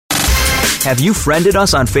Have you friended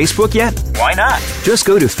us on Facebook yet? Why not? Just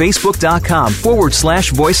go to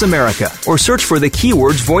facebook.com/Voice America or search for the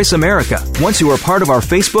keywords Voice America. Once you are part of our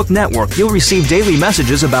Facebook network, you'll receive daily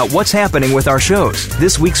messages about what's happening with our shows,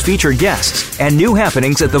 this week's featured guests, and new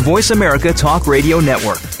happenings at the Voice America Talk Radio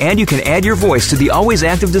Network. And you can add your voice to the always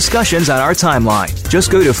active discussions on our timeline. Just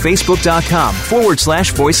go to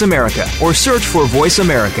facebook.com/Voice America or search for Voice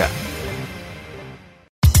America.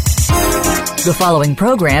 The following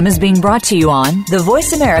program is being brought to you on the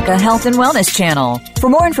Voice America Health and Wellness Channel. For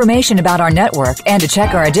more information about our network and to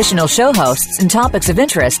check our additional show hosts and topics of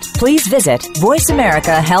interest, please visit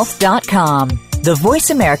voiceamericahealth.com. The Voice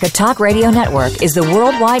America Talk Radio Network is the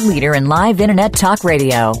worldwide leader in live Internet talk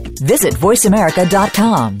radio. Visit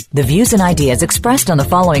voiceamerica.com. The views and ideas expressed on the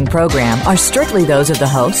following program are strictly those of the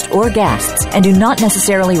host or guests and do not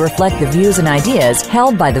necessarily reflect the views and ideas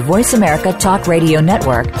held by the Voice America Talk Radio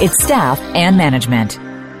Network, its staff, and management.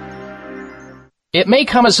 It may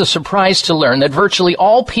come as a surprise to learn that virtually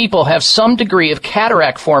all people have some degree of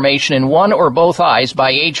cataract formation in one or both eyes by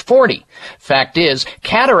age 40. Fact is,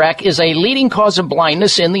 cataract is a leading cause of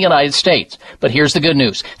blindness in the United States. But here's the good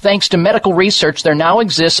news. Thanks to medical research, there now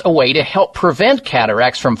exists a way to help prevent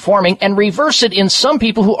cataracts from forming and reverse it in some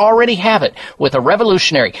people who already have it with a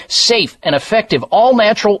revolutionary, safe, and effective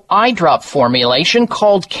all-natural eye drop formulation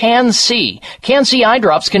called Can-C. Can-C eye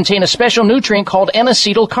drops contain a special nutrient called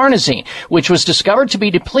N-acetylcarnosine, which was discovered to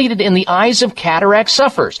be depleted in the eyes of cataract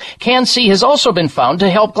sufferers. Can-C has also been found to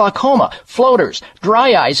help glaucoma, floaters,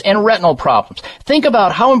 dry eyes, and retinal problems. Think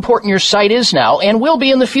about how important your sight is now and will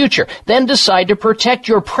be in the future. Then decide to protect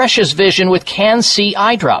your precious vision with Can-C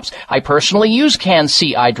eye drops. I personally use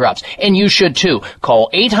Can-C eye drops, and you should too. Call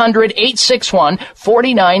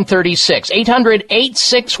 800-861-4936.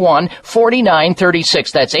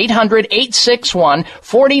 800-861-4936. That's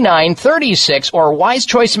 800-861-4936 or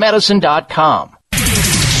wisechoicemedicine.com.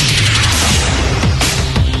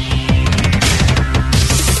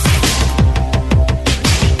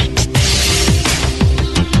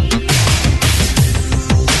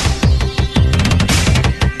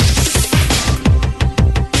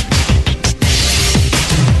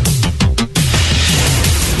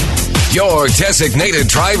 Your designated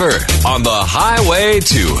driver on the highway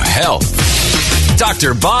to health.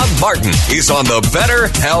 Dr. Bob Martin is on the Better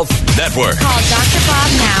Health Network. Call Dr.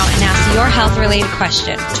 Bob now and ask your health-related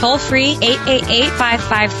question. Toll free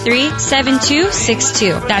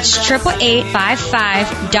 888-553-7262. That's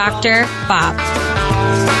 888-55-Dr. Bob.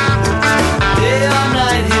 Day or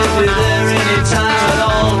night, he'll be there anytime at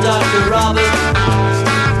all. Dr. Robert.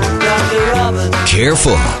 Dr. Robert.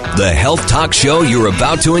 Careful. The health talk show you're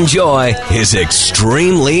about to enjoy is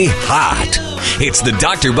extremely hot. It's the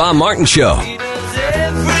Dr. Bob Martin Show. He does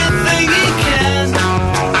everything he can.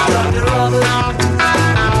 Dr. Robert.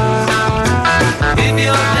 If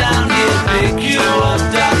you're down, he'll pick you up.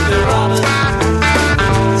 Dr. Robert.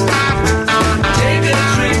 Take a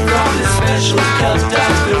drink from his special cup.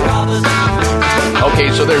 Dr. Robert.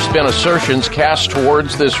 Okay, so there's been assertions cast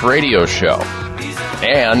towards this radio show.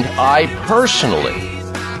 And I personally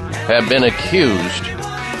have been accused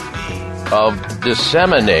of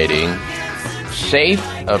disseminating safe,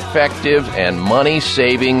 effective, and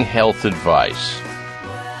money-saving health advice.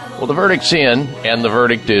 Well, the verdict's in, and the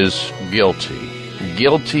verdict is guilty.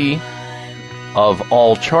 Guilty of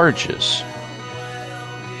all charges.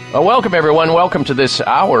 Welcome, everyone. Welcome to this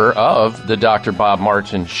hour of the Dr. Bob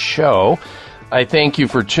Martin Show. I thank you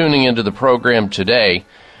for tuning into the program today.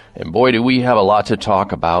 And boy, do we have a lot to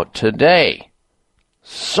talk about today.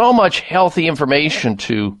 So much healthy information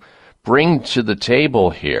to bring to the table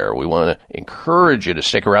here. We want to encourage you to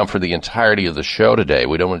stick around for the entirety of the show today.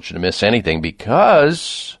 We don't want you to miss anything,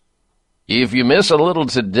 because if you miss a little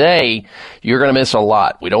today, you're going to miss a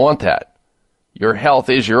lot. We don't want that. Your health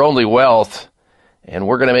is your only wealth, and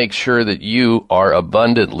we're going to make sure that you are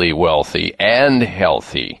abundantly wealthy and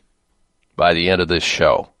healthy by the end of this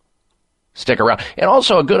show. Stick around. And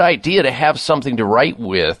also a good idea to have something to write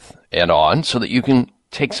with and on so that you can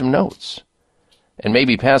take some notes and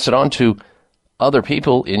maybe pass it on to other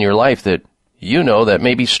people in your life that you know that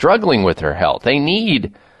may be struggling with their health. They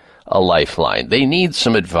need a lifeline. They need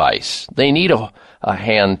some advice. They need a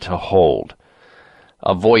hand to hold,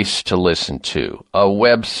 a voice to listen to, a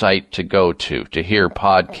website to go to hear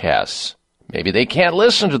podcasts. Maybe they can't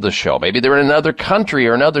listen to the show. Maybe they're in another country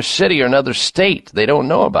or another city or another state. They don't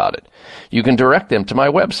know about it. You can direct them to my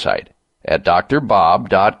website at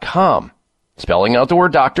drbob.com. Spelling out the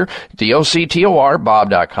word doctor, D-O-C-T-O-R,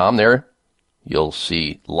 bob.com. There you'll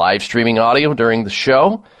see live streaming audio during the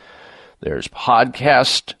show. There's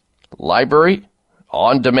podcast library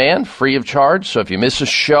on demand, free of charge. So if you miss a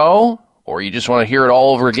show, or you just want to hear it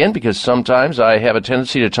all over again because sometimes I have a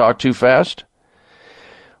tendency to talk too fast,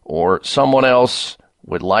 or someone else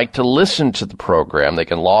would like to listen to the program, they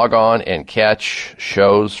can log on and catch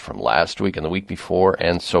shows from last week and the week before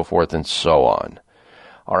and so forth and so on.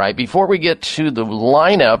 All right, before we get to the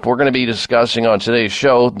lineup, we're going to be discussing on today's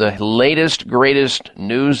show the latest, greatest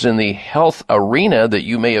news in the health arena that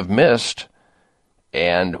you may have missed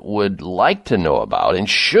and would like to know about and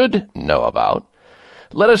should know about.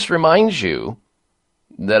 Let us remind you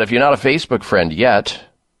that if you're not a Facebook friend yet,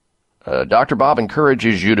 Dr. Bob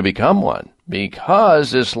encourages you to become one,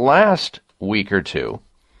 because this last week or two,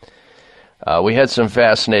 we had some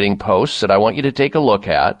fascinating posts that I want you to take a look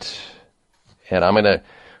at, and I'm going to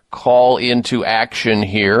call into action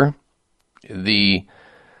here the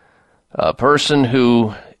person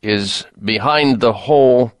who is behind the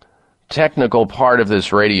whole technical part of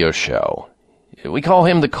this radio show. We call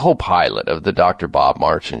him the co-pilot of the Dr. Bob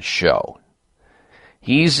Martin Show.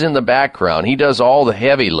 He's in the background. He does all the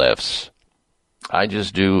heavy lifts. I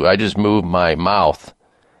just move my mouth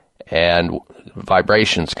and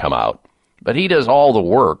vibrations come out. But he does all the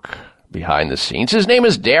work behind the scenes. His name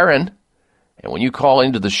is Darren. And when you call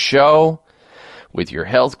into the show with your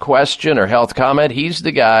health question or health comment, he's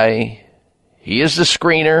the guy. He is the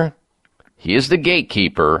screener. He is the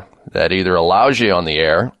gatekeeper that either allows you on the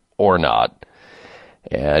air or not.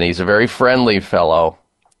 And he's a very friendly fellow,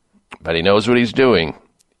 but he knows what he's doing.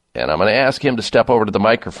 And I'm going to ask him to step over to the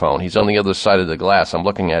microphone. He's on the other side of the glass. I'm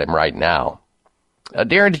looking at him right now.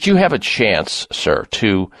 Darren, did you have a chance, sir,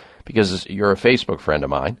 because you're a Facebook friend of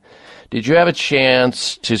mine, did you have a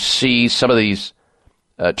chance to see some of these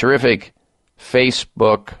terrific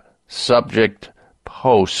Facebook subject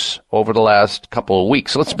posts over the last couple of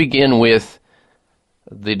weeks? Let's begin with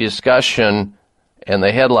the discussion and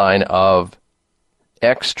the headline of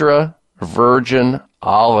extra virgin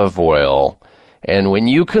olive oil. And when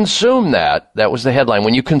you consume that was the headline,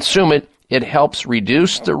 when you consume it, it helps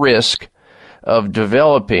reduce the risk of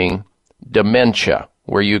developing dementia,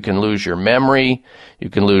 where you can lose your memory, you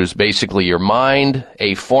can lose basically your mind.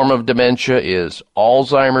 A form of dementia is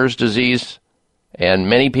Alzheimer's disease, and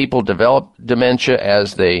many people develop dementia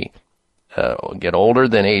as they get older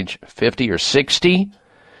than age 50 or 60.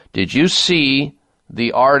 Did you see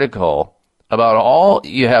the article about all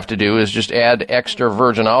you have to do is just add extra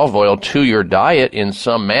virgin olive oil to your diet in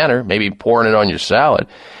some manner, maybe pouring it on your salad,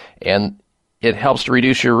 and it helps to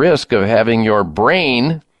reduce your risk of having your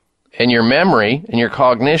brain and your memory and your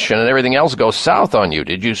cognition and everything else go south on you.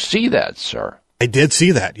 Did you see that, sir? I did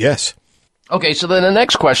see that, yes. Okay, so then the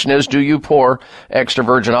next question is, do you pour extra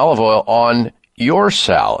virgin olive oil on your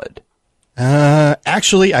salad?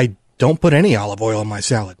 Actually, I don't put any olive oil on my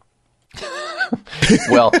salad.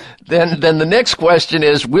 Well, then the next question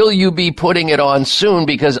is, will you be putting it on soon?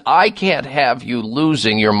 Because I can't have you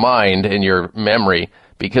losing your mind and your memory,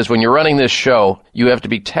 because when you're running this show, you have to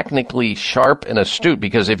be technically sharp and astute,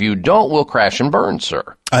 because if you don't, we'll crash and burn,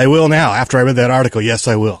 sir. I will now. After I read that article, yes,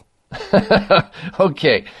 I will.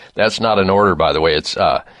 Okay, that's not an order, by the way.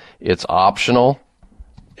 It's optional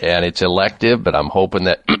and it's elective, but I'm hoping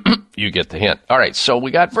that you get the hint. All right, so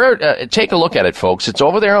we got take a look at it, folks. It's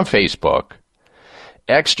over there on Facebook.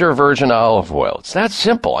 Extra virgin olive oil. It's that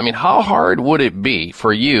simple. I mean, how hard would it be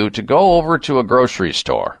for you to go over to a grocery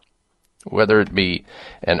store, whether it be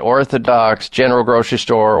an orthodox general grocery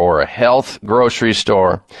store or a health grocery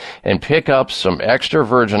store, and pick up some extra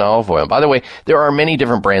virgin olive oil? By the way, there are many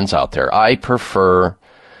different brands out there. I prefer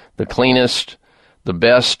the cleanest, the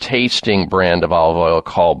best tasting brand of olive oil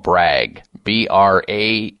called Bragg,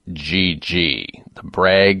 Bragg, the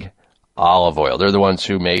Bragg olive oil. They're the ones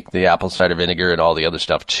who make the apple cider vinegar and all the other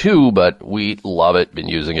stuff too, but we love it, been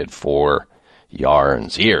using it for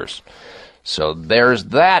years. So there's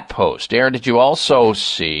that post. Aaron, did you also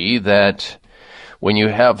see that when you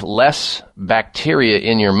have less bacteria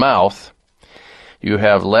in your mouth, you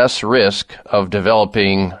have less risk of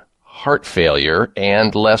developing heart failure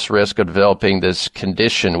and less risk of developing this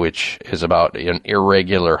condition, which is about an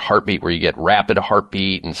irregular heartbeat, where you get rapid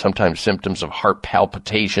heartbeat and sometimes symptoms of heart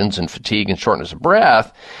palpitations and fatigue and shortness of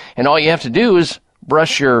breath. And all you have to do is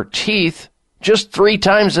brush your teeth just 3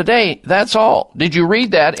 times a day. That's all. Did you read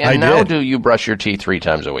that? And now do you brush your teeth 3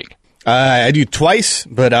 times a week? I do twice,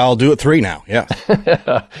 but I'll do it 3 now. Yeah.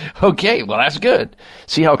 Okay, well, that's good.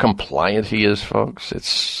 See how compliant he is, folks?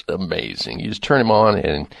 It's amazing. You just turn him on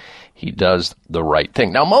and he does the right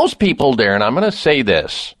thing. Now, most people, Darren, I'm going to say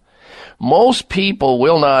this. Most people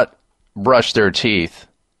will not brush their teeth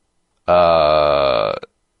 3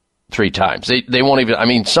 times. They won't even, I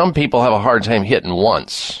mean, some people have a hard time hitting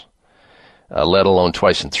once. let alone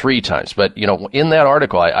twice and 3 times. But, in that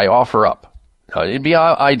article, I offer up, it'd be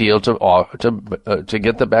ideal to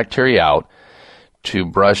get the bacteria out, to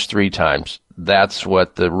brush 3 times. That's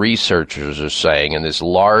what the researchers are saying. And this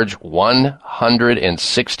large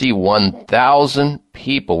 161,000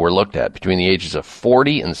 people were looked at between the ages of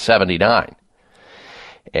 40 and 79.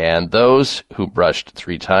 And those who brushed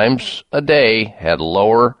 3 times a day had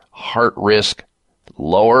lower heart risk,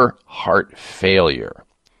 lower heart failure.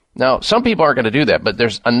 Now, some people aren't going to do that, but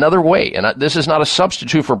there's another way. And this is not a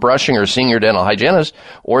substitute for brushing or seeing your dental hygienist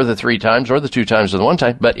or the 3 times or the 2 times or the 1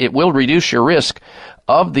 time, but it will reduce your risk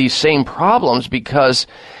of these same problems because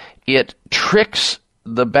it tricks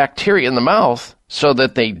the bacteria in the mouth so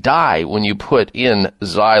that they die when you put in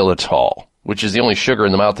xylitol, which is the only sugar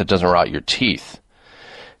in the mouth that doesn't rot your teeth.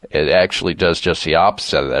 It actually does just the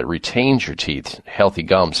opposite of that. It retains your teeth, healthy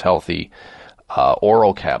gums, healthy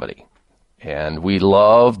oral cavity. And we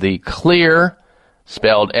love the Xlear,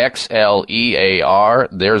 spelled Xlear.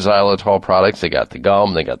 Their xylitol products. They got the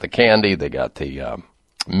gum, they got the candy, they got the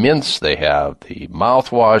mints, they have the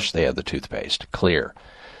mouthwash, they have the toothpaste. Xlear.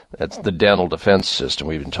 That's the dental defense system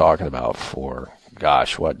we've been talking about for,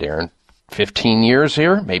 Darren? 15 years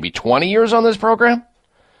here? Maybe 20 years on this program?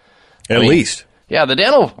 At least. Yeah, the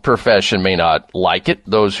dental profession may not like it.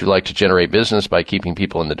 Those who like to generate business by keeping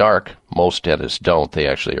people in the dark. Most dentists don't. They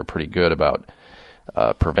actually are pretty good about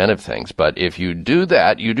preventive things. But if you do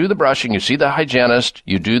that, you do the brushing, you see the hygienist,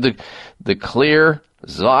 you do the Xlear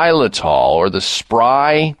xylitol or the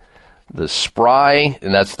Spry,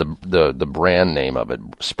 and that's the brand name of it,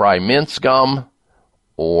 Spry mints gum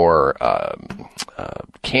or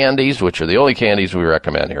candies, which are the only candies we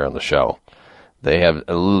recommend here on the show. They have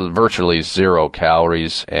virtually 0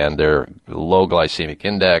 calories, and they're low glycemic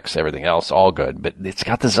index, everything else, all good. But it's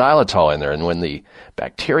got the xylitol in there, and when the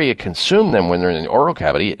bacteria consume them when they're in the oral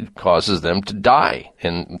cavity, it causes them to die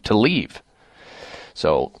and to leave.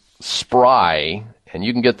 So Spry, and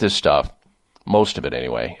you can get this stuff, most of it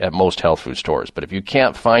anyway, at most health food stores. But if you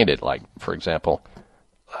can't find it, like, for example,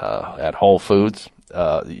 at Whole Foods,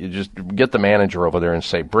 you just get the manager over there and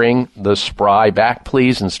say, bring the Spry back,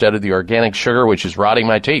 please, instead of the organic sugar, which is rotting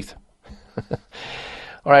my teeth.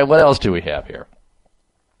 All right, what else do we have here?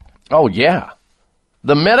 Oh, yeah.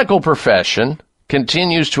 The medical profession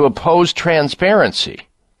continues to oppose transparency.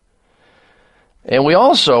 And we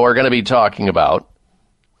also are going to be talking about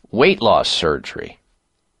weight loss surgery.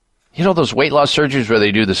 You know those weight loss surgeries where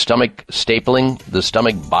they do the stomach stapling, the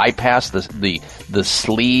stomach bypass, the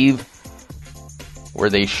sleeve, where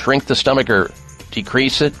they shrink the stomach or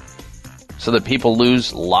decrease it so that people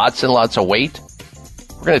lose lots and lots of weight?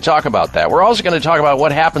 We're going to talk about that. We're also going to talk about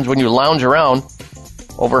what happens when you lounge around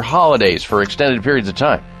over holidays for extended periods of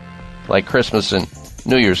time, like Christmas and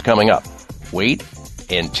New Year's coming up. Wait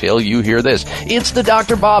until you hear this. It's the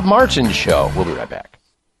Dr. Bob Martin Show. We'll be right back.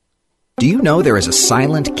 Do you know there is a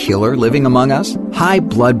silent killer living among us? High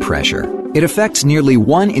blood pressure. It affects nearly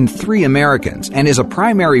 1 in 3 Americans and is a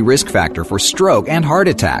primary risk factor for stroke and heart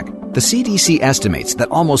attack. The CDC estimates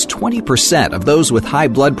that almost 20% of those with high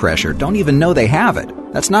blood pressure don't even know they have it.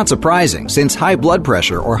 That's not surprising, since high blood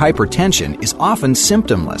pressure or hypertension is often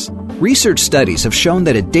symptomless. Research studies have shown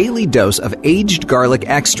that a daily dose of aged garlic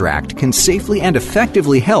extract can safely and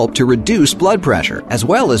effectively help to reduce blood pressure, as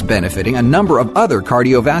well as benefiting a number of other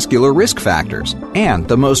cardiovascular risk factors. And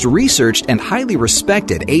the most researched and highly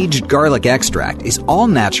respected aged garlic extract is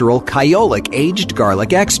all-natural Kyolic aged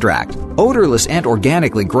garlic extract. Odorless and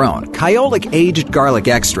organically grown, Kyolic aged garlic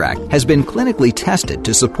extract has been clinically tested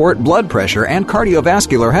to support blood pressure and cardiovascular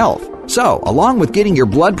health. So, along with getting your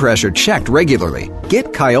blood pressure checked regularly, get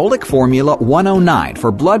Kyolic Formula 109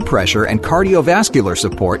 for blood pressure and cardiovascular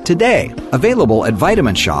support today. Available at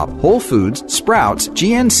Vitamin Shop, Whole Foods, Sprouts,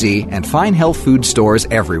 GNC, and fine health food stores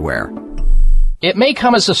everywhere. It may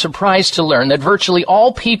come as a surprise to learn that virtually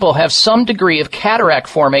all people have some degree of cataract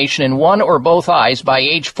formation in one or both eyes by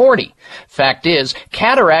age 40. Fact is,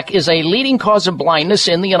 cataract is a leading cause of blindness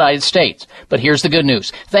in the United States. But here's the good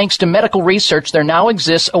news. Thanks to medical research, there now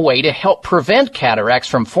exists a way to help prevent cataracts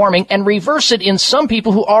from forming and reverse it in some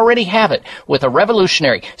people who already have it with a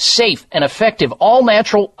revolutionary, safe, and effective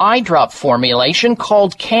all-natural eye drop formulation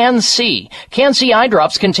called Can-C. Can-C eye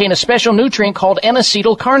drops contain a special nutrient called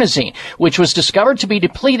N-acetylcarnosine, which was discovered discovered to be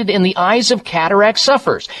depleted in the eyes of cataract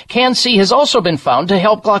sufferers. CanC has also been found to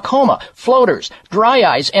help glaucoma, floaters, dry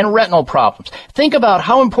eyes, and retinal problems. Think about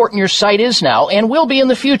how important your sight is now and will be in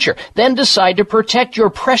the future. Then decide to protect your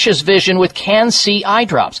precious vision with CanC eye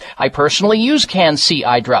drops. I personally use CanC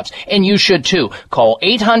eye drops, and you should too. Call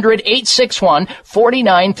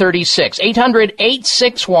 800-861-4936.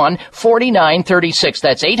 800-861-4936.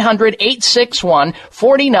 That's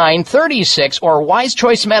 800-861-4936 or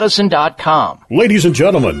wisechoicemedicine.com. Ladies and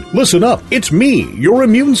gentlemen, listen up. It's me, your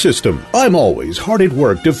immune system. I'm always hard at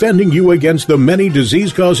work defending you against the many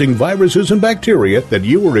disease-causing viruses and bacteria that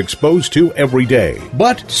you are exposed to every day.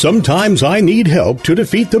 But sometimes I need help to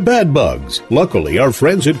defeat the bad bugs. Luckily, our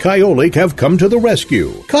friends at Kyolic have come to the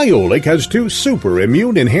rescue. Kyolic has 2 super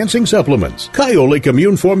immune-enhancing supplements, Kyolic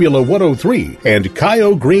Immune Formula 103 and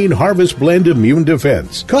Kyo Green Harvest Blend Immune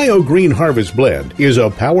Defense. Kyo Green Harvest Blend is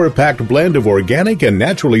a power-packed blend of organic and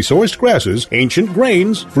naturally sourced grasses, ancient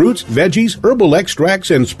grains, fruits, veggies, herbal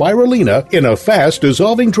extracts, and spirulina in a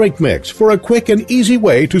fast-dissolving drink mix for a quick and easy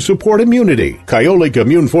way to support immunity. Kyolic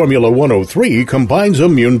Immune Formula 103 combines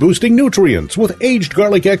immune-boosting nutrients with aged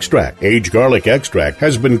garlic extract. Aged garlic extract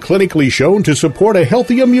has been clinically shown to support a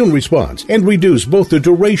healthy immune response and reduce both the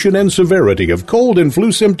duration and severity of cold and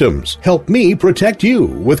flu symptoms. Help me protect you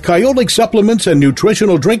with Kyolic supplements and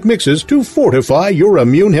nutritional drink mixes to fortify your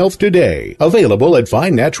immune health today. Available at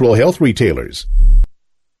fine natural health retailers.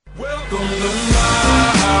 Welcome to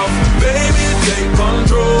my house, baby, take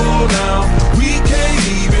control now. We can't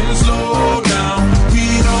even slow down.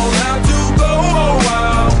 We don't have to go a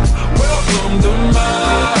while. Welcome to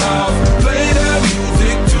my house, play that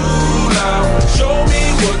music too loud. Show me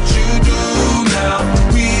what you do now.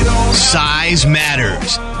 We don't. Size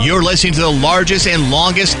matters. You're listening to the largest and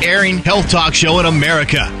longest airing health talk show in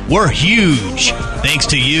America. We're huge. Thanks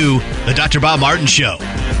to you, the Dr. Bob Martin Show.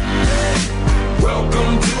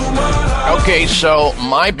 Okay, so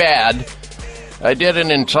my bad. I did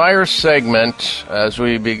an entire segment as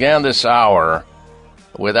we began this hour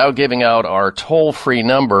without giving out our toll-free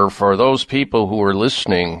number for those people who are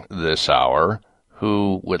listening this hour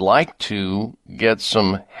who would like to get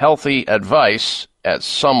some healthy advice at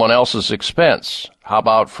someone else's expense. How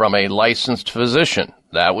about from a licensed physician?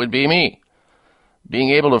 That would be me.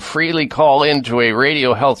 Being able to freely call into a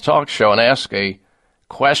radio health talk show and ask a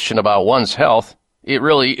question about one's health, it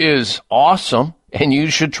really is awesome, and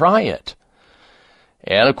you should try it.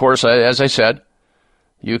 And, of course, as I said,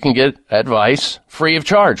 you can get advice free of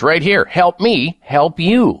charge right here. Help me help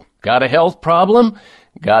you. Got a health problem?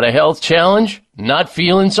 Got a health challenge? Not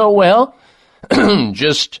feeling so well?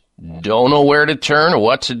 Just don't know where to turn or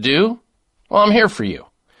what to do? Well, I'm here for you.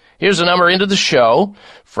 Here's a number into the show.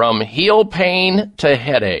 From heel pain to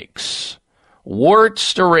headaches,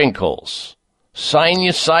 warts to wrinkles,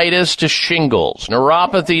 sinusitis to shingles,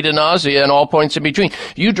 neuropathy to nausea, and all points in between.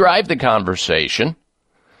 You drive the conversation,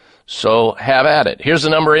 so have at it. Here's the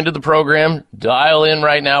number into the program. Dial in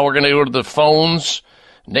right now. We're going to go to the phones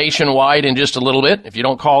nationwide in just a little bit. If you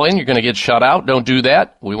don't call in, you're going to get shut out. Don't do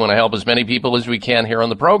that. We want to help as many people as we can here on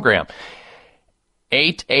the program.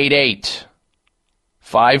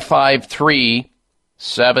 888-553-7262.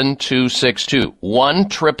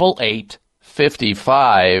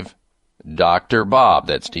 1-888-55 Dr. Bob.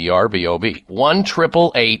 That's DRBOB.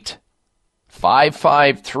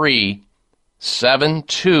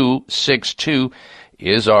 1-888-553-7262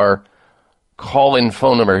 is our call-in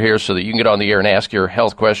phone number here so that you can get on the air and ask your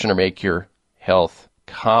health question or make your health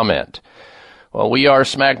comment. Well, we are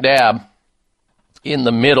smack dab in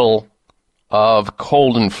the middle of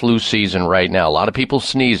cold and flu season right now. A lot of people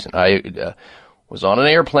sneezing. I was on an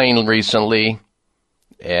airplane recently,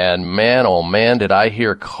 and man, oh man, did I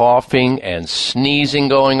hear coughing and sneezing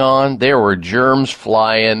going on. There were germs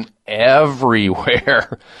flying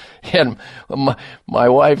everywhere. And my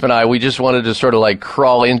wife and I, we just wanted to sort of like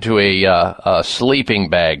crawl into a sleeping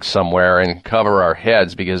bag somewhere and cover our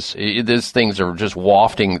heads because these things are just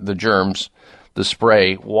wafting the germs, the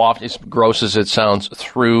spray, as gross as it sounds,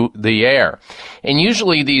 through the air. And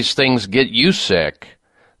usually these things get you sick.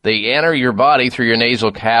 They enter your body through your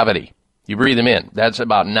nasal cavity. You breathe them in. That's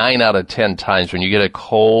about 9 out of 10 times when you get a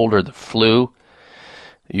cold or the flu.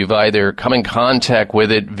 You've either come in contact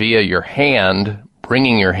with it via your hand,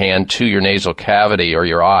 bringing your hand to your nasal cavity or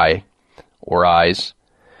your eye or eyes,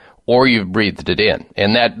 or you've breathed it in.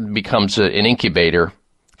 And that becomes an incubator,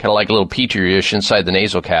 kind of like a little petri dish inside the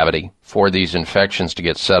nasal cavity for these infections to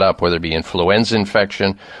get set up, whether it be influenza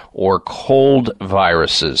infection or cold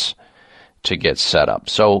viruses to get set up.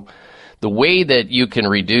 So the way that you can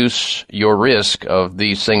reduce your risk of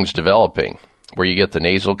these things developing where you get the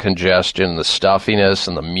nasal congestion, the stuffiness,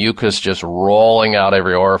 and the mucus just rolling out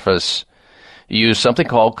every orifice, you use something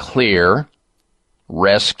called Xlear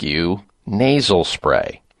Rescue Nasal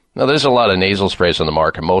Spray. Now, there's a lot of nasal sprays on the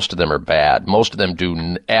market. Most of them are bad. Most of them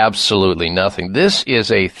do absolutely nothing. This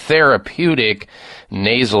is a therapeutic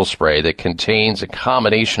nasal spray that contains a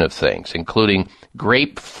combination of things, including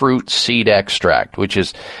grapefruit seed extract, which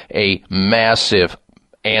is a massive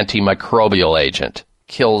antimicrobial agent.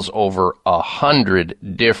 Kills over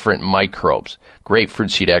 100 different microbes.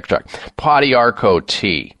 Grapefruit seed extract. Podiarco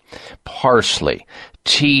tea, parsley,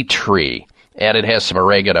 tea tree, and it has some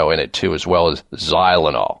oregano in it too, as well as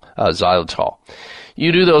xylitol.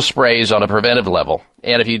 You do those sprays on a preventive level,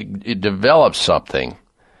 and if you develop something,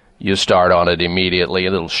 you start on it immediately,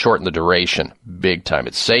 and it'll shorten the duration big time.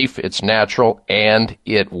 It's safe, it's natural, and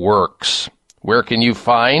it works. Where can you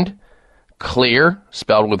find Xlear,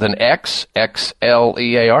 spelled with an X,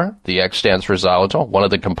 X-L-E-A-R. The X stands for xylitol, one of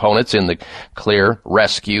the components in the Xlear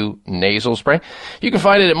Rescue Nasal Spray. You can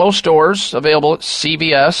find it at most stores, available at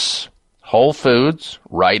CVS, Whole Foods,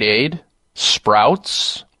 Rite Aid,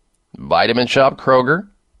 Sprouts, Vitamin Shop, Kroger,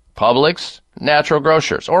 Publix, Natural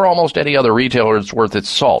Grocers, or almost any other retailer that's worth its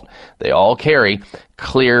salt. They all carry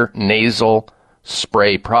Xlear nasal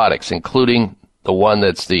spray products, including the one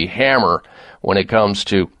that's the hammer when it comes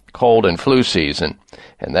to cold and flu season,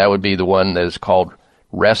 and that would be the one that is called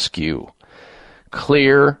Rescue.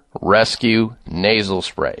 Xlear Rescue Nasal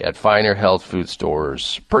Spray at finer health food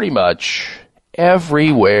stores, pretty much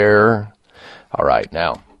everywhere. All right,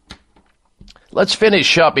 now, let's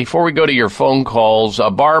finish up before we go to your phone calls.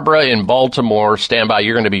 Barbara in Baltimore, stand by.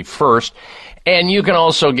 You're going to be first. And you can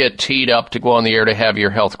also get teed up to go on the air to have your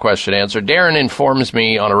health question answered. Darren informs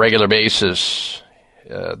me on a regular basis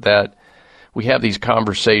that we have these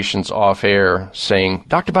conversations off air saying,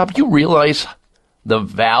 Dr. Bob, you realize the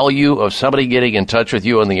value of somebody getting in touch with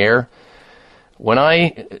you on the air?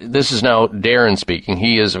 This is now Darren speaking.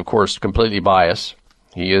 He is, of course, completely biased.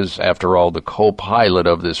 He is, after all, the co-pilot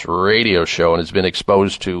of this radio show and has been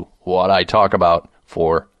exposed to what I talk about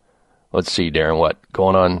for, let's see, Darren,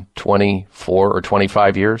 going on 24 or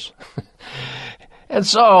 25 years? And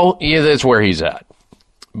so, yeah, that's where he's at.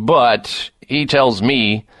 But he tells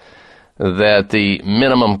me that the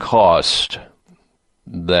minimum cost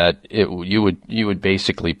that you would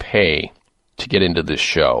basically pay to get into this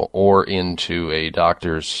show or into a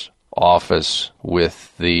doctor's office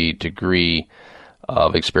with the degree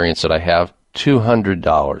of experience that I have,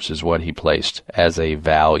 $200 is what he placed as a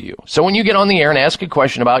value. So when you get on the air and ask a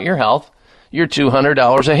question about your health, you're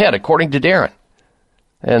 $200 ahead, according to Darren.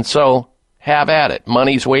 And so have at it.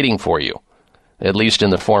 Money's waiting for you, at least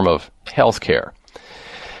in the form of health care.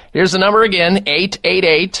 Here's the number again,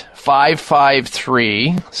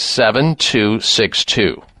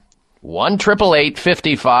 888-553-7262.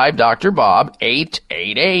 1-888-55 Dr. Bob,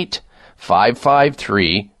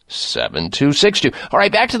 888-553-7262. All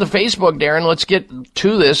right, back to the Facebook, Darren. Let's get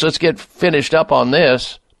to this. Let's get finished up on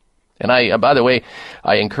this. And by the way,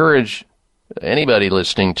 I encourage anybody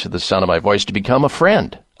listening to the sound of my voice to become a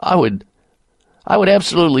friend. I would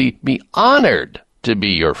absolutely be honored to be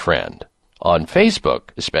your friend. On Facebook,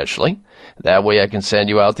 especially. That way I can send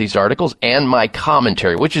you out these articles and my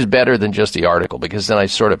commentary, which is better than just the article, because then I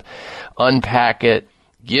sort of unpack it,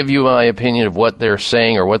 give you my opinion of what they're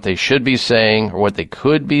saying or what they should be saying or what they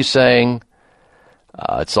could be saying.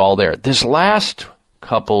 It's all there. This last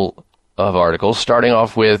couple of articles, starting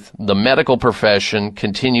off with the medical profession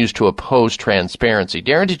continues to oppose transparency.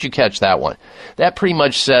 Darren, did you catch that one? That pretty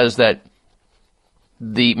much says that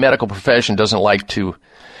the medical profession doesn't like to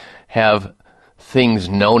have things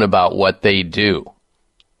known about what they do.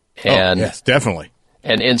 And yes, definitely.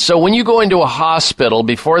 And so when you go into a hospital,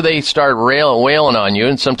 before they start wailing on you,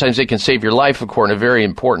 and sometimes they can save your life, of course, a very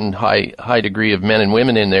important high degree of men and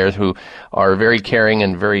women in there who are very caring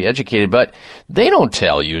and very educated, but they don't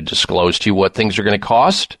tell you, disclose to you what things are going to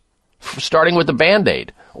cost, starting with a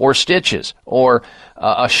Band-Aid or stitches or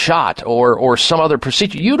a shot or some other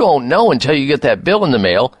procedure. You don't know until you get that bill in the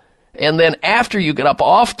mail. And then after you get up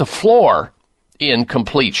off the floor in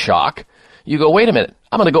complete shock, you go, wait a minute,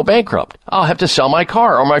 I'm going to go bankrupt. I'll have to sell my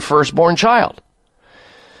car or my firstborn child.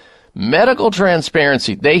 Medical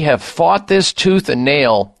transparency, they have fought this tooth and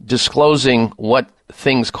nail, disclosing what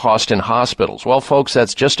things cost in hospitals. Well, folks,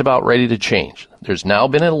 that's just about ready to change. There's now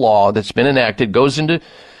been a law that's been enacted, goes into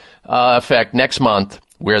effect next month,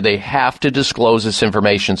 where they have to disclose this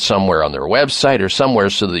information somewhere on their website or somewhere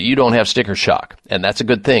so that you don't have sticker shock. And that's a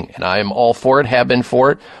good thing. And I am all for it, have been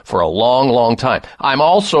for it for a long, long time. I'm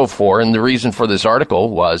also for, and the reason for this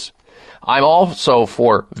article was, I'm also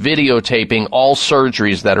for videotaping all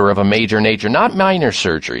surgeries that are of a major nature, not minor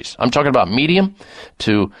surgeries. I'm talking about medium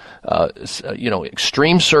to,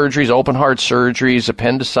 extreme surgeries, open heart surgeries,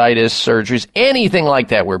 appendicitis surgeries, anything like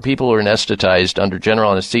that where people are anesthetized under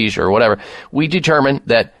general anesthesia or whatever. We determine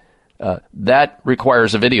that that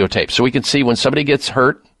requires a videotape. So we can see when somebody gets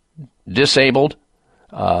hurt, disabled,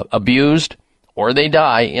 abused, or they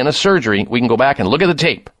die in a surgery, we can go back and look at the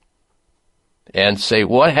tape and say,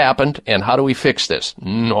 what happened and how do we fix this?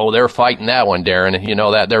 No, they're fighting that one, Darren. You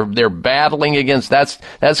know that they're battling against that's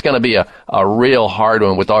going to be a real hard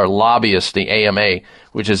one with our lobbyists, the AMA,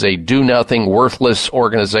 which is a do-nothing, worthless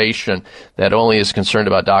organization that only is concerned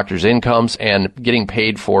about doctors' incomes and getting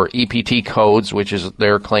paid for EPT codes, which is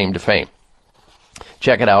their claim to fame.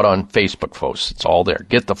 Check it out on Facebook, folks. It's all there.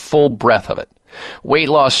 Get the full breadth of it. Weight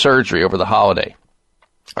loss surgery over the holiday.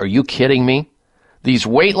 Are you kidding me? These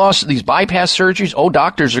weight loss, these bypass surgeries,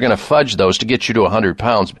 doctors are going to fudge those to get you to 100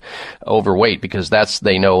 pounds overweight because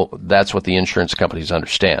they know that's what the insurance companies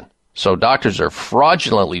understand. So doctors are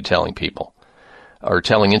fraudulently telling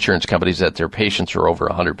insurance companies that their patients are over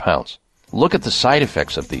 100 pounds. Look at the side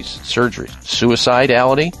effects of these surgeries.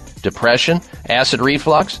 Suicidality, depression, acid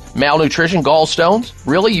reflux, malnutrition, gallstones.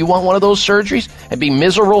 Really? You want one of those surgeries and be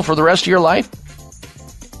miserable for the rest of your life?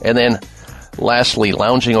 And then, lastly,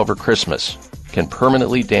 lounging over Christmas can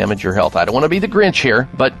permanently damage your health. I don't want to be the Grinch here,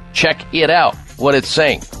 but check it out, what it's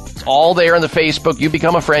saying. It's all there in the Facebook. You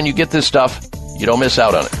become a friend, you get this stuff. You don't miss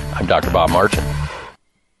out on it. I'm Dr. Bob Martin.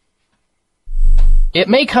 It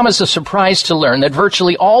may come as a surprise to learn that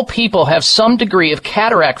virtually all people have some degree of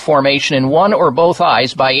cataract formation in one or both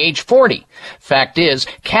eyes by age 40. Fact is,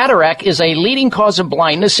 cataract is a leading cause of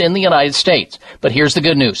blindness in the United States. But here's the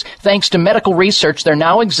good news. Thanks to medical research, there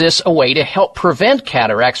now exists a way to help prevent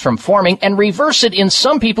cataracts from forming and reverse it in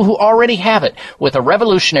some people who already have it with a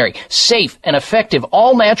revolutionary, safe, and effective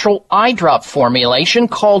all-natural eye drop formulation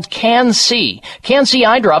called Can-C. Can-C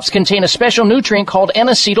eye drops contain a special nutrient called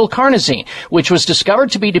N-acetylcarnosine, which was discovered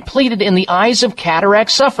to be depleted in the eyes of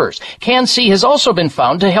cataract sufferers. Can-C has also been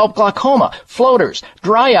found to help glaucoma, floaters,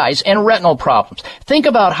 dry eyes, and retinal problems. Think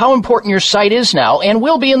about how important your sight is now and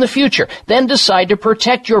will be in the future. Then decide to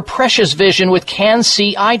protect your precious vision with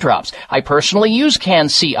Can-C eye drops. I personally use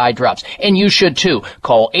Can-C eye drops, and you should too.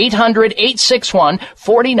 Call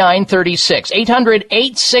 800-861-4936.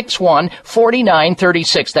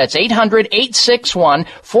 800-861-4936. That's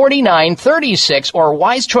 800-861-4936 or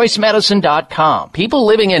wisechoicemedicine.com. People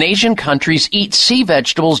living in Asian countries eat sea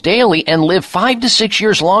vegetables daily and live 5 to 6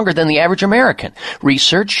 years longer than the average American.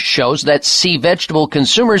 Research shows that sea vegetable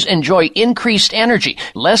consumers enjoy increased energy,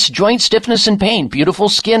 less joint stiffness and pain, beautiful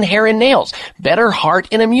skin, hair, and nails, better heart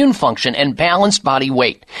and immune function, and balanced body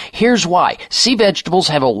weight. Here's why. Sea vegetables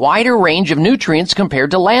have a wider range of nutrients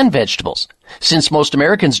compared to land vegetables. Since most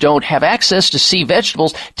Americans don't have access to sea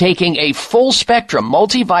vegetables, taking a full spectrum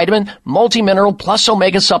multivitamin, multimineral plus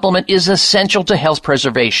omega supplement is essential to health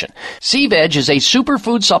preservation. Sea Veg is a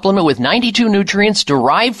superfood supplement with 92 nutrients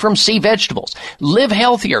derived from sea vegetables. Live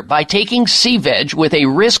healthier by taking Sea Veg with a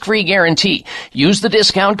risk-free guarantee. Use the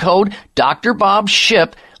discount code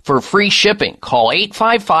DrBobShip for free shipping. Call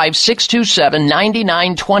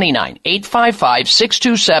 855-627-9929,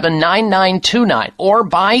 855-627-9929, or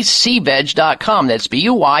buyseaveg.com. That's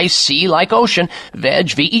B-U-Y-C like ocean,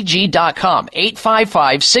 veg, V-E-G.com,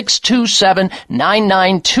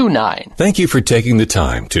 855-627-9929. Thank you for taking the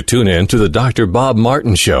time to tune in to the Dr. Bob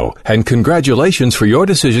Martin Show, and congratulations for your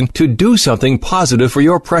decision to do something positive for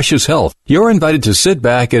your precious health. You're invited to sit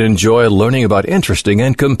back and enjoy learning about interesting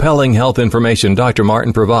and compelling health information Dr.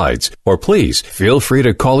 Martin provides. Or please feel free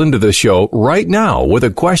to call into the show right now with a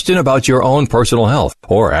question about your own personal health,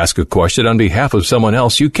 or ask a question on behalf of someone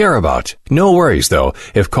else you care about. No worries though,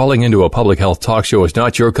 if calling into a public health talk show is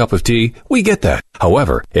not your cup of tea, we get that.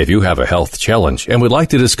 However, if you have a health challenge and would like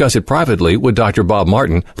to discuss it privately with Dr. Bob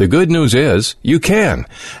Martin, the good news is you can.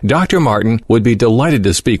 Dr. Martin would be delighted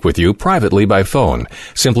to speak with you privately by phone.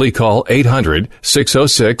 Simply call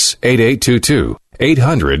 800-606-8822.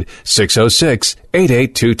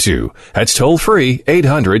 800-606-8822. That's toll free,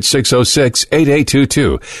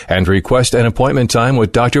 800-606-8822, and request an appointment time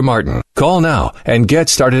with Dr. Martin. Call now and get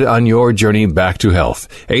started on your journey back to health.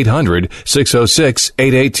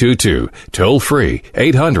 800-606-8822. Toll free,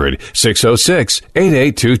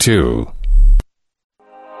 800-606-8822.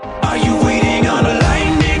 Are you waiting on a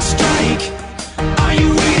lightning strike? Are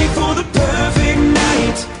you waiting for the perfect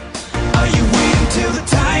night? Are you waiting till the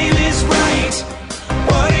time is right?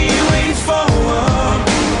 What are you waiting for?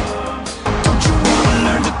 Don't you want to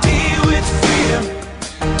learn to deal with fear?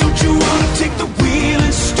 Don't you want to take the wheel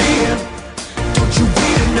and steer? Don't you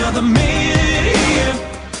wait another minute?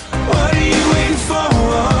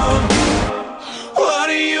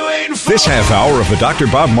 This half hour of the Dr.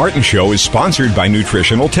 Bob Martin Show is sponsored by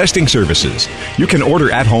Nutritional Testing Services. You can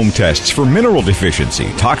order at-home tests for mineral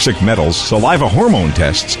deficiency, toxic metals, saliva hormone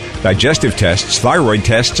tests, digestive tests, thyroid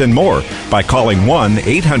tests, and more by calling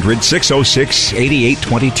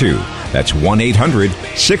 1-800-606-8822. That's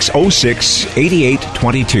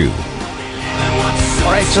 1-800-606-8822.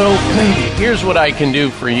 All right, so here's what I can do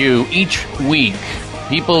for you. Each week,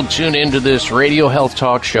 people tune into this radio health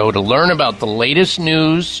talk show to learn about the latest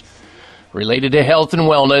news related to health and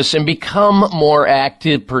wellness and become more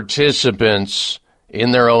active participants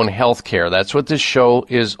in their own health care. That's what this show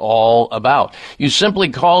is all about. You simply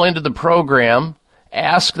call into the program,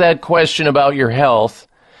 ask that question about your health.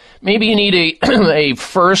 Maybe you need a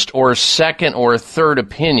first or second or third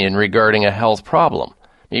opinion regarding a health problem.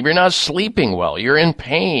 Maybe you're not sleeping well. You're in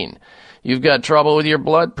pain. You've got trouble with your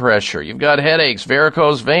blood pressure. You've got headaches,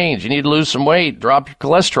 varicose veins. You need to lose some weight, drop your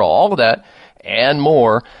cholesterol. All of that and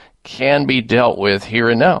more can be dealt with here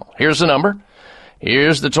and now. Here's the number.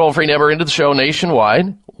 Here's the toll-free number into the show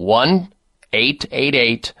nationwide,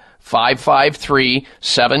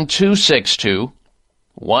 1-888-553-7262,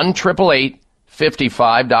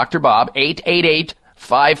 1-888-55 Dr. Bob,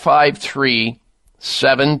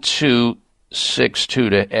 888-553-7262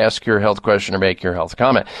 to ask your health question or make your health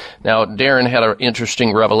comment. Now, Darren had an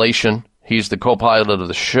interesting revelation. He's the co-pilot of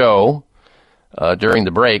the show during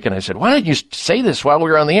the break, and I said, why don't you say this while we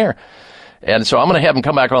were on the air? And so I'm going to have him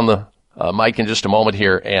come back on the mic in just a moment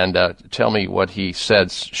here and tell me what he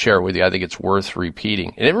said, share it with you. I think it's worth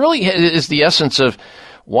repeating. And it really is the essence of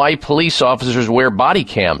why police officers wear body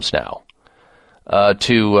cams now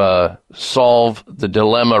to solve the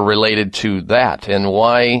dilemma related to that, and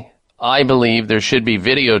why I believe there should be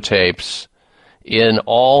videotapes in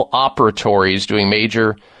all operatories doing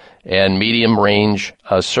major and medium-range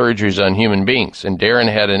surgeries on human beings. And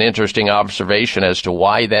Darren had an interesting observation as to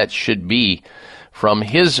why that should be from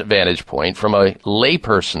his vantage point, from a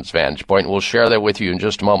layperson's vantage point. We'll share that with you in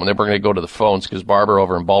just a moment. Then we're going to go to the phones because Barbara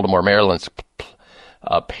over in Baltimore, Maryland's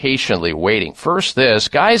patiently waiting. First this,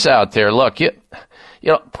 guys out there, look, you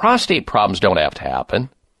know, prostate problems don't have to happen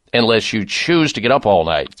unless you choose to get up all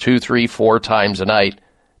night, 2, 3, 4 times a night,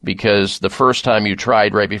 because the first time you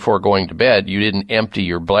tried right before going to bed, you didn't empty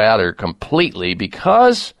your bladder completely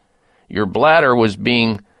because your bladder was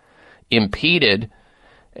being impeded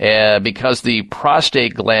because the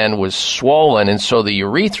prostate gland was swollen, and so the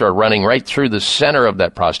urethra running right through the center of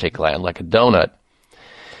that prostate gland, like a donut,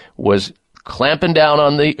 was clamping down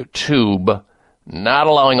on the tube, not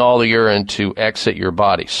allowing all the urine to exit your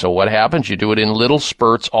body. So what happens? You do it in little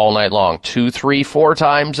spurts all night long, 2, 3, 4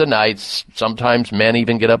 times a night. Sometimes men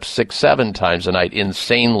even get up 6, 7 times a night,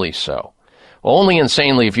 insanely so. Only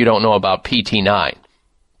insanely if you don't know about PT9.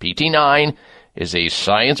 PT9 is a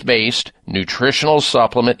science-based nutritional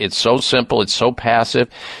supplement. It's so simple. It's so passive.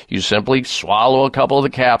 You simply swallow a couple of the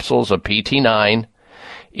capsules of PT9.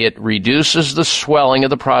 It reduces the swelling of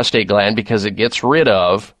the prostate gland because it gets rid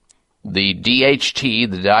of the DHT,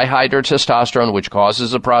 the dihydrotestosterone, which causes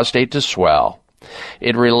the prostate to swell.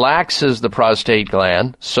 It relaxes the prostate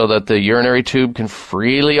gland so that the urinary tube can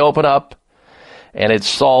freely open up, and it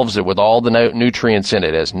solves it with all the nutrients in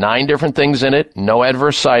it. It has 9 different things in it, no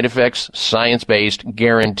adverse side effects, science-based,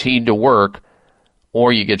 guaranteed to work,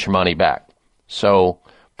 or you get your money back. So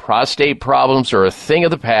prostate problems are a thing of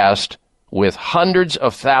the past, with hundreds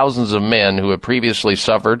of thousands of men who have previously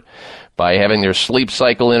suffered by having their sleep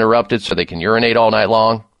cycle interrupted so they can urinate all night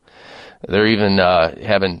long. They're even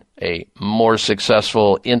having a more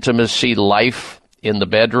successful intimacy life in the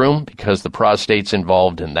bedroom because the prostate's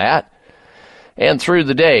involved in that. And through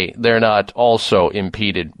the day, they're not also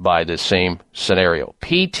impeded by the same scenario.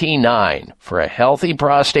 PT9 for a healthy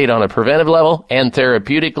prostate on a preventive level, and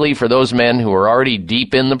therapeutically for those men who are already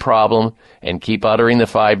deep in the problem and keep uttering the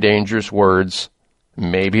 5 dangerous words,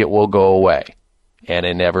 maybe it will go away. And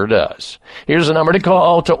it never does. Here's a number to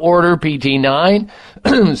call to order PT9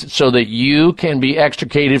 so that you can be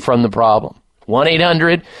extricated from the problem.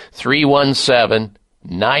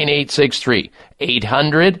 1-800-317-9863.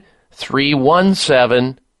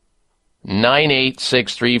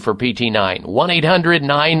 800-317-9863 for PT9.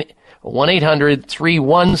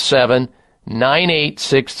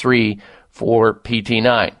 1-800-317-9863 for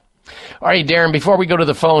PT9. All right, Darren, before we go to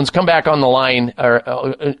the phones, come back on the line, or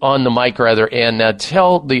on the mic, rather, and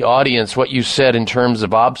tell the audience what you said in terms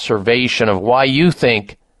of observation of why you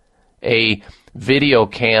think a video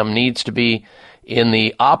cam needs to be in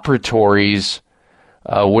the operatories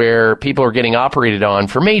where people are getting operated on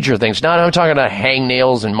for major things. Not I'm talking about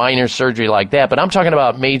hangnails and minor surgery like that, but I'm talking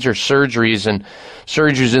about major surgeries and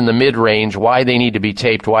surgeries in the mid-range, why they need to be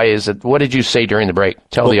taped. Why is it? What did you say during the break?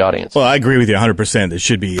 Tell the audience. Well, I agree with you 100%. It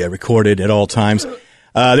should be recorded at all times.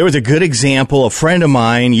 There was a good example. A friend of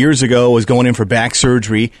mine years ago was going in for back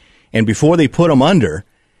surgery, and before they put him under,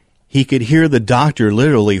 he could hear the doctor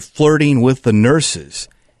literally flirting with the nurses.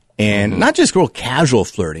 And not just real casual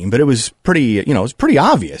flirting, but it was pretty, it was pretty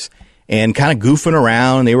obvious. And kind of goofing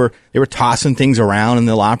around. They were tossing things around in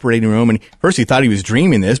the operating room. And first he thought he was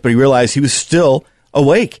dreaming this, but he realized he was still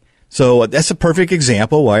awake. So that's a perfect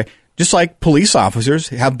example why, just like police officers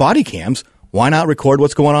have body cams, why not record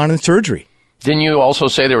what's going on in surgery? Didn't you also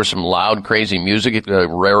say there was some loud, crazy music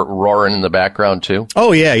roaring in the background, too?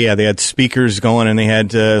 Oh, yeah. They had speakers going, and they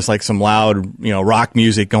had it's like some loud, rock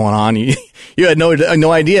music going on. You had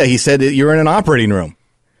no idea. He said that you're in an operating room.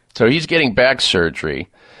 So he's getting back surgery.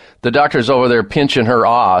 The doctor's over there pinching her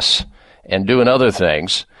ass and doing other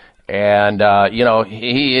things. And,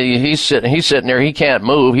 he's sitting there. He can't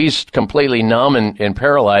move. He's completely numb and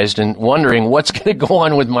paralyzed and wondering what's going to go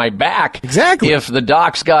on with my back. Exactly. If the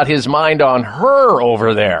doc's got his mind on her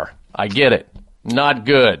over there. I get it. Not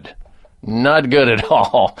good. Not good at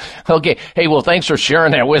all. Okay. Hey, well, thanks for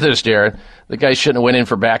sharing that with us, Darren. The guy shouldn't have went in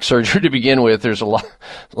for back surgery to begin with. There's a lot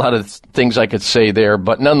of things I could say there,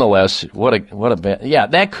 but nonetheless, what a bad. Yeah,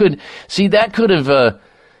 that could have,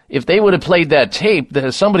 if they would have played that tape,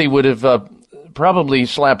 somebody would have probably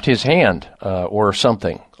slapped his hand or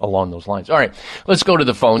something along those lines. All right, let's go to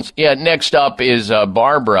the phones. Yeah, next up is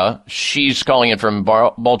Barbara. She's calling in from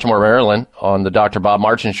Baltimore, Maryland on the Dr. Bob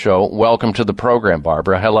Martin Show. Welcome to the program,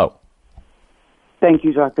 Barbara. Hello. Thank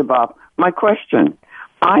you, Dr. Bob. My question,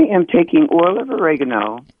 I am taking oil of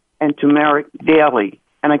oregano and turmeric daily,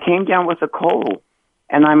 and I came down with a cold,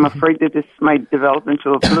 and I'm afraid that this might develop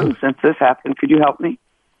into a flu since this happened. Could you help me?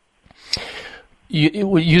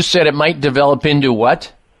 You said it might develop into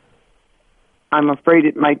what? I'm afraid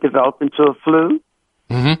it might develop into a flu.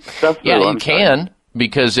 Mm-hmm. Yeah, it can,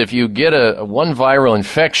 because if you get one viral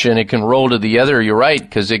infection, it can roll to the other. You're right,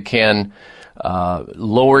 because it can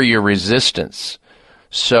lower your resistance.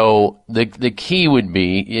 So the key would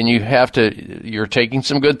be, and you're taking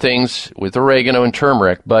some good things with oregano and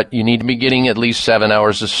turmeric, but you need to be getting at least 7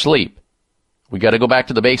 hours of sleep. We got to go back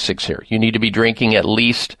to the basics here. You need to be drinking at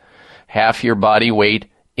least half your body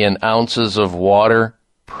weight in ounces of water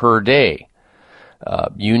per day.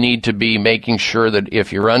 You need to be making sure that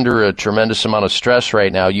if you're under a tremendous amount of stress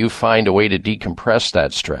right now, you find a way to decompress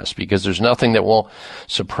that stress, because there's nothing that will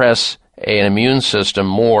suppress an immune system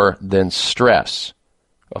more than stress.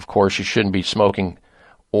 Of course, you shouldn't be smoking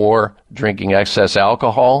or drinking excess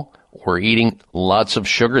alcohol or eating lots of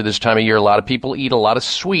sugar. This time of year, a lot of people eat a lot of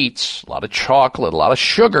sweets, a lot of chocolate, a lot of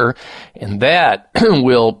sugar, and that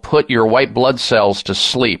will put your white blood cells to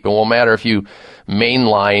sleep. It won't matter if you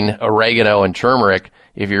mainline oregano and turmeric.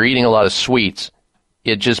 If you're eating a lot of sweets,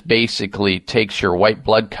 it just basically takes your white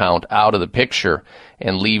blood count out of the picture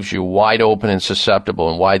and leaves you wide open and susceptible,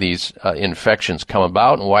 and why these infections come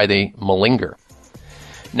about and why they malinger.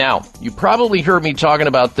 Now, you probably heard me talking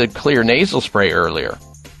about the Clear nasal spray earlier.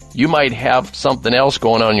 You might have something else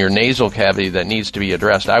going on in your nasal cavity that needs to be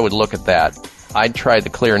addressed. I would look at that. I'd try the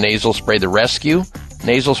Clear nasal spray, the Rescue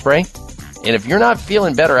nasal spray. And if you're not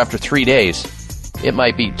feeling better after 3 days, it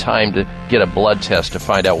might be time to get a blood test to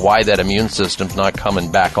find out why that immune system's not coming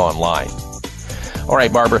back online. All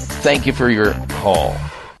right, Barbara, thank you for your call.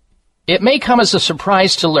 It may come as a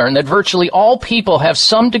surprise to learn that virtually all people have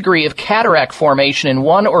some degree of cataract formation in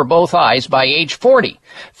one or both eyes by age 40.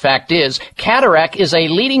 Fact is, cataract is a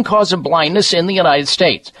leading cause of blindness in the United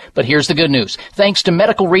States. But here's the good news. Thanks to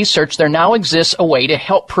medical research, there now exists a way to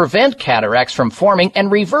help prevent cataracts from forming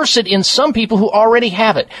and reverse it in some people who already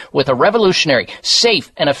have it with a revolutionary,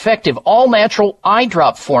 safe, and effective all-natural eye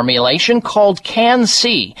drop formulation called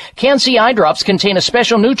Can-C. Can-C eye drops contain a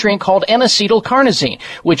special nutrient called N-acetylcarnosine,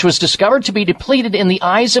 which was discovered to be depleted in the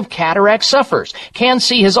eyes of cataract sufferers.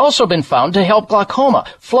 Can-C has also been found to help glaucoma,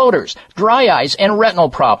 floaters, dry eyes, and retinal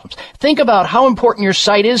problems. Think about how important your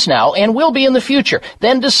sight is now and will be in the future.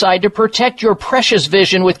 Then decide to protect your precious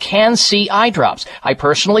vision with Can-C eye drops. I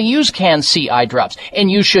personally use Can-C eye drops, and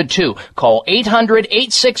you should too. Call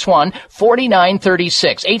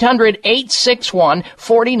 800-861-4936.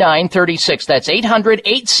 800-861-4936. That's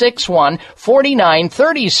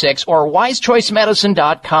 800-861-4936 or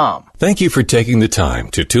wisechoicemedicine.com. Thank you for taking the time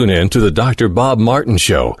to tune in to the Dr. Bob Martin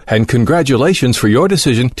Show, and congratulations for your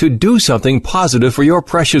decision to do something positive for your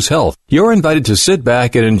precious health. You're invited to sit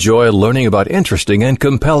back and enjoy learning about interesting and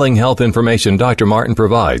compelling health information Dr. Martin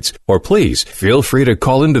provides. Or please feel free to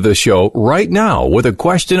call into the show right now with a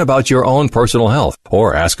question about your own personal health,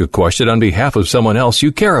 or ask a question on behalf of someone else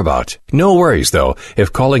you care about. No worries though,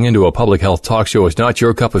 if calling into a public health talk show is not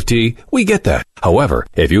your cup of tea, we get that. However,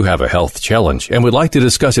 if you have a health challenge and would like to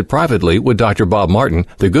discuss it privately with Dr. Bob Martin,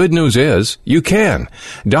 the good news is you can.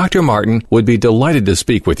 Dr. Martin would be delighted to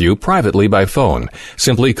speak with you privately by phone.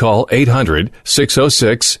 Simply call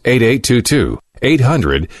 800-606-8822.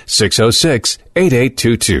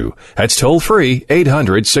 800-606-8822. That's toll free,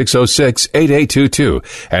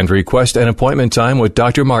 800-606-8822, and request an appointment time with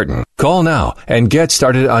Dr. Martin. Call now and get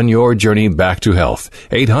started on your journey back to health.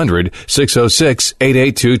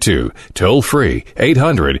 800-606-8822. Toll free,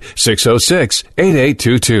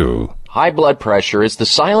 800-606-8822. High blood pressure is the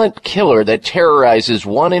silent killer that terrorizes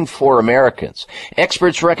 1 in 4 Americans.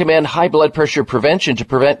 Experts recommend high blood pressure prevention to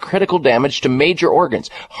prevent critical damage to major organs,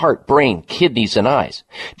 heart, brain, kidneys, and eyes.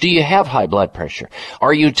 Do you have high blood pressure?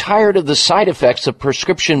 Are you tired of the side effects of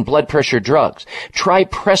prescription blood pressure drugs? Try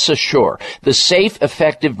Press Assure, the safe,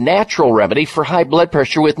 effective, natural remedy for high blood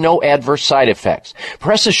pressure with no adverse side effects.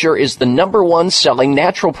 Press Assure is the #1 selling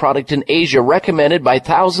natural product in Asia, recommended by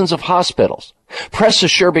thousands of hospitals. Press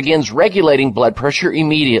Assure begins regulating blood pressure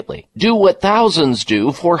immediately. Do what thousands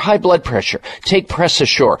do for high blood pressure. Take Press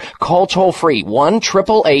Assure. Call toll-free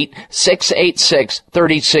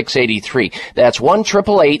 1-888-686-3683. That's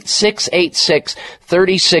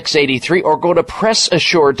 1-888-686-3683, or go to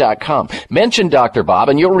PressAssure.com. Mention Dr. Bob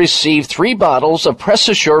and you'll receive 3 bottles of Press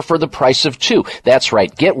Assure for the price of 2. That's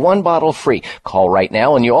right. Get 1 bottle free. Call right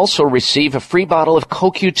now and you also receive a free bottle of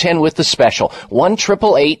CoQ10 with the special.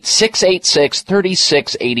 1-888-686-3683.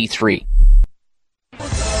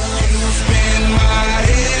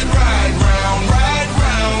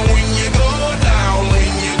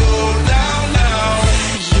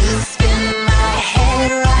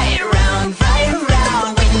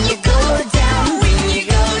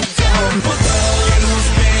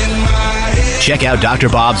 Check out Dr.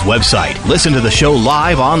 Bob's website. Listen to the show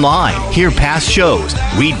live online. Hear past shows.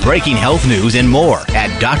 Read breaking health news and more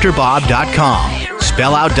at drbob.com.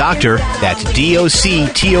 Spell out doctor, that's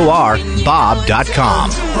D-O-C-T-O-R,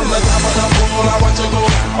 Bob.com.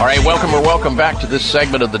 All right, welcome back to this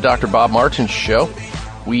segment of the Dr. Bob Martin Show.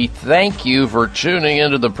 We thank you for tuning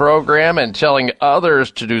into the program and telling others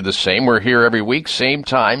to do the same. We're here every week, same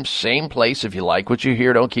time, same place. If you like what you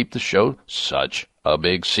hear, don't keep the show such a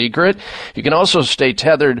big secret. You can also stay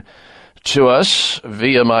tethered to us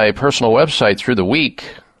via my personal website through the week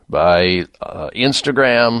by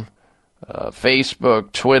Instagram,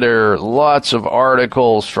 Facebook, Twitter, lots of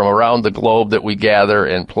articles from around the globe that we gather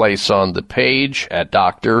and place on the page at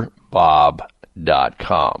drbob.com.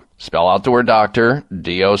 Spell out the word doctor,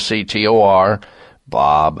 D-O-C-T-O-R,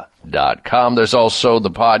 bob.com. There's also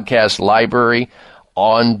the podcast library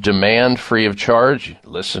on demand, free of charge.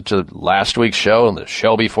 Listen to last week's show and the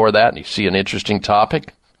show before that, and you see an interesting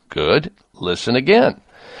topic. Good. Listen again.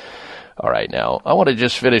 All right, now, I want to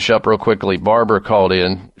just finish up real quickly. Barbara called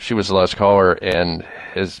in. She was the last caller and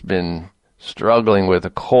has been struggling with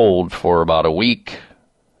a cold for about a week.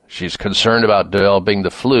 She's concerned about developing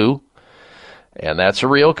the flu, and that's a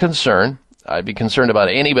real concern. I'd be concerned about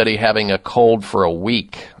anybody having a cold for a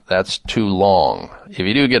week. That's too long. If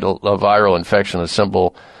you do get a viral infection, a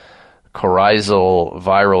simple coryzal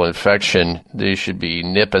viral infection, you should be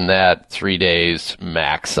nipping that 3 days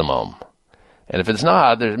maximum. And if it's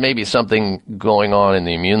not, there may be something going on in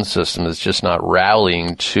the immune system that's just not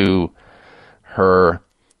rallying to her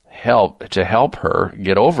help her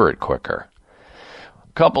get over it quicker.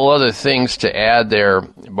 A couple other things to add there,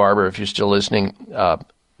 Barbara, if you're still listening.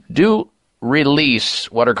 Do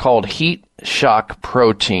release what are called heat shock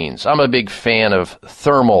proteins. I'm a big fan of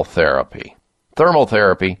thermal therapy. Thermal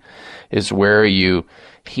therapy is where you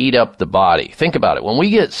heat up the body. Think about it. When we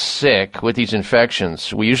get sick with these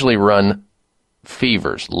infections, we usually run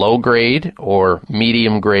fevers, low-grade or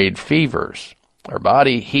medium-grade fevers. Our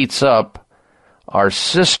body heats up our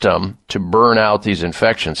system to burn out these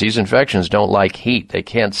infections. These infections don't like heat. They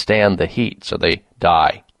can't stand the heat, so they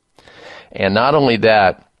die. And not only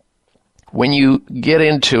that, when you get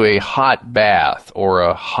into a hot bath or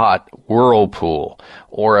a hot whirlpool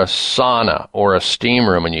or a sauna or a steam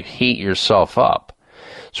room and you heat yourself up,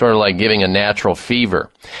 sort of like giving a natural fever,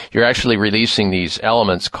 you're actually releasing these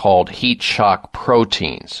elements called heat shock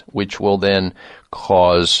proteins, which will then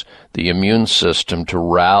cause the immune system to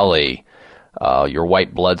rally your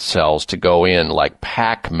white blood cells to go in like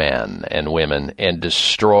Pac-Man and women and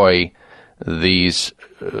destroy these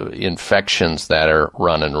infections that are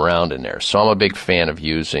running around in there. So I'm a big fan of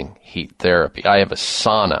using heat therapy. I have a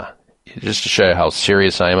sauna. Just to show you how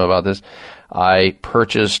serious I am about this, I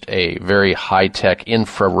purchased a very high-tech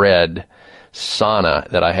infrared sauna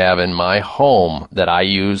that I have in my home that I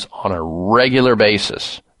use on a regular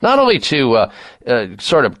basis. Not only to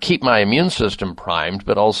sort of keep my immune system primed,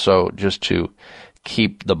 but also just to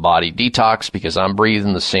keep the body detox, because I'm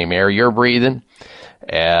breathing the same air you're breathing.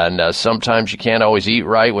 And sometimes you can't always eat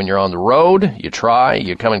right when you're on the road. You try,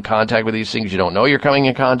 you come in contact with these things you don't know you're coming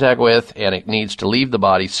in contact with, and it needs to leave the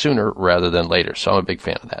body sooner rather than later. So I'm a big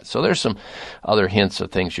fan of that. So there's some other hints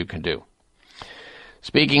of things you can do.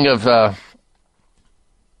 Speaking of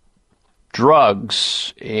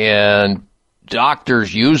drugs and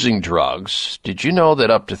doctors using drugs, did you know that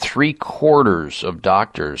up to 3/4 of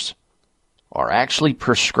doctors are actually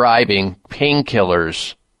prescribing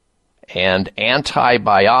painkillers and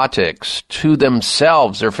antibiotics to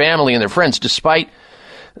themselves, their family, and their friends, despite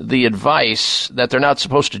the advice that they're not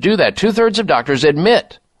supposed to do that? 2/3 of doctors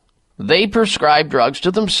admit they prescribe drugs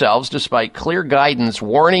to themselves despite clear guidance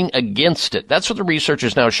warning against it. That's what the research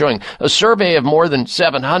is now showing. A survey of more than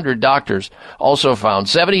 700 doctors also found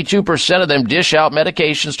 72% of them dish out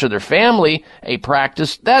medications to their family, a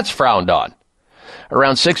practice that's frowned on.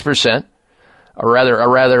 Around 6%, or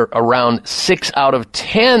rather around 6 out of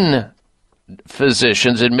 10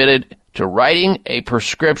 physicians admitted to writing a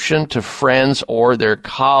prescription to friends or their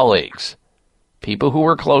colleagues. People who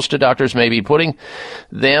were close to doctors may be putting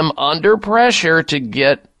them under pressure to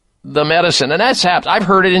get the medicine. And that's happened. I've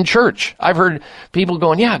heard it in church. I've heard people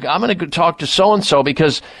going, yeah, I'm going to talk to so-and-so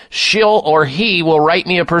because she'll or he will write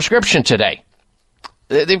me a prescription today.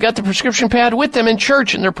 They've got the prescription pad with them in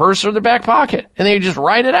church in their purse or their back pocket, and they just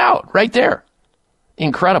write it out right there.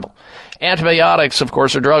 Incredible. Antibiotics, of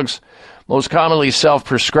course, are drugs most commonly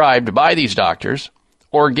self-prescribed by these doctors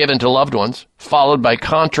or given to loved ones, followed by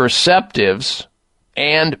contraceptives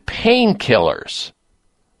and painkillers.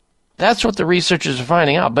 That's what the researchers are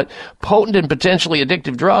finding out. But potent and potentially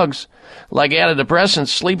addictive drugs like antidepressants,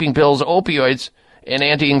 sleeping pills, opioids, and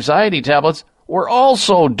anti-anxiety tablets were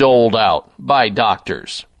also doled out by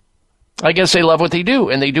doctors. I guess they love what they do,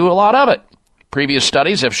 and they do a lot of it. Previous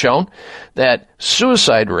studies have shown that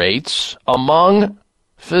suicide rates among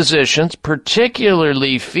physicians,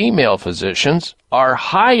 particularly female physicians, are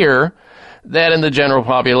higher than in the general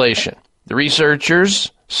population. The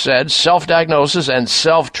researchers said self-diagnosis and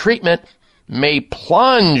self-treatment may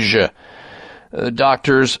plunge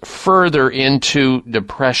doctors further into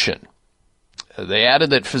depression. They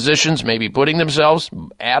added that physicians may be putting themselves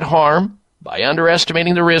at harm by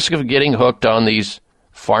underestimating the risk of getting hooked on these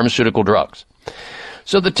pharmaceutical drugs.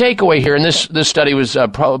 So the takeaway here, and this study was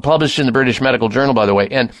published in the British Medical Journal, by the way,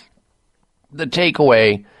 and the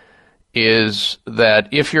takeaway is that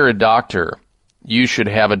if you're a doctor, you should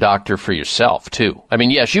have a doctor for yourself, too. I mean,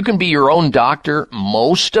 yes, you can be your own doctor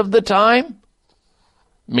most of the time,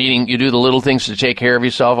 meaning you do the little things to take care of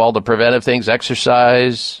yourself, all the preventive things,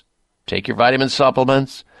 exercise, take your vitamin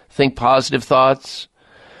supplements, think positive thoughts,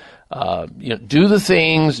 do the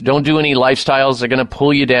things, don't do any lifestyles that are going to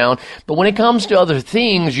pull you down. But when it comes to other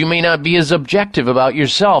things, you may not be as objective about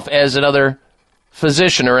yourself as another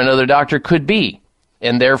physician or another doctor could be.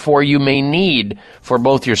 And therefore, you may need for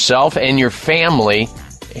both yourself and your family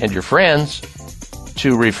and your friends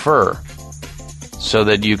to refer so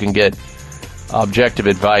that you can get objective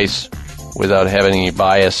advice without having any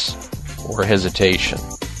bias or hesitation.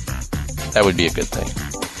 That would be a good thing.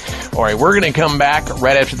 All right, we're going to come back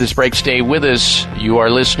right after this break. Stay with us. You are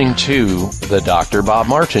listening to The Dr. Bob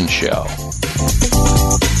Martin Show.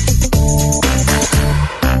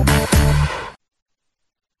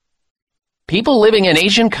 People living in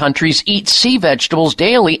Asian countries eat sea vegetables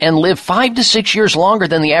daily and live 5 to 6 years longer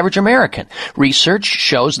than the average American. Research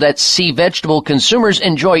shows that sea vegetable consumers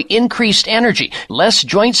enjoy increased energy, less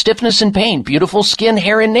joint stiffness and pain, beautiful skin,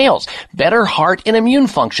 hair, and nails, better heart and immune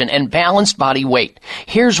function, and balanced body weight.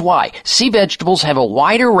 Here's why. Sea vegetables have a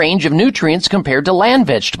wider range of nutrients compared to land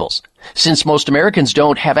vegetables. Since most Americans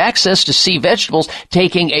don't have access to sea vegetables,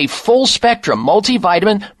 taking a full-spectrum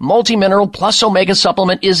multivitamin, multimineral, plus omega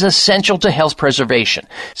supplement is essential to health preservation.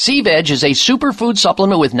 Sea Veg is a superfood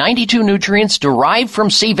supplement with 92 nutrients derived from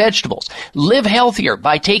sea vegetables. Live healthier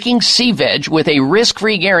by taking Sea Veg with a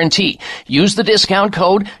risk-free guarantee. Use the discount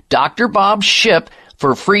code DRBOBSHIP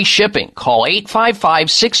For free shipping, call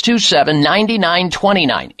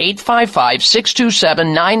 855-627-9929,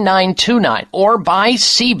 855-627-9929, or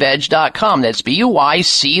buycveg.com. That's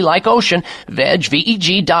B-U-Y-C like ocean, veg,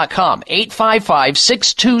 V-E-G.com,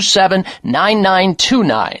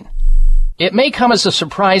 855-627-9929. It may come as a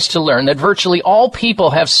surprise to learn that virtually all people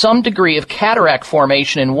have some degree of cataract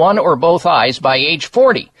formation in one or both eyes by age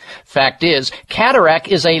 40. Fact is, cataract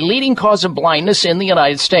is a leading cause of blindness in the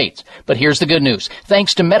United States. But here's the good news.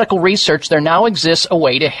 Thanks to medical research, there now exists a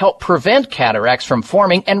way to help prevent cataracts from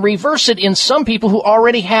forming and reverse it in some people who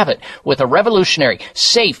already have it with a revolutionary,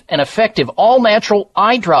 safe, and effective all-natural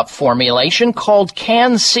eye drop formulation called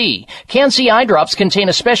Can-C. Can-C eye drops contain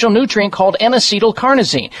a special nutrient called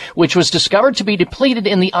N-acetylcarnosine, which was discovered to be depleted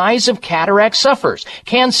in the eyes of cataract sufferers.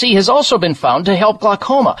 Can-C has also been found to help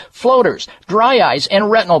glaucoma, floaters, dry eyes, and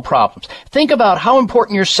retinal problems. Think about how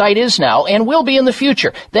important your sight is now and will be in the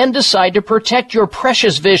future. Then decide to protect your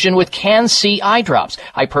precious vision with Can-C eye drops.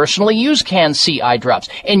 I personally use Can-C eye drops,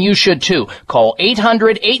 and you should too. Call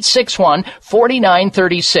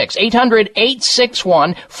 800-861-4936.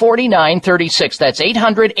 800-861-4936. That's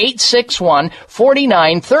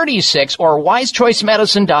 800-861-4936 or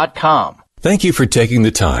wisechoicemedicine.com. Thank you for taking the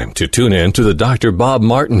time to tune in to the Dr. Bob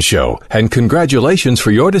Martin Show, and congratulations for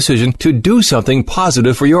your decision to do something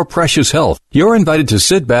positive for your precious health. You're invited to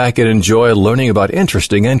sit back and enjoy learning about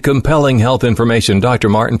interesting and compelling health information Dr.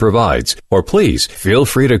 Martin provides. Or please feel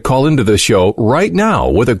free to call into the show right now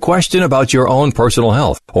with a question about your own personal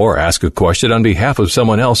health, or ask a question on behalf of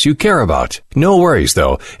someone else you care about. No worries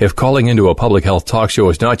though, if calling into a public health talk show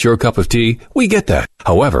is not your cup of tea, we get that.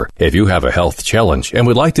 However, if you have a health challenge and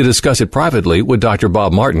would like to discuss it privately with Dr.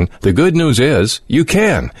 Bob Martin, the good news is you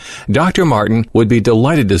can. Dr. Martin would be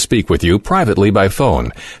delighted to speak with you privately by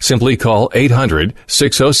phone. Simply call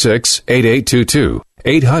 800-606-8822.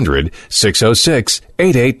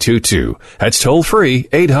 800-606-8822. That's toll free,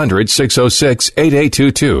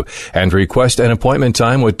 800-606-8822, and request an appointment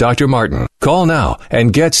time with Dr. Martin. Call now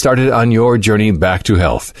and get started on your journey back to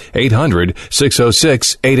health.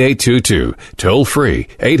 800-606-8822. Toll free,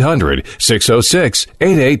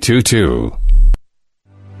 800-606-8822.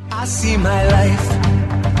 I see my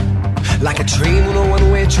life like a train on a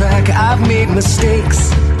one-way track. I've made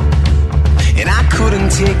mistakes and I couldn't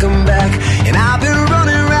take them back, and I've been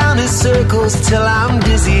running around in circles till I'm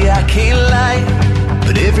dizzy, I can't lie.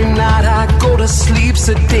 But every night I go to sleep's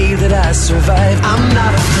a day that I survive. I'm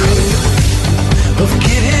not afraid of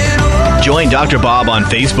getting old. Join Dr. Bob on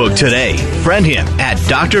Facebook today. Friend him at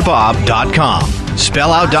drbob.com.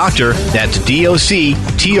 Spell out doctor, that's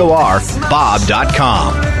D-O-C-T-O-R,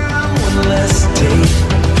 Bob.com.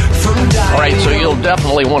 All right, so you'll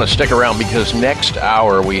definitely want to stick around because next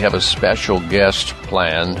hour we have a special guest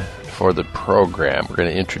planned for the program. We're going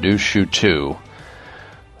to introduce you to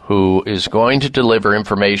who is going to deliver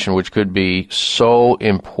information which could be so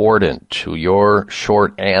important to your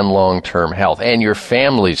short and long-term health and your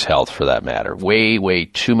family's health for that matter. Way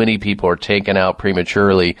too many people are taken out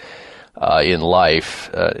prematurely in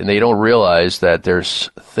life, and they don't realize that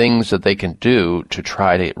there's things that they can do to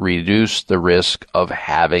try to reduce the risk of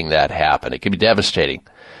having that happen. It can be devastating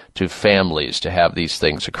to families to have these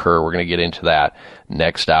things occur. We're going to get into that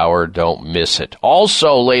next hour. Don't miss it.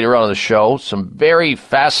 Also, later on in the show, some very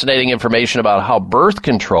fascinating information about how birth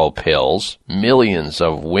control pills, millions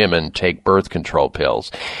of women take birth control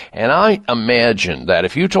pills. And I imagine that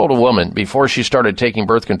if you told a woman before she started taking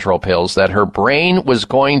birth control pills that her brain was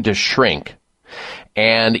going to shrink,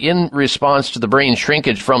 and in response to the brain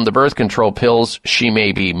shrinkage from the birth control pills, she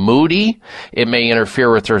may be moody, it may interfere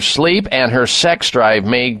with her sleep, and her sex drive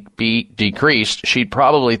may be decreased, she'd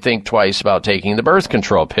probably think twice about taking the birth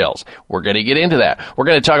control pills. We're going to get into that. We're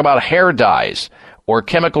going to talk about hair dyes or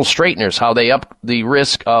chemical straighteners, how they up the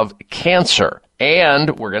risk of cancer.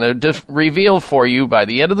 And we're going to reveal for you by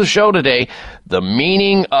the end of the show today the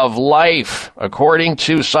meaning of life, according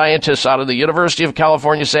to scientists out of the University of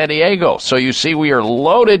California, San Diego. So you see, we are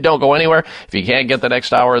loaded. Don't go anywhere. If you can't get the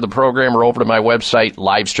next hour of the program, or over to my website,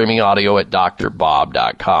 live streaming audio at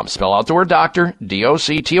drbob.com. Spell out the word doctor,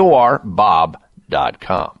 D-O-C-T-O-R,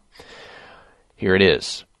 bob.com. Here it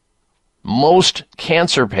is. Most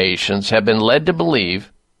cancer patients have been led to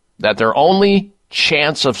believe that their only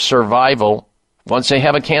chance of survival once they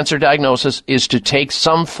have a cancer diagnosis is to take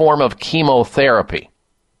some form of chemotherapy.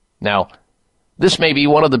 Now, this may be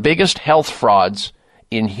one of the biggest health frauds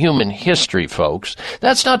in human history, folks.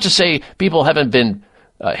 That's not to say people haven't been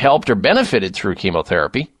helped or benefited through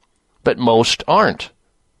chemotherapy, but most aren't.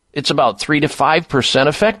 It's about 3 to 5%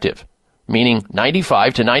 effective, meaning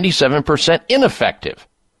 95 to 97% ineffective.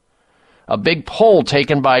 A big poll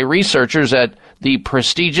taken by researchers at the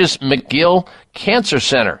prestigious McGill Cancer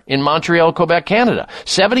Center in Montreal, Quebec, Canada.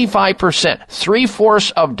 75%,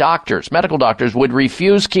 3/4 of doctors, medical doctors, would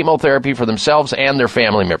refuse chemotherapy for themselves and their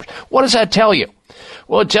family members. What does that tell you?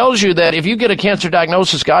 Well, it tells you that if you get a cancer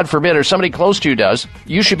diagnosis, God forbid, or somebody close to you does,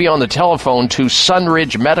 you should be on the telephone to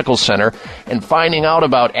Sunridge Medical Center and finding out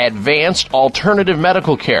about advanced alternative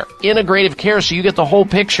medical care, integrative care, so you get the whole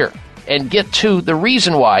picture and get to the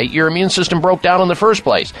reason why your immune system broke down in the first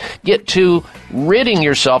place. Get to ridding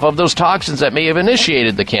yourself of those toxins that may have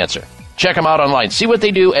initiated the cancer. Check them out online. See what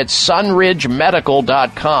they do at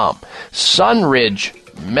sunridgemedical.com.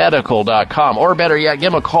 sunridgemedical.com. Or better yet,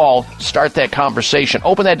 give them a call. Start that conversation.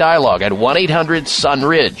 Open that dialogue at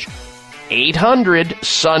 1-800-SUNRIDGE.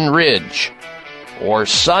 800-SUNRIDGE. Or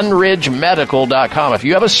sunridgemedical.com. If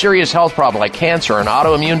you have a serious health problem like cancer and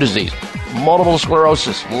autoimmune disease, multiple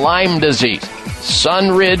sclerosis, Lyme disease,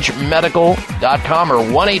 sunridgemedical.com or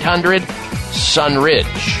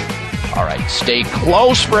 1-800-SUNRIDGE. All right, stay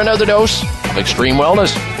close for another dose of extreme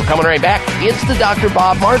wellness. We're coming right back. It's the Dr.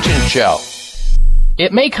 Bob Martin Show.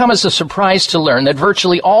 It may come as a surprise to learn that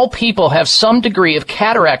virtually all people have some degree of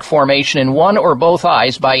cataract formation in one or both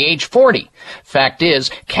eyes by age 40. Fact is,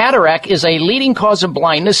 cataract is a leading cause of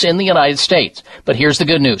blindness in the United States. But here's the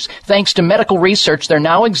good news. Thanks to medical research, there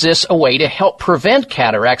now exists a way to help prevent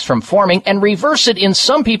cataracts from forming and reverse it in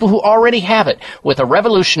some people who already have it with a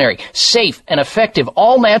revolutionary, safe, and effective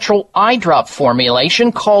all-natural eye drop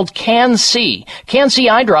formulation called Can-C. Can-C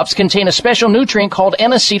eye drops contain a special nutrient called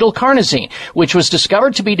N-acetylcarnosine, which was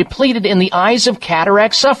discovered to be depleted in the eyes of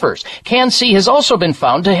cataract sufferers. Can-C has also been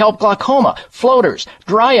found to help glaucoma, floaters,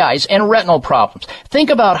 dry eyes, and retinal problems. Think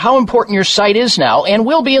about how important your sight is now and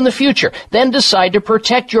will be in the future. Then decide to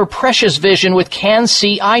protect your precious vision with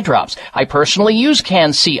Can-C eye drops. I personally use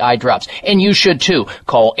Can-C eye drops, and you should too.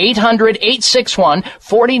 Call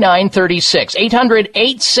 800-861-4936.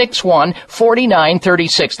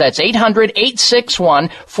 800-861-4936. That's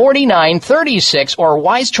 800-861-4936 or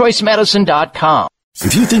wisechoicemedicine.com.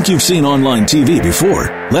 If you think you've seen online TV before,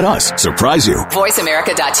 let us surprise you.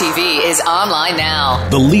 VoiceAmerica.tv is online now.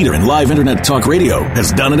 The leader in live internet talk radio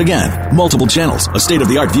has done it again. Multiple channels, a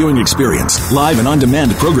state-of-the-art viewing experience, live and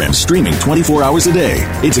on-demand programs streaming 24 hours a day.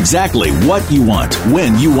 It's exactly what you want,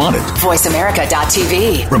 when you want it.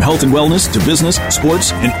 VoiceAmerica.tv. From health and wellness to business,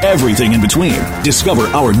 sports, and everything in between. Discover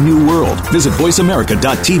our new world. Visit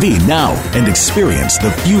VoiceAmerica.tv now and experience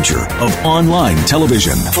the future of online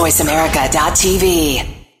television. VoiceAmerica.tv.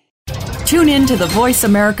 Tune in to the Voice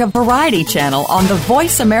America Variety channel on the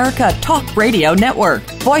Voice America Talk Radio Network.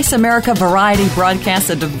 Voice America Variety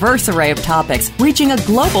broadcasts a diverse array of topics, reaching a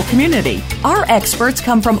global community. Our experts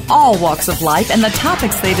come from all walks of life, and the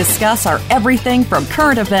topics they discuss are everything from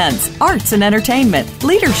current events, arts and entertainment,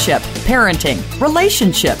 leadership, parenting,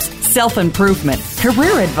 relationships, self-improvement,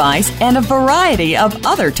 career advice, and a variety of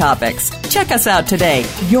other topics. Check us out today.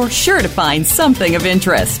 You're sure to find something of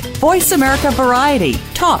interest. Voice America Variety.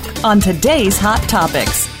 Talk on today's hot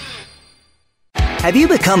topics. Have you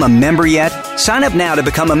become a member yet? Sign up now to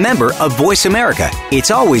become a member of Voice America.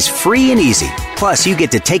 It's always free and easy. Plus, you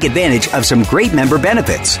get to take advantage of some great member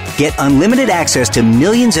benefits. Get unlimited access to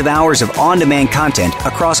millions of hours of on-demand content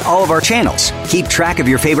across all of our channels. Keep track of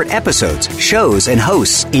your favorite episodes, shows, and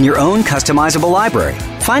hosts in your own customizable library.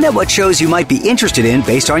 Find out what shows you might be interested in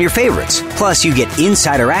based on your favorites. Plus, you get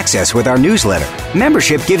insider access with our newsletter.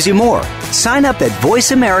 Membership gives you more. Sign up at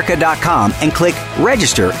voiceamerica.com and click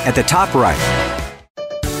register at the top right.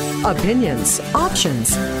 Opinions,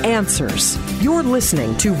 options, answers. You're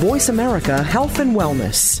listening to Voice America Health and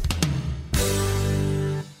Wellness.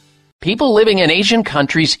 People living in Asian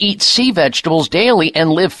countries eat sea vegetables daily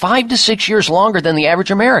and live 5 to 6 years longer than the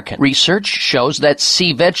average American. Research shows that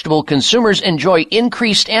sea vegetable consumers enjoy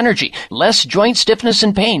increased energy, less joint stiffness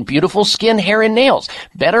and pain, beautiful skin, hair, and nails,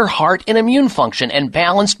 better heart and immune function, and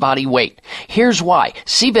balanced body weight. Here's why.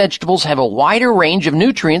 Sea vegetables have a wider range of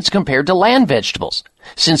nutrients compared to land vegetables.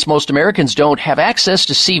 Since most Americans don't have access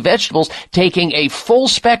to sea vegetables, taking a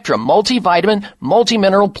full-spectrum multivitamin,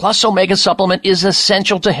 multimineral plus omega supplement is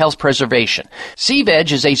essential to health preservation. Sea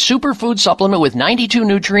Veg is a superfood supplement with 92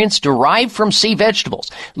 nutrients derived from sea vegetables.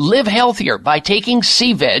 Live healthier by taking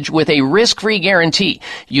Sea Veg with a risk-free guarantee.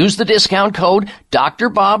 Use the discount code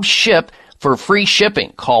DrBobShip for free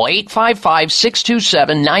shipping. Call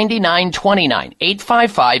 855-627-9929,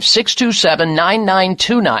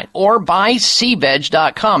 855-627-9929, or buy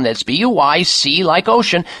SeaVeg.com. That's B-U-Y-C like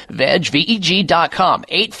ocean, veg, V-E-G.com,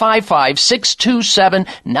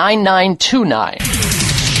 855-627-9929.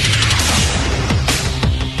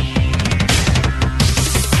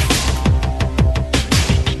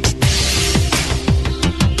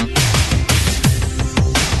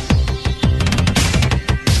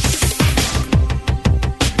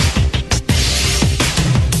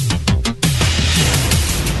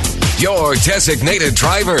 Your designated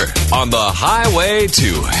driver on the highway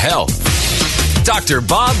to health. Dr.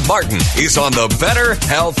 Bob Martin is on the Better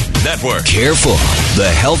Health Network. Careful.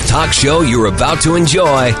 The health talk show you're about to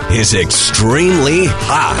enjoy is extremely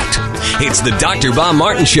hot. It's the Dr. Bob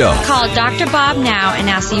Martin Show. Call Dr. Bob now and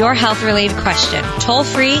ask your health-related question. Toll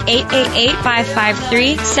free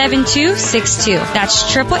 888-553-7262. That's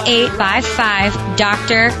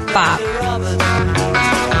 888-55-Dr. Bob.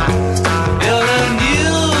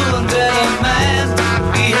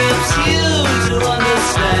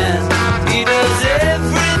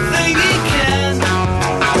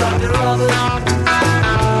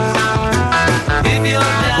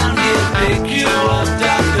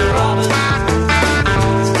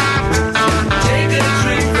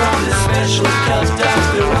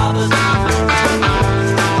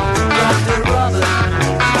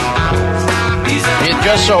 It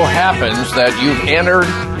just so happens that you've entered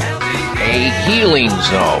a healing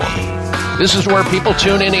zone. This is where people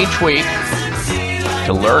tune in each week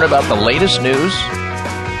to learn about the latest news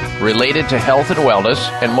related to health and wellness,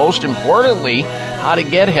 and most importantly, how to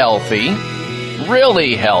get healthy,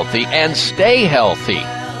 really healthy, and stay healthy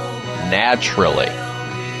naturally.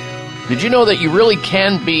 Did you know that you really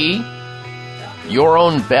can be your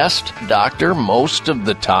own best doctor most of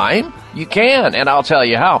the time? You can, and I'll tell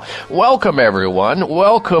you how. Welcome, everyone.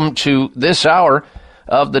 Welcome to this hour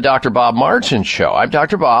of the Dr. Bob Martin Show. I'm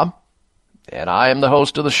Dr. Bob, and I am the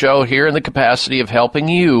host of the show here in the capacity of helping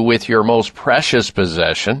you with your most precious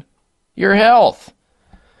possession, your health.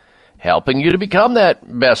 Helping you to become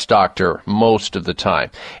that best doctor most of the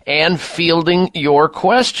time, and fielding your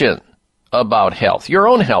question about health, your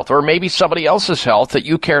own health, or maybe somebody else's health that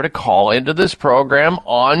you care to call into this program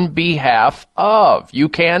on behalf of. You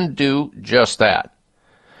can do just that.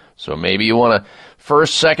 So maybe you want a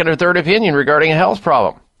first, second, or third opinion regarding a health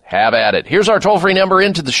problem. Have at it. Here's our toll-free number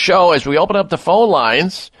into the show as we open up the phone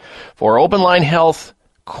lines for open line health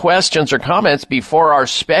questions or comments before our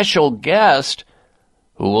special guest,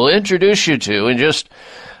 who we'll introduce you to in just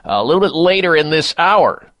a little bit later in this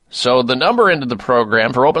hour. So the number into the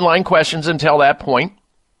program for open line questions until that point,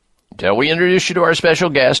 until we introduce you to our special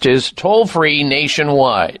guest, is toll-free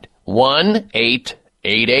nationwide.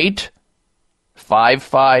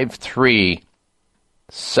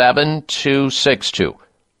 1-888-553-7262.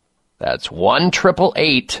 That's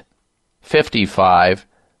 1-888-55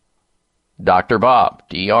 Dr. Bob,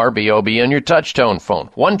 D-R-B-O-B, on your touch-tone phone.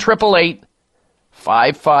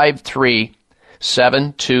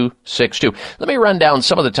 1-888-553-7262. Let me run down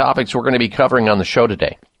some of the topics we're going to be covering on the show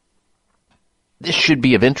today. This should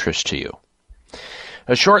be of interest to you.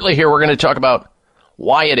 Shortly here, we're going to talk about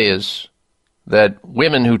why it is that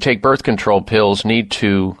women who take birth control pills need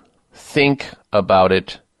to think about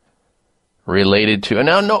it related to. And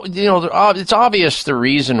now, no, you know, it's obvious the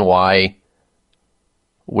reason why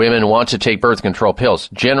women want to take birth control pills.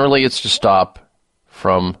 Generally, it's to stop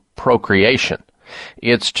from procreation.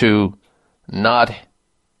 It's to not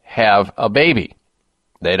have a baby.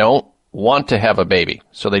 They don't want to have a baby,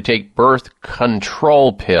 so they take birth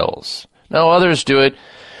control pills. Now, others do it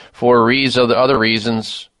for other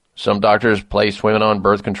reasons. Some doctors place women on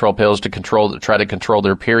birth control pills to try to control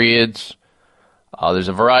their periods. There's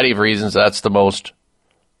a variety of reasons. That's the most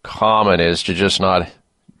common, is to just not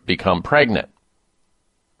become pregnant.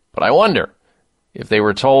 But I wonder if they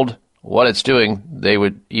were told what it's doing, they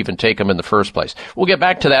would even take them in the first place. We'll get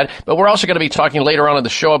back to that, but we're also going to be talking later on in the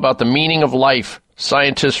show about the meaning of life.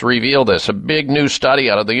 Scientists reveal this. A big new study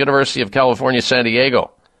out of the University of California, San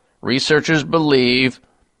Diego. Researchers believe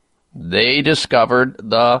they discovered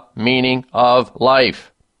the meaning of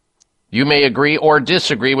life. You may agree or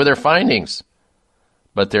disagree with their findings,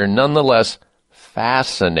 but they're nonetheless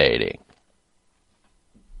fascinating.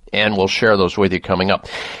 And we'll share those with you coming up.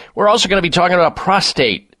 We're also going to be talking about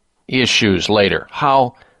prostate issues later,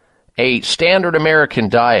 how a standard American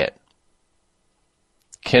diet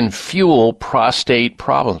can fuel prostate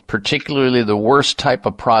problems, particularly the worst type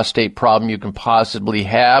of prostate problem you can possibly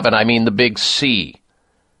have, and I mean the big C.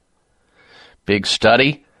 Big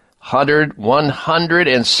study,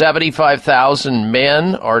 175,000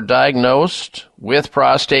 men are diagnosed with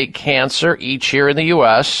prostate cancer each year in the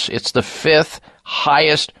U.S. It's the fifth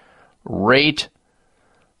highest rate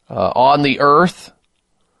on the earth.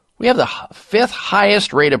 We have the fifth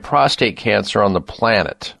highest rate of prostate cancer on the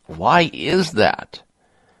planet. Why is that?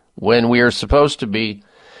 When we are supposed to be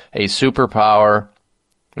a superpower,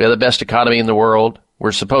 we have the best economy in the world,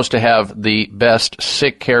 we're supposed to have the best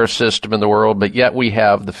sick care system in the world, but yet we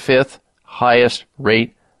have the fifth highest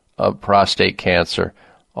rate of prostate cancer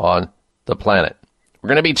on the planet. We're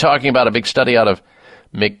going to be talking about a big study out of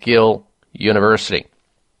McGill University.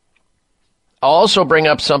 I'll also bring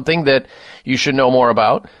up something that you should know more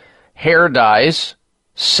about. Hair dyes,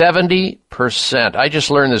 70%. I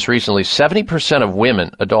just learned this recently. 70% of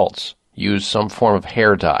women, adults, use some form of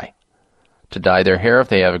hair dye to dye their hair if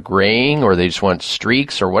they have a graying or they just want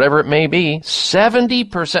streaks or whatever it may be.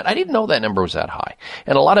 70%. I didn't know that number was that high.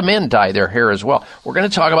 And a lot of men dye their hair as well. We're going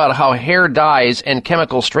to talk about how hair dyes and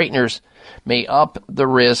chemical straighteners may up the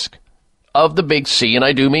risk of the big C, and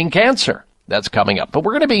I do mean cancer. That's coming up. But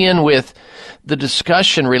we're going to begin with the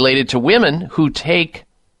discussion related to women who take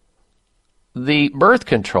the birth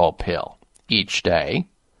control pill each day,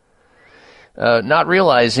 not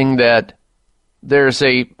realizing that there's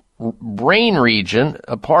a brain region,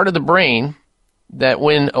 a part of the brain, that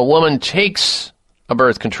when a woman takes a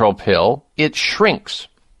birth control pill, it shrinks.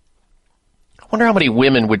 I wonder how many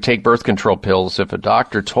women would take birth control pills if a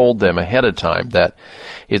doctor told them ahead of time that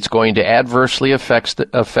it's going to adversely affect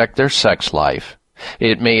their sex life.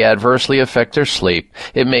 It may adversely affect their sleep.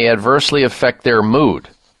 It may adversely affect their mood.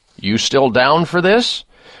 You still down for this?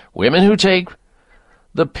 Women who take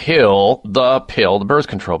the birth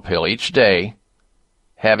control pill each day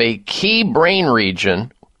have a key brain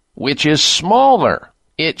region which is smaller.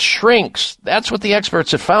 It shrinks. That's what the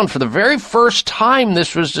experts have found for the very first time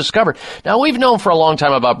this was discovered. Now, we've known for a long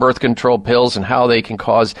time about birth control pills and how they can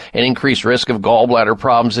cause an increased risk of gallbladder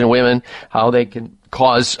problems in women, how they can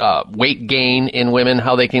cause weight gain in women,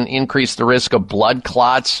 how they can increase the risk of blood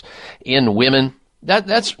clots in women.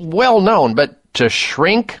 That's well known, but to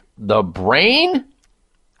shrink the brain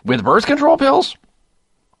with birth control pills?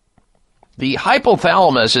 The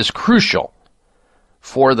hypothalamus is crucial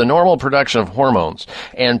for the normal production of hormones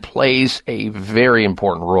and plays a very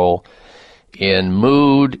important role in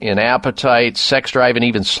mood, in appetite, sex drive, and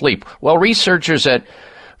even sleep. Well, researchers at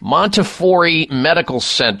Montefiore Medical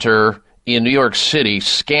Center in New York City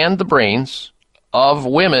scanned the brains of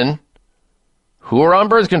women who are on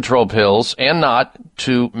birth control pills and not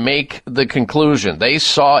to make the conclusion. They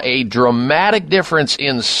saw a dramatic difference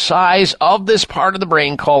in size of this part of the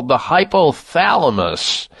brain called the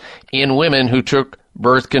hypothalamus in women who took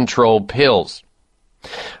birth control pills.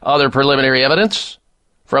 Other preliminary evidence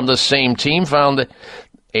from the same team found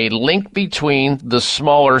a link between the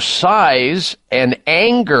smaller size and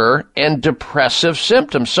anger and depressive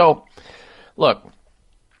symptoms. So, look,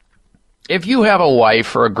 if you have a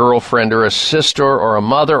wife or a girlfriend or a sister or a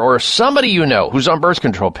mother or somebody you know who's on birth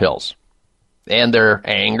control pills and their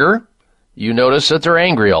anger, you notice that they're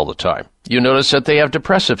angry all the time. You notice that they have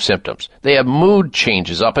depressive symptoms. They have mood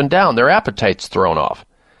changes up and down. Their appetite's thrown off.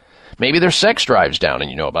 Maybe their sex drive's down and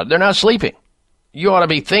you know about it. They're not sleeping. You ought to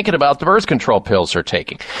be thinking about the birth control pills they're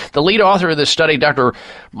taking. The lead author of this study, Dr.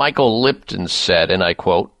 Michael Lipton, said, and I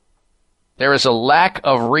quote, "There is a lack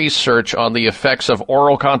of research on the effects of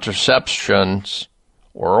oral contraceptions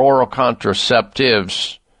or oral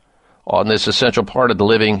contraceptives on this essential part of the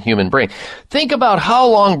living human brain." Think about how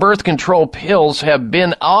long birth control pills have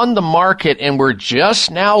been on the market and we're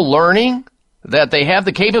just now learning that they have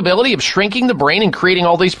the capability of shrinking the brain and creating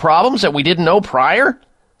all these problems that we didn't know prior.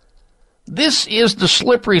 This is the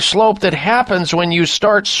slippery slope that happens when you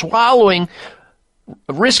start swallowing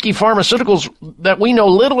risky pharmaceuticals that we know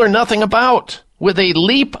little or nothing about with a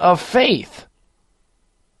leap of faith,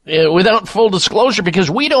 without full disclosure,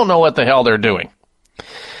 because we don't know what the hell they're doing.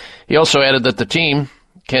 He also added that the team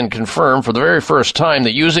can confirm for the very first time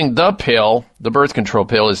that using the pill, the birth control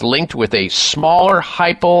pill, is linked with a smaller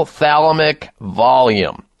hypothalamic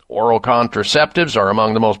volume. Oral contraceptives are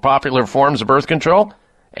among the most popular forms of birth control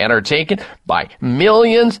and are taken by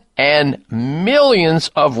millions and millions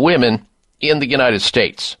of women in the United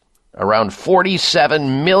States. Around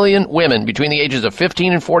 47 million women between the ages of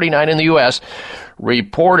 15 and 49 in the U.S.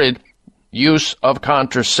 reported use of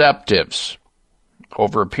contraceptives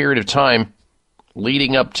over a period of time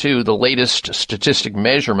leading up to the latest statistic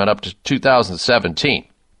measurement up to 2017.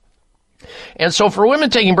 And so for women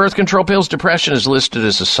taking birth control pills, depression is listed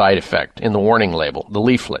as a side effect in the warning label, the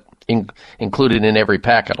leaflet, included in every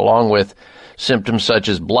packet, along with symptoms such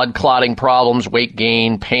as blood clotting problems, weight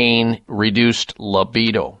gain, pain, reduced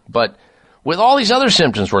libido. But with all these other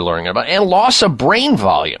symptoms we're learning about, and loss of brain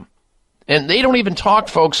volume, and they don't even talk,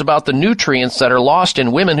 folks, about the nutrients that are lost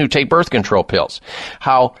in women who take birth control pills,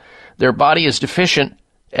 how their body is deficient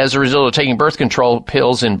as a result of taking birth control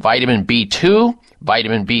pills in vitamin B2,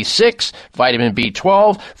 vitamin B6, vitamin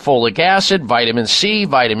B12, folic acid, vitamin C,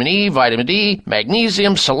 vitamin E, vitamin D,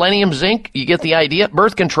 magnesium, selenium, zinc. You get the idea?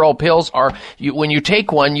 Birth control pills are, when you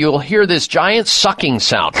take one, you'll hear this giant sucking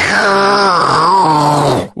sound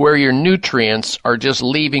where your nutrients are just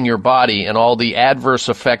leaving your body and all the adverse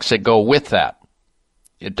effects that go with that.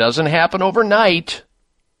 It doesn't happen overnight.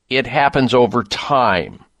 It happens over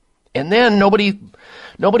time. And then nobody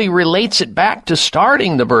relates it back to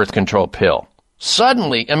starting the birth control pill.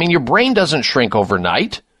 Suddenly, I mean, your brain doesn't shrink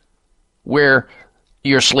overnight where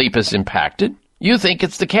your sleep is impacted. You think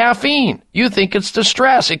it's the caffeine. You think it's the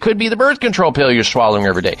stress. It could be the birth control pill you're swallowing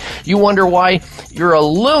every day. You wonder why you're a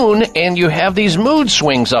loon and you have these mood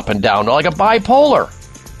swings up and down like a bipolar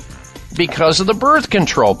because of the birth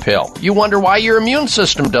control pill. You wonder why your immune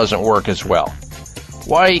system doesn't work as well.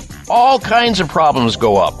 Why all kinds of problems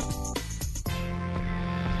go up.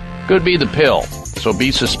 Could be the pill, so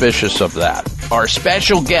be suspicious of that. Our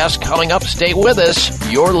special guest coming up, stay with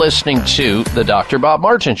us. You're listening to The Dr. Bob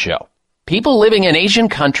Martin Show. People living in Asian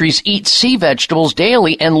countries eat sea vegetables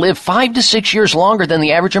daily and live 5 to 6 years longer than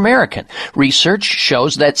the average American. Research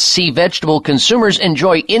shows that sea vegetable consumers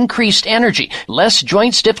enjoy increased energy, less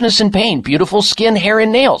joint stiffness and pain, beautiful skin, hair,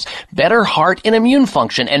 and nails, better heart and immune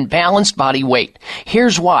function, and balanced body weight.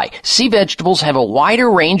 Here's why. Sea vegetables have a wider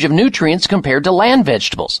range of nutrients compared to land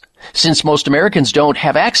vegetables. Since most Americans don't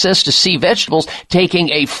have access to sea vegetables,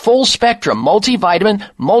 taking a full spectrum multivitamin,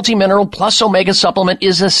 multimineral plus omega supplement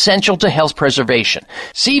is essential to health preservation.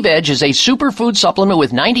 Sea Veg is a superfood supplement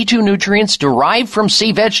with 92 nutrients derived from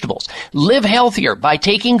sea vegetables. Live healthier by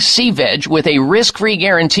taking Sea Veg with a risk-free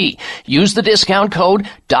guarantee. Use the discount code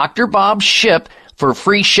DrBobShip for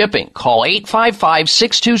free shipping. Call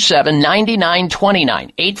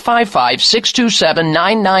 855-627-9929,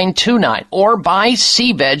 855-627-9929, or buy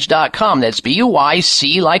seaveg.com. That's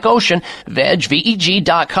B-U-Y-C like ocean, veg,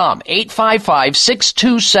 V-E-G.com,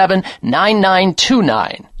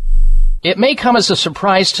 855-627-9929. It may come as a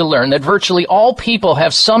surprise to learn that virtually all people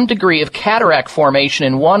have some degree of cataract formation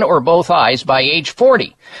in one or both eyes by age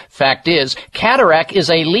 40. Fact is, cataract is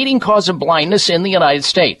a leading cause of blindness in the United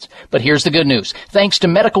States. But here's the good news. Thanks to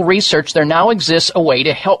medical research, there now exists a way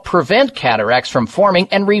to help prevent cataracts from forming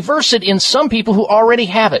and reverse it in some people who already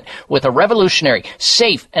have it with a revolutionary,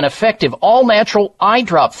 safe, and effective all-natural eye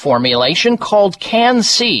drop formulation called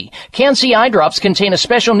Can-C. Can-C eye drops contain a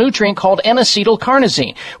special nutrient called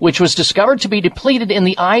N-acetylcarnosine, which was discovered to be depleted in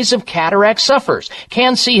the eyes of cataract sufferers.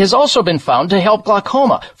 Can-C has also been found to help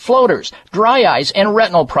glaucoma, floaters, dry eyes, and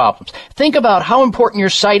retinal problems. Think about how important your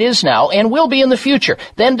sight is now and will be in the future.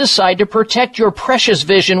 Then decide to protect your precious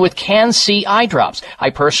vision with Can-C eye drops.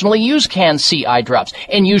 I personally use Can-C eye drops,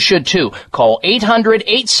 and you should too. Call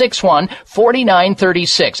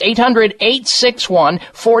 800-861-4936.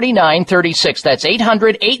 800-861-4936. That's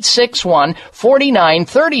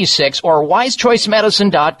 800-861-4936 or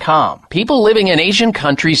wisechoicemedicine.com. People living in Asian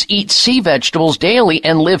countries eat sea vegetables daily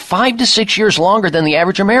and live 5 to 6 years longer than the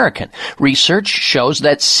average American. Research shows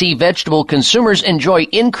that sea vegetable consumers enjoy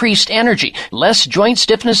increased energy, less joint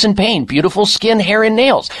stiffness and pain, beautiful skin, hair, and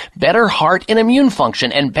nails, better heart and immune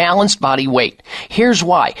function, and balanced body weight. Here's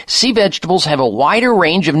why. Sea vegetables have a wider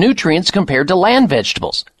range of nutrients compared to land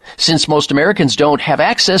vegetables. Since most Americans don't have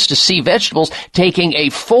access to sea vegetables, taking a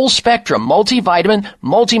full spectrum multivitamin,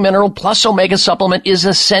 multimineral plus omega supplement is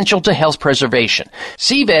essential to health preservation.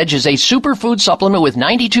 Sea Veg is a superfood supplement with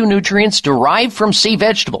 92 nutrients derived from sea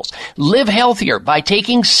vegetables. Live healthier by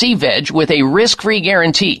taking Sea Veg with a risk-free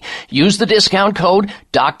guarantee. Use the discount code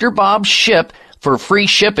DrBobShip for free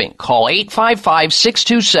shipping. Call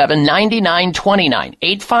 855-627-9929,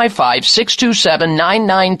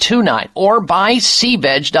 855-627-9929, or buy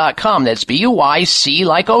seaveg.com. That's B-U-Y-C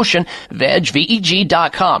like ocean, veg,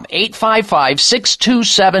 V-E-G.com,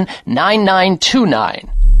 855-627-9929.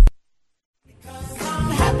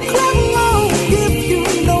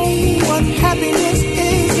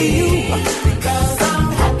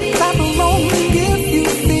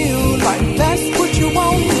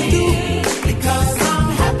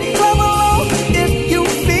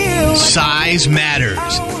 Size matters.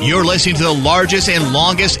 You're listening to the largest and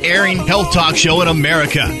longest airing health talk show in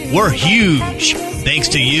America. We're huge. Thanks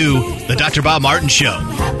to you, the Dr. Bob Martin Show.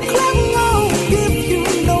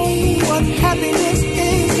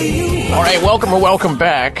 All right, welcome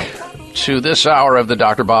back to this hour of the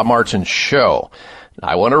Dr. Bob Martin Show.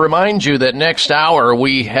 I want to remind you that next hour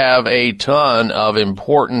we have a ton of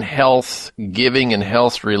important health giving and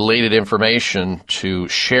health related information to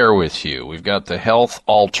share with you. We've got the health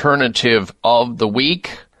alternative of the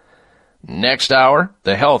week. Next hour,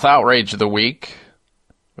 the health outrage of the week.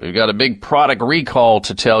 We've got a big product recall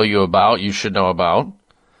to tell you about, you should know about.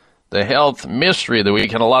 The health mystery of the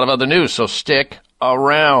week and a lot of other news, so stick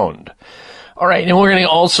around. All right, and we're going to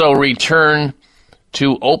also return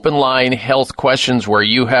to open line health questions where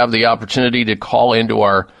you have the opportunity to call into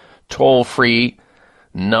our toll-free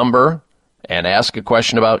number and ask a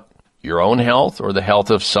question about your own health or the health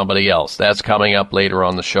of somebody else. That's coming up later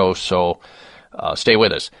on the show, so Stay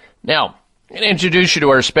with us. Now, I'm going to introduce you to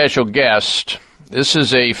our special guest. This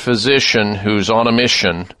is a physician who's on a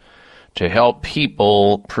mission to help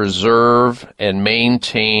people preserve and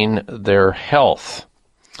maintain their health.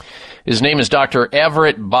 His name is Dr.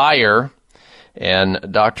 Everett Beyer, and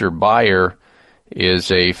Dr. Beyer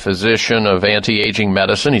is a physician of anti-aging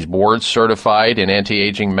medicine. He's board-certified in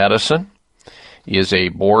anti-aging medicine. He is a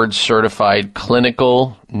board-certified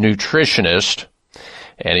clinical nutritionist,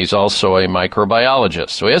 and he's also a microbiologist.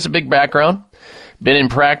 So he has a big background, been in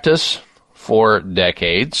practice for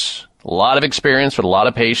decades, a lot of experience with a lot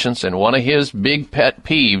of patients, and one of his big pet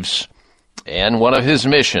peeves and one of his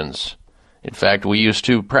missions. In fact, we used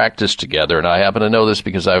to practice together, and I happen to know this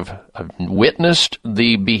because I've witnessed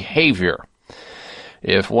the behavior.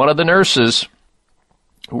 If one of the nurses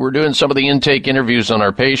who were doing some of the intake interviews on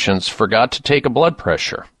our patients forgot to take a blood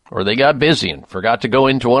pressure, or they got busy and forgot to go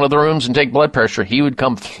into one of the rooms and take blood pressure, he would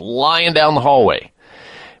come flying down the hallway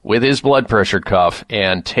with his blood pressure cuff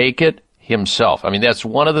and take it himself. I mean, that's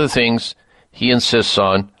one of the things he insists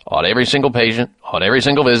on every single patient, on every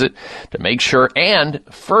single visit, to make sure. And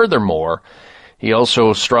furthermore, he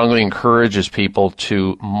also strongly encourages people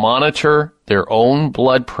to monitor their own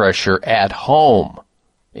blood pressure at home.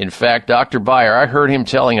 In fact, Dr. Beyer, I heard him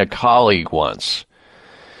telling a colleague once,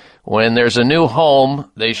 when there's a new home,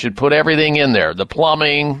 they should put everything in there, the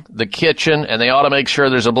plumbing, the kitchen, and they ought to make sure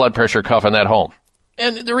there's a blood pressure cuff in that home.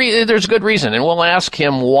 And there's good reason, and we'll ask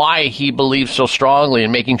him why he believes so strongly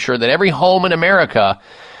in making sure that every home in America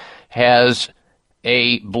has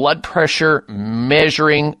a blood pressure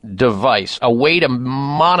measuring device, a way to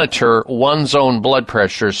monitor one's own blood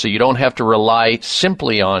pressure so you don't have to rely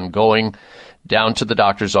simply on going down to the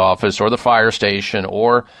doctor's office or the fire station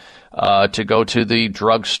or to go to the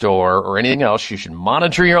drugstore or anything else. You should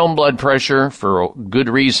monitor your own blood pressure for a good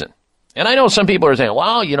reason. And I know some people are saying,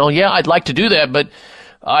 well, yeah, I'd like to do that, but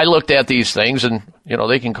I looked at these things and,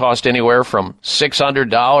 they can cost anywhere from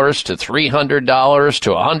 $600 to $300 to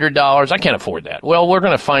 $100. I can't afford that. Well, we're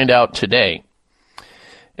going to find out today.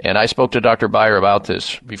 And I spoke to Dr. Beyer about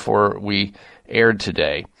this before we aired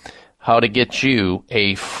today, how to get you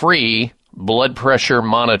a free blood pressure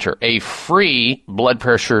monitor, a free blood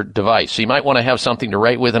pressure device. So you might want to have something to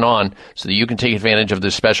write with and on so that you can take advantage of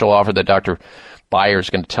this special offer that Dr. Beyer is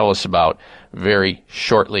going to tell us about very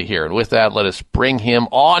shortly here. And with that, let us bring him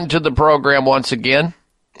on to the program once again.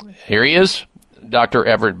 Here he is, Dr.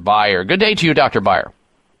 Everett Beyer. Good day to you, Dr. Beyer.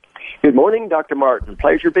 Good morning, Dr. Martin.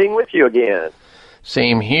 Pleasure being with you again.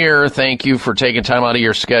 Same here. Thank you for taking time out of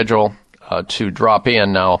your schedule to drop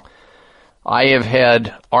in. Now, I have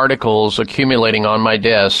had articles accumulating on my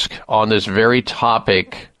desk on this very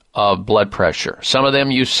topic of blood pressure. Some of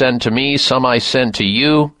them you send to me, some I send to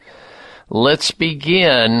you. Let's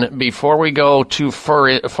begin, before we go too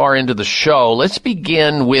far into the show, let's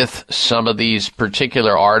begin with some of these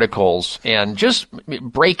particular articles and just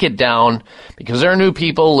break it down, because there are new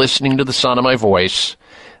people listening to the sound of my voice.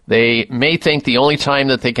 They may think the only time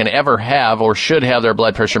that they can ever have or should have their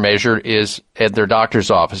blood pressure measured is at their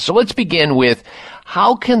doctor's office. So let's begin with,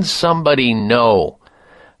 how can somebody know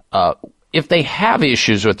if they have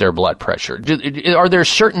issues with their blood pressure? Are there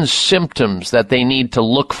certain symptoms that they need to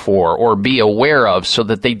look for or be aware of so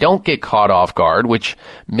that they don't get caught off guard, which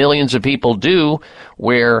millions of people do,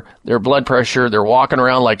 where their blood pressure, they're walking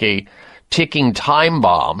around like a ticking time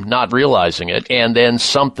bomb, not realizing it, and then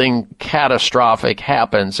something catastrophic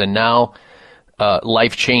happens, and now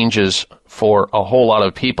life changes for a whole lot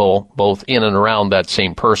of people, both in and around that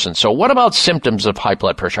same person. So what about symptoms of high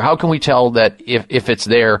blood pressure? How can we tell that if it's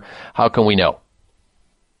there? How can we know?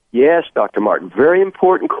 Yes, Dr. Martin, very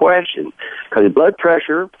important question, because blood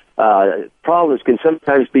pressure problems can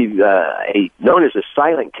sometimes be known as a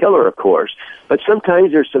silent killer, of course, but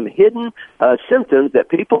sometimes there's some hidden symptoms that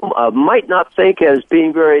people might not think as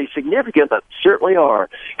being very significant, but certainly are.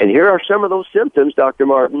 And here are some of those symptoms, Dr.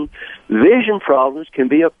 Martin. Vision problems can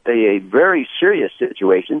be a very serious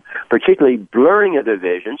situation, particularly blurring of the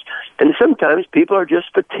visions, and sometimes people are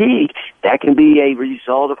just fatigued. That can be a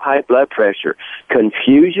result of high blood pressure.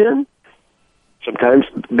 Confusion, sometimes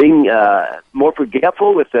being more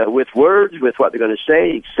forgetful with words, with what they're going to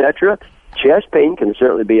say, etc. Chest pain can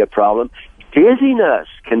certainly be a problem. Dizziness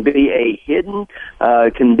can be a hidden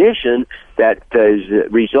condition that is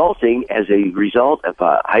resulting as a result of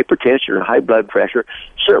hypertension or high blood pressure.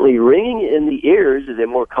 Certainly ringing in the ears is a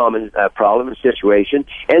more common problem and situation,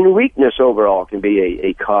 and weakness overall can be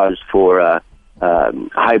a cause for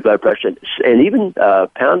high blood pressure, and even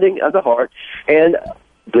pounding of the heart, and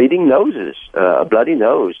bleeding noses, a bloody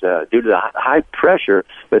nose, due to the high pressure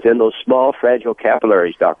within those small, fragile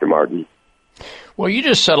capillaries, Dr. Martin. Well, you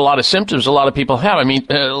just said a lot of symptoms a lot of people have. I mean,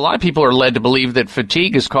 a lot of people are led to believe that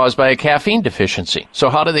fatigue is caused by a caffeine deficiency. So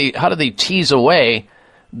how do they tease away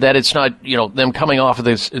that it's not, them coming off of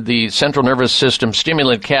the central nervous system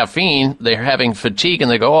stimulant caffeine, they're having fatigue, and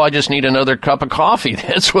they go, I just need another cup of coffee.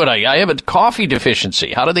 That's what I have a coffee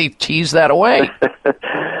deficiency. How do they tease that away?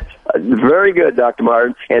 Very good, Dr.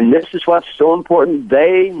 Martin. And this is what's so important.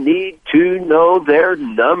 They need to know their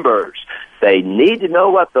numbers. They need to know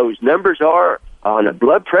what those numbers are on a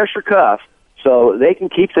blood pressure cuff so they can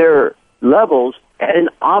keep their levels at an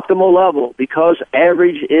optimal level, because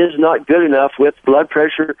average is not good enough with blood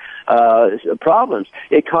pressure problems.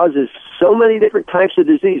 It causes so many different types of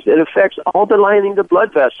disease. It affects all the lining of the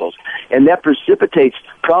blood vessels, and that precipitates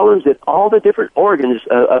problems in all the different organs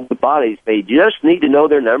of the bodies. They just need to know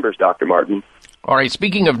their numbers, Dr. Martin. All right,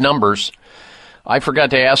 speaking of numbers, I forgot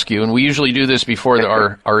to ask you, and we usually do this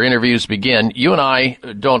before our interviews begin. You and I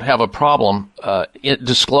don't have a problem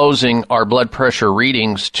disclosing our blood pressure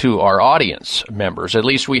readings to our audience members. At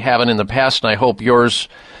least we haven't in the past, and I hope yours,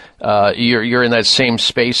 you're in that same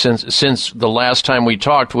space since the last time we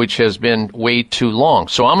talked, which has been way too long.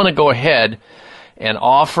 So I'm going to go ahead and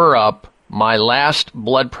offer up my last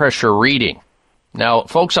blood pressure reading. Now,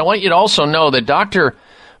 folks, I want you to also know that Dr.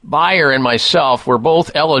 Beyer and myself were both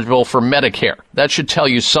eligible for Medicare. That should tell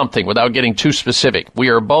you something without getting too specific. We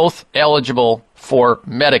are both eligible for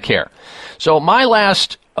Medicare. So my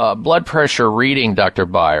last blood pressure reading, Dr.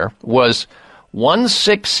 Beyer, was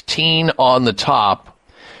 116 on the top,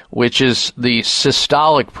 which is the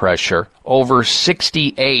systolic pressure, over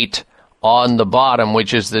 68 on the bottom,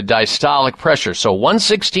 which is the diastolic pressure. So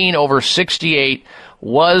 116 over 68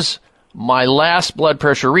 was my last blood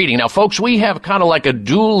pressure reading. Now, folks, we have kind of like a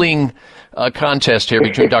dueling contest here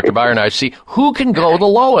between Dr. Beyer and I to see who can go the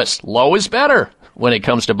lowest. Low is better when it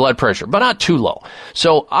comes to blood pressure, but not too low.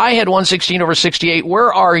 So I had 116 over 68.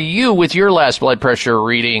 Where are you with your last blood pressure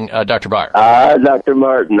reading, Dr. Beyer? Dr.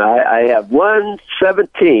 Martin, I have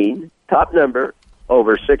 117, top number,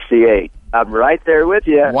 over 68. I'm right there with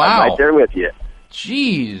you. Wow. I'm right there with you.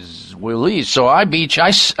 Jeez, Willie. So I beat you.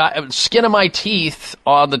 I skin of my teeth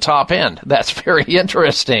on the top end. That's very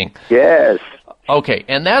interesting. Yes. Okay,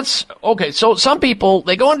 and that's okay. So some people,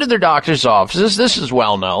 they go into their doctor's offices. This is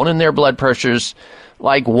well known, and their blood pressure's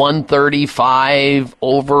like 135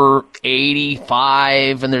 over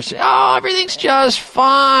 85, and they're saying, "Oh, everything's just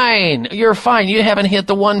fine. You're fine. You haven't hit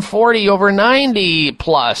the 140 over 90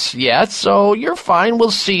 plus yet, so you're fine.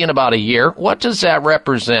 We'll see in about a year." What does that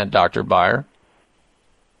represent, Dr. Beyer?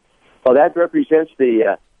 Well, that represents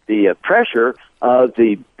the pressure of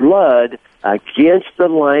the blood against the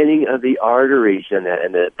lining of the arteries and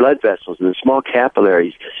the blood vessels and the small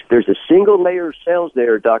capillaries. There's a single layer of cells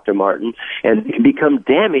there, Dr. Martin, and they can become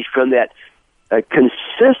damaged from that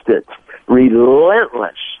consistent,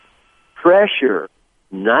 relentless pressure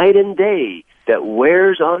night and day that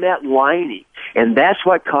wears on that lining. And that's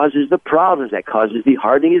what causes the problems. That causes the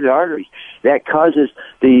hardening of the arteries. That causes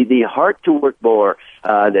the heart to work more.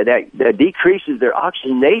 That decreases their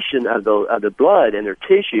oxygenation of the blood and their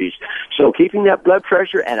tissues. So keeping that blood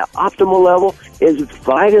pressure at an optimal level is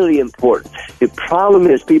vitally important. The problem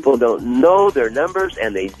is people don't know their numbers,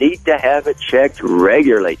 and they need to have it checked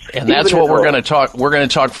regularly. And that's what we're going to talk. We're going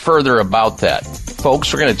to talk further about that,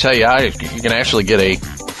 folks. We're going to tell you how you can actually get a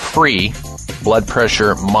free blood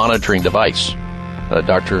pressure monitoring device.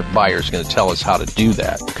 Dr. Beyer is going to tell us how to do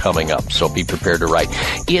that coming up, so be prepared to write.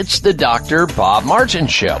 It's the Dr. Bob Martin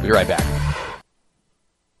Show. Be right back.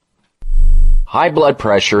 High blood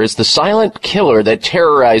pressure is the silent killer that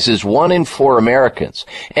terrorizes 1 in 4 Americans.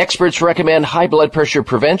 Experts recommend high blood pressure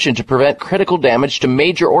prevention to prevent critical damage to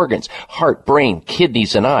major organs, heart, brain,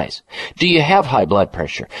 kidneys, and eyes. Do you have high blood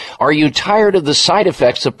pressure? Are you tired of the side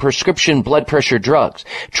effects of prescription blood pressure drugs?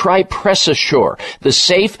 Try PressAssure, the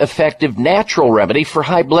safe, effective, natural remedy for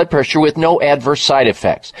high blood pressure with no adverse side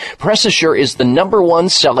effects. PressAssure is the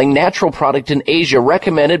 #1 selling natural product in Asia,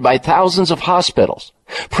 recommended by thousands of hospitals.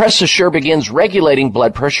 PressAssure begins regulating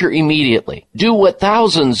blood pressure immediately. Do what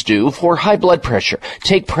thousands do for high blood pressure.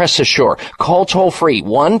 Take PressAssure. Call toll-free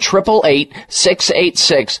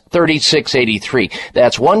 1-888-686-3683.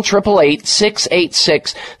 That's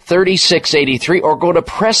 1-888-686-3683, or go to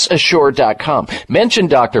PressAssure.com. Mention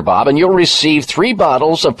Dr. Bob and you'll receive 3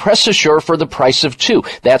 bottles of PressAssure for the price of 2.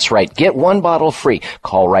 That's right. Get 1 bottle free.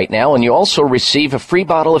 Call right now and you also receive a free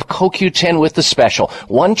bottle of CoQ10 with the special.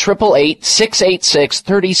 1-888-686-3683.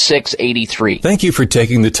 3683. Thank you for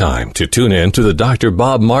taking the time to tune in to the Dr.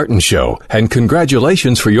 Bob Martin Show, and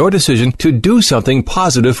congratulations for your decision to do something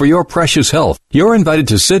positive for your precious health. You're invited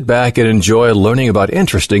to sit back and enjoy learning about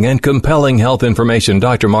interesting and compelling health information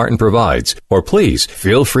Dr. Martin provides. Or please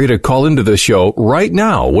feel free to call into the show right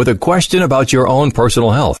now with a question about your own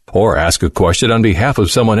personal health, or ask a question on behalf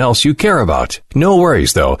of someone else you care about. No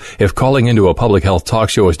worries, though. If calling into a public health talk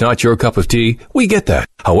show is not your cup of tea, we get that.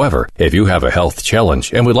 However, if you have a health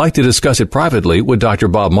challenge and would like to discuss it privately with Dr.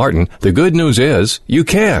 Bob Martin, the good news is you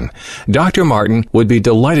can. Dr. Martin would be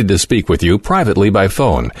delighted to speak with you privately by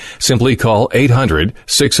phone. Simply call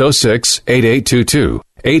 800-606-8822.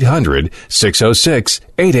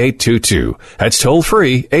 800-606-8822. That's toll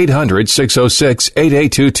free,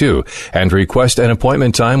 800-606-8822, and request an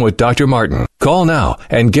appointment time with Dr. Martin. Call now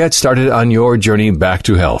and get started on your journey back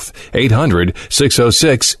to health.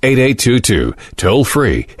 800-606-8822. Toll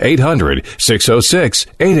free,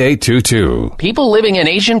 800-606-8822. People living in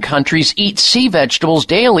Asian countries eat sea vegetables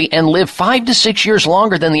daily and live 5 to 6 years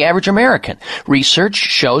longer than the average American. Research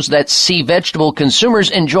shows that sea vegetable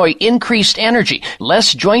consumers enjoy increased energy,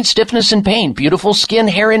 less joint stiffness and pain, beautiful skin,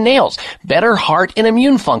 hair, and nails, better heart and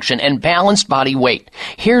immune function, and balanced body weight.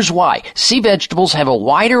 Here's why. Sea vegetables have a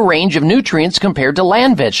wider range of nutrients compared to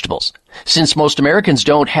land vegetables. Since most Americans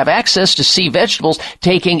don't have access to sea vegetables,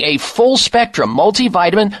 taking a full spectrum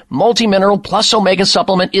multivitamin, multimineral plus omega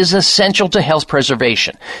supplement is essential to health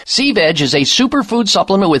preservation. Sea Veg is a superfood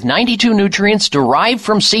supplement with 92 nutrients derived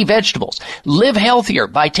from sea vegetables. Live healthier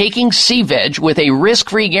by taking Sea Veg with a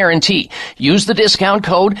risk-free guarantee. Use the discount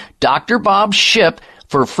code DrBobShip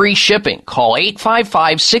for free shipping. Call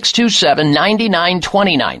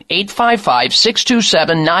 855-627-9929,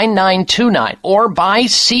 855-627-9929, or buy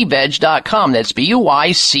SeaVeg.com. That's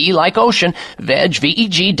B-U-Y-C like ocean, veg,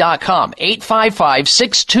 V-E-G.com,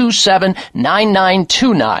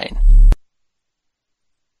 855-627-9929.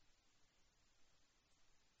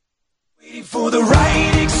 Waiting for the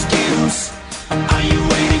right excuse. Are you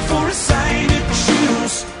waiting for a sign to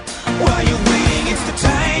choose? While you're waiting, it's the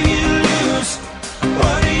time you lose.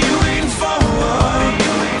 What are you waiting for?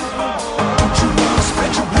 Don't you wanna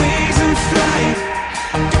spread your wings and fly?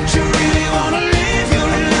 Don't you really wanna live your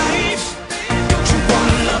life? Don't you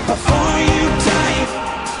wanna love before you die?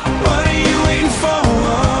 What are you waiting for?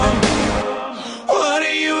 What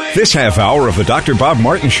are you waiting for? This half hour of the Dr. Bob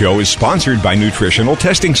Martin Show is sponsored by Nutritional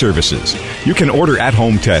Testing Services. You can order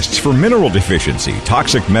at-home tests for mineral deficiency,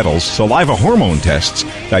 toxic metals, saliva hormone tests,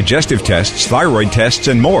 digestive tests, thyroid tests,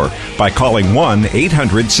 and more by calling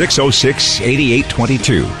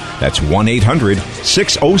 1-800-606-8822. That's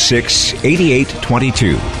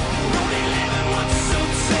 1-800-606-8822.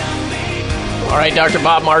 All right, Dr.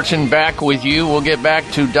 Bob Martin back with you. We'll get back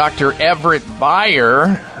to Dr. Everett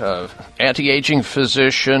Beyer, anti-aging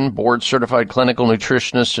physician, board-certified clinical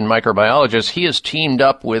nutritionist, and microbiologist. He has teamed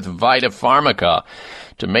up with Vita Pharmica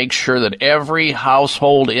to make sure that every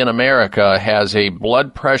household in America has a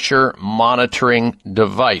blood pressure monitoring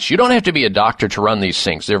device. You don't have to be a doctor to run these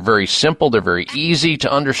things. They're very simple. They're very easy to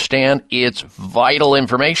understand. It's vital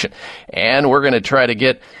information. And we're going to try to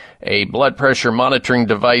get a blood pressure monitoring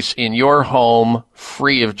device in your home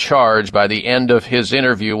free of charge by the end of his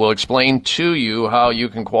interview. We'll explain to you how you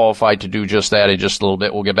can qualify to do just that in just a little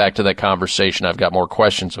bit. We'll get back to that conversation. I've got more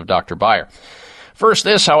questions of Dr. Beyer. First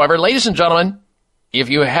this, however, ladies and gentlemen, if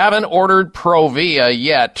you haven't ordered Provia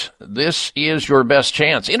yet, this is your best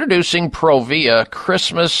chance. Introducing Provia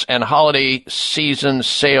Christmas and Holiday Season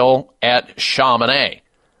Sale at Chamonix.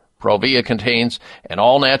 Provia contains an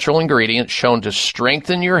all-natural ingredient shown to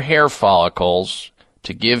strengthen your hair follicles,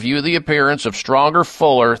 to give you the appearance of stronger,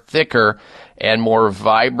 fuller, thicker, and more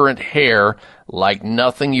vibrant hair like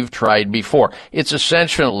nothing you've tried before. It's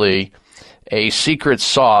essentially a secret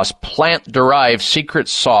sauce, plant-derived secret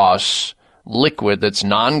sauce liquid that's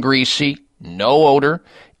non-greasy, no odor,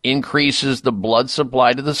 increases the blood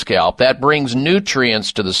supply to the scalp. That brings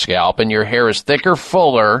nutrients to the scalp, and your hair is thicker,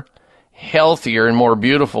 fuller, healthier, and more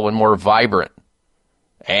beautiful and more vibrant.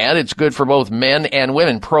 And it's good for both men and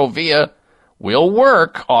women. Provia will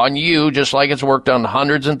work on you just like it's worked on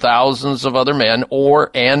hundreds and thousands of other men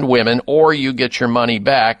and women, or you get your money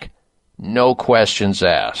back, no questions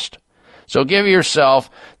asked. So give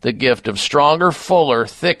yourself the gift of stronger, fuller,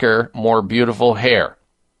 thicker, more beautiful hair.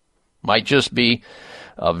 Might just be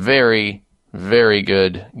a very, very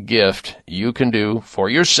good gift you can do for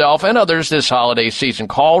yourself and others this holiday season.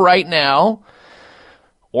 Call right now.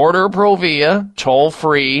 Order Provia,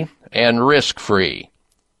 toll-free and risk-free.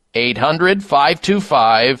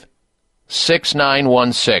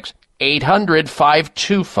 800-525-6916.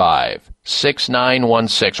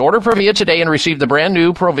 800-525-6916. Order Provia today and receive the brand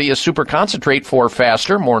new Provia Super Concentrate for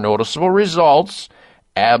faster, more noticeable results,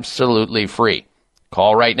 absolutely free.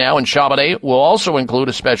 Call right now, and Shabbat will also include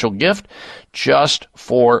a special gift just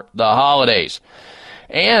for the holidays.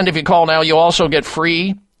 And if you call now, you'll also get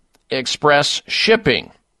free express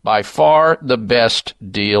shipping. By far the best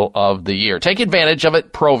deal of the year. Take advantage of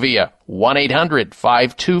it. Provia.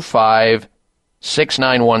 1-800-525-6916.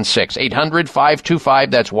 800-525.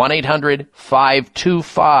 That's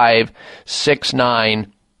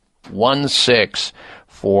 1-800-525-6916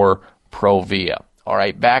 for Provia. All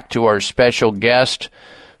right, back to our special guest,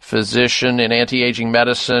 physician in anti-aging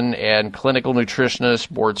medicine and clinical nutritionist,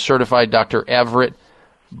 board certified Dr. Everett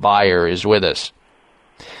Beyer is with us.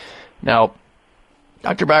 Now,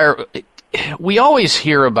 Dr. Beyer, we always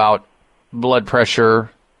hear about blood pressure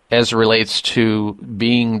as it relates to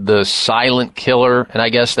being the silent killer, and I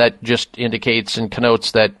guess that just indicates and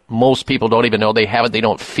connotes that most people don't even know they have it. They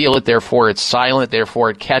don't feel it, therefore it's silent, therefore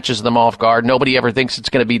it catches them off guard. Nobody ever thinks it's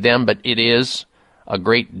going to be them, but it is a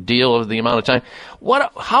great deal of the amount of time.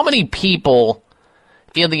 How many people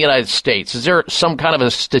in the United States, is there some kind of a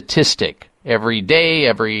statistic? Every day,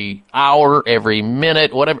 every hour, every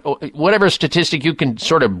minute, whatever statistic you can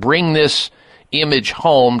sort of bring this image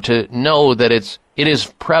home to know that it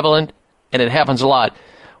is prevalent and it happens a lot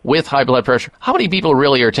with high blood pressure. How many people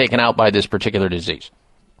really are taken out by this particular disease?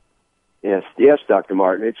 Yes, Dr.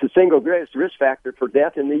 Martin. It's the single greatest risk factor for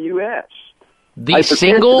death in the U.S. The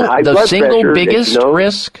single biggest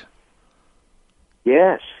risk?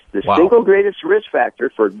 Yes. The single greatest risk factor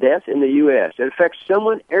for death in the U.S. It affects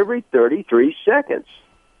someone every 33 seconds.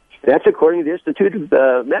 That's according to the Institute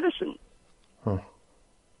of Medicine.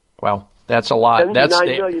 Wow, that's a lot.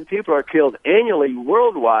 79 million people are killed annually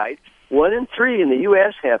worldwide. 1 in 3 in the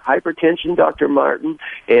U.S. have hypertension, Dr. Martin,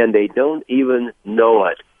 and they don't even know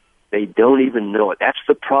it. They don't even know it. That's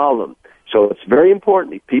the problem. So it's very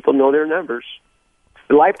important that people know their numbers.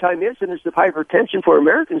 The lifetime incidence of hypertension for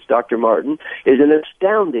Americans, Dr. Martin, is an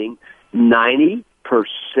astounding 90%.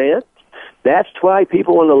 That's why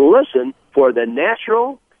people want to listen for the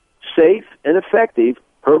natural, safe, and effective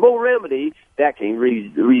herbal remedy that can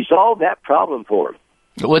resolve that problem for them.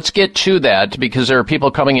 Let's get to that, because there are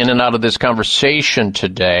people coming in and out of this conversation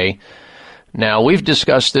today. Now, we've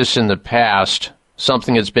discussed this in the past,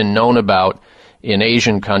 something that's been known about in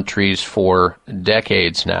Asian countries for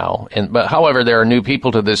decades now. But however, there are new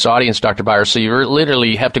people to this audience, Dr. Beyer, so you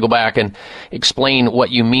literally have to go back and explain what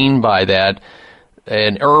you mean by that.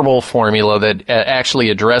 An herbal formula that actually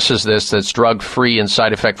addresses this, that's drug-free and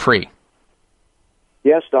side effect-free.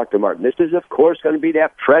 Yes, Dr. Martin. This is, of course, going to be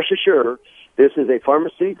that Precious Sure. This is a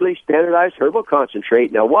pharmaceutically standardized herbal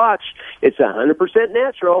concentrate. Now watch, it's 100%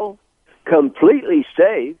 natural, completely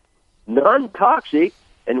safe, non-toxic,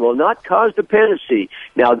 and will not cause dependency.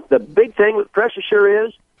 Now, the big thing with Precious Sure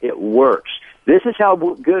is it works. This is how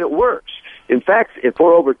good it works. In fact,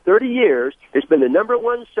 for over 30 years, it's been the number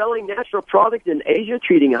one selling natural product in Asia,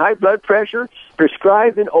 treating high blood pressure,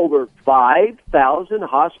 prescribed in over 5,000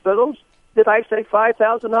 hospitals. Did I say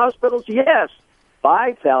 5,000 hospitals? Yes,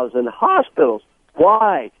 5,000 hospitals.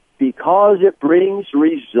 Why? Because it brings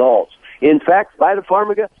results. In fact, Vita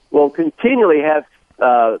will continually have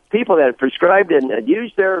people that have prescribed and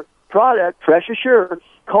used their product, Precious Sure,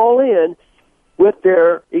 call in with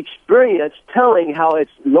their experience telling how it's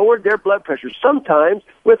lowered their blood pressure, sometimes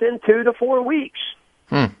within 2 to 4 weeks.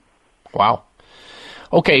 Wow.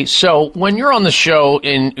 Okay, so when you're on the show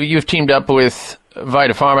and you've teamed up with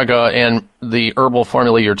Vita Pharma and the herbal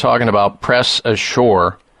formula you're talking about, Press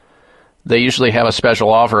Assure, they usually have a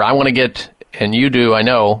special offer. I want to get, and you do, I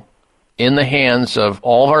know, in the hands of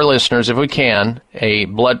all of our listeners, if we can, a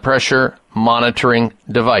blood pressure monitoring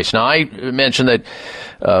device. Now, I mentioned that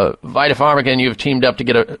Vita Pharma and you have teamed up to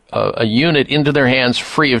get a unit into their hands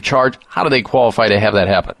free of charge. How do they qualify to have that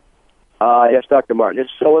happen? Yes, Dr. Martin,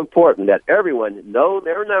 it's so important that everyone know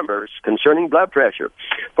their numbers concerning blood pressure.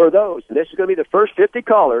 For those, and this is going to be the first 50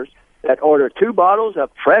 callers that order 2 bottles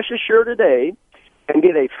of Precious Sure today and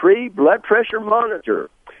get a free blood pressure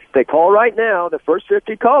monitor. If they call right now, the first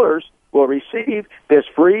 50 callers will receive this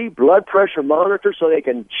free blood pressure monitor so they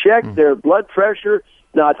can check their blood pressure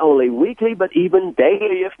not only weekly but even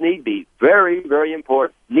daily if need be. Very, very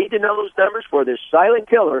important. Need to know those numbers for this silent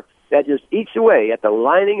killer that just eats away at the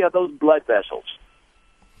lining of those blood vessels.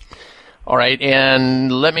 All right,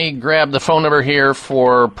 and let me grab the phone number here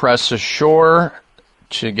for Press Assure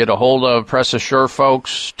to get a hold of Press Assure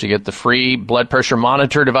folks to get the free blood pressure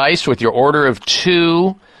monitor device with your order of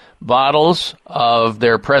 2 bottles of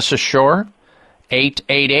their Press Assure,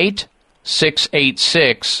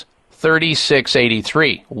 888-686-3686.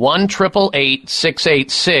 3683.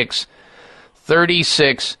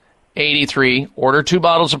 1-888-686-3683. Order 2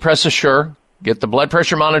 bottles of Press Assure. Get the blood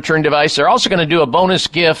pressure monitoring device. They're also going to do a bonus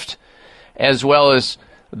gift as well as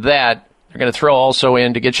that. They're going to throw also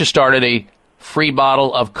in, to get you started, a free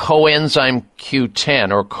bottle of Coenzyme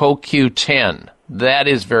Q10 or CoQ10. That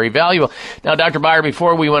is very valuable. Now, Dr. Byer,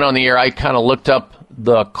 before we went on the air, I kind of looked up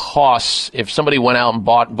the costs. If somebody went out and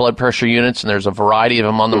bought blood pressure units, and there's a variety of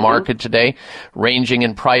them on the market today, ranging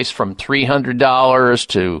in price from $300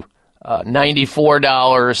 to $94,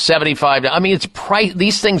 $75. I mean,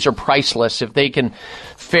 these things are priceless if they can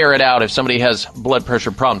ferret out if somebody has blood pressure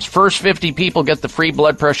problems. First 50 people get the free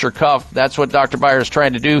blood pressure cuff. That's what Dr. Byer is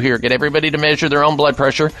trying to do here. Get everybody to measure their own blood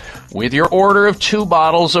pressure with your order of 2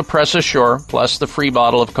 bottles of Press Assure plus the free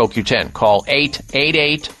bottle of CoQ10. Call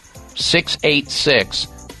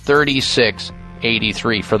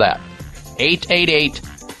 888-686-3683 for that.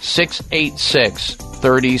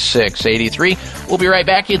 888-686-3683. We'll be right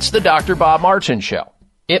back. It's the Dr. Bob Martin Show.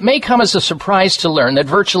 It may come as a surprise to learn that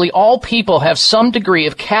virtually all people have some degree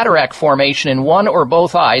of cataract formation in one or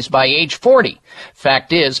both eyes by age 40.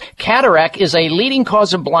 Fact is, cataract is a leading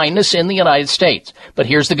cause of blindness in the United States. But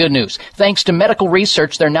here's the good news. Thanks to medical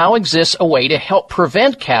research, there now exists a way to help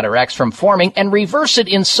prevent cataracts from forming and reverse it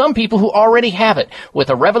in some people who already have it with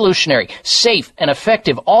a revolutionary, safe, and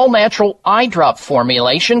effective all-natural eye drop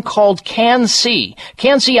formulation called Can-C.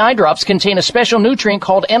 Can-C eye drops contain a special nutrient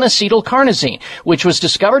called N-acetylcarnosine, which was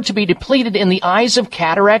discovered to be depleted in the eyes of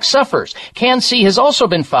cataract sufferers. Can-C has also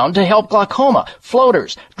been found to help glaucoma,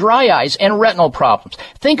 floaters, dry eyes, and retinal problems.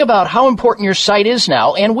 Think about how important your sight is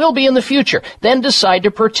now and will be in the future. Then decide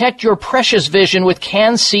to protect your precious vision with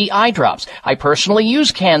Can-C eye drops. I personally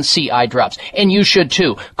use Can-C eye drops, and you should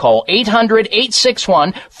too. Call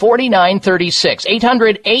 800-861-4936.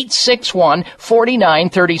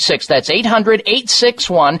 800-861-4936. That's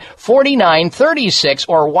 800-861-4936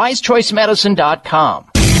 or wisechoicemedicine.com.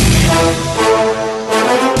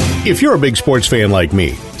 If you're a big sports fan like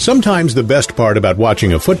me, sometimes the best part about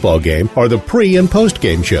watching a football game are the pre- and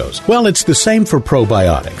post-game shows. Well, it's the same for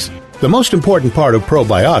probiotics. The most important part of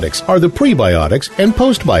probiotics are the prebiotics and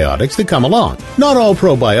postbiotics that come along. Not all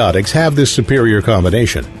probiotics have this superior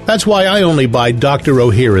combination. That's why I only buy Dr.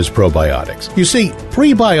 Ohhira's probiotics. You see,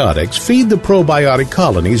 prebiotics feed the probiotic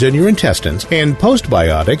colonies in your intestines, and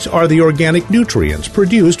postbiotics are the organic nutrients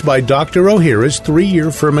produced by Dr. Ohhira's 3-year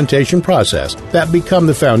fermentation process that become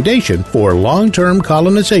the foundation for long-term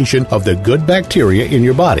colonization of the good bacteria in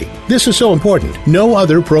your body. This is so important. No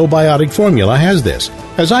other probiotic formula has this.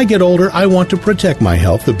 As I get older, I want to protect my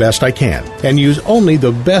health the best I can and use only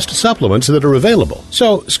the best supplements that are available.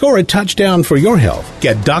 So, score a touchdown for your health.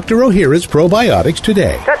 Get Dr. Ohhira's probiotics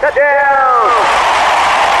today.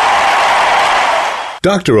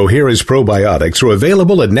 Dr. Ohhira's probiotics are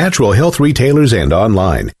available at natural health retailers and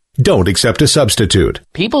online. Don't accept a substitute.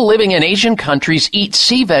 People living in Asian countries eat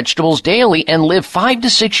sea vegetables daily and live 5 to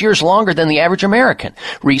 6 years longer than the average American.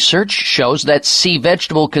 Research shows that sea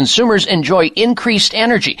vegetable consumers enjoy increased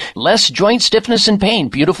energy, less joint stiffness and pain,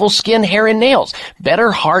 beautiful skin, hair, and nails,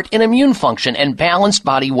 better heart and immune function, and balanced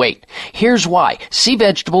body weight. Here's why. Sea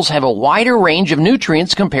vegetables have a wider range of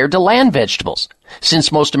nutrients compared to land vegetables.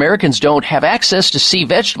 Since most Americans don't have access to sea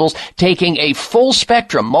vegetables, taking a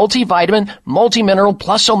full-spectrum multivitamin, multimineral,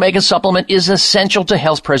 plus omega supplement is essential to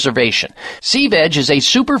health preservation. Sea Veg is a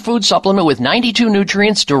superfood supplement with 92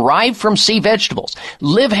 nutrients derived from sea vegetables.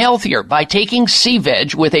 Live healthier by taking Sea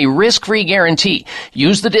Veg with a risk-free guarantee.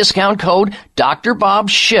 Use the discount code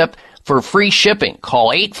DRBOBSHIP for free shipping. Call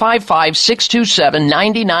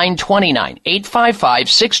 855-627-9929,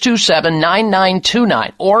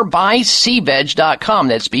 855-627-9929, or buyseaveg.com.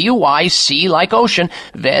 That's B-U-Y-C like ocean,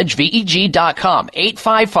 veg, V-E-G.com,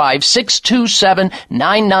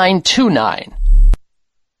 855-627-9929.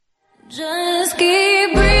 Just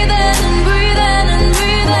keep breathing and breathing and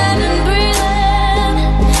breathing and breathing.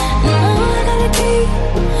 No, I gotta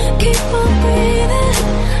keep on breathing.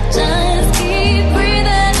 Just keep breathing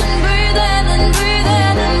and breathing and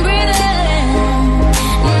breathing and breathing.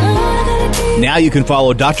 No, I gotta keep. Now you can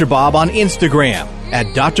follow Dr. Bob on Instagram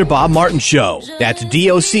at Dr. Bob Martin Show. That's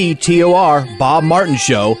D-O-C-T-O-R Bob Martin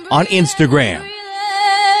Show on Instagram.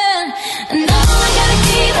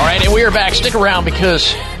 All right, and we are back. Stick around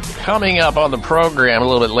because coming up on the program a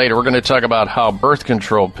little bit later, we're going to talk about how birth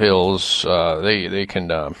control pills, they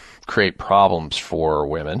can create problems for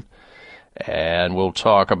women. And we'll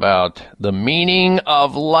talk about the meaning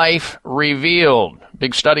of life revealed.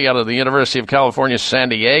 Big study out of the University of California, San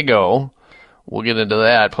Diego. We'll get into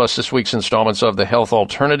that. Plus this week's installments of The Health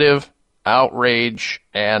Alternative outrage,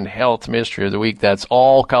 and health mystery of the week. That's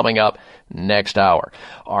all coming up next hour.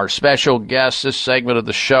 Our special guest this segment of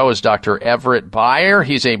the show is Dr. Everett Beyer.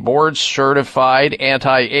 He's a board-certified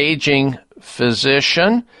anti-aging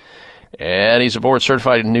physician, and he's a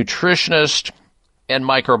board-certified nutritionist and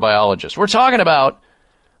microbiologist. We're talking about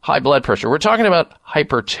high blood pressure. We're talking about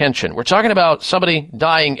hypertension. We're talking about somebody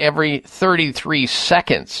dying every 33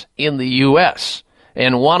 seconds in the U.S.,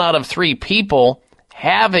 and 1 out of 3 people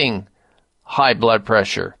having high blood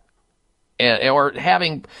pressure, or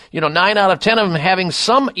having, 9 out of 10 of them having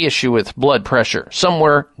some issue with blood pressure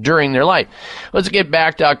somewhere during their life. Let's get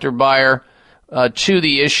back, Dr. Beyer, to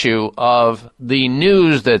the issue of the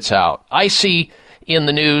news that's out. I see in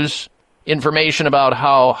the news information about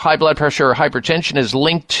how high blood pressure or hypertension is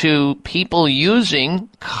linked to people using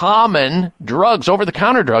common drugs,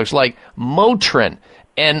 over-the-counter drugs like Motrin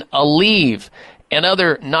and Aleve and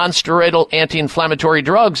other non-steroidal anti-inflammatory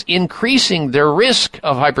drugs, increasing their risk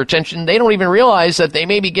of hypertension. They don't even realize that they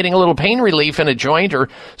may be getting a little pain relief in a joint or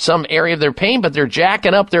some area of their pain, but they're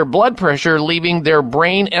jacking up their blood pressure, leaving their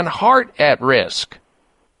brain and heart at risk.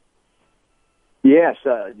 Yes,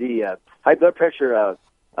 the high blood pressure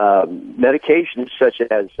medications such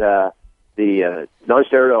as the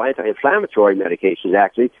non-steroidal anti-inflammatory medications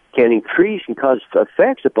actually can increase and cause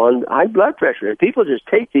effects upon high blood pressure. And people just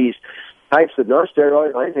take these types of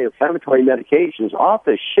non-steroidal anti-inflammatory medications off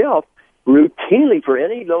the shelf routinely for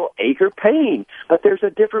any low ache or pain. But there's a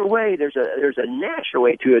different way. There's a natural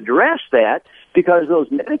way to address that, because those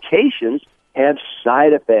medications have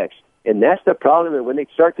side effects. And that's the problem. And when they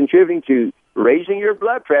start contributing to raising your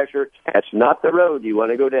blood pressure, that's not the road you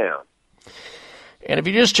want to go down. And if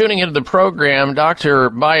you're just tuning into the program, Dr.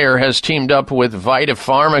 Beyer has teamed up with Vita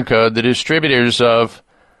Pharmaca, the distributors of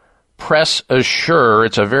Press Assure.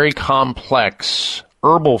 It's a very complex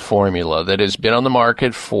herbal formula that has been on the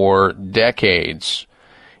market for decades.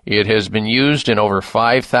 It has been used in over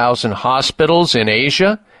 5,000 hospitals in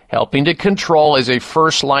Asia, helping to control as a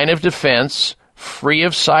first line of defense, free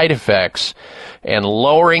of side effects, and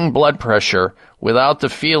lowering blood pressure without the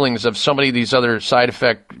feelings of so many of these other side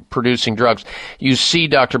effect producing drugs. You see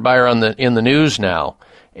Dr. Beyer in the news now,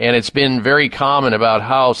 and it's been very common about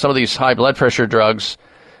how some of these high blood pressure drugs,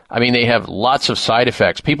 they have lots of side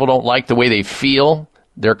effects. People don't like the way they feel.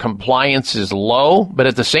 Their compliance is low, but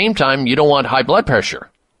at the same time, you don't want high blood pressure.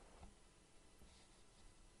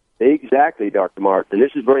 Exactly, Dr. Martin. And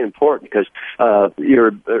this is very important because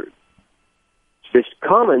this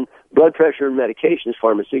common blood pressure medications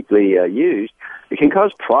pharmaceutically used, it can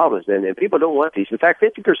cause problems, and people don't want these. In fact,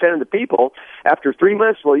 50% of the people, after 3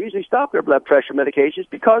 months, will usually stop their blood pressure medications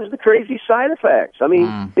because of the crazy side effects.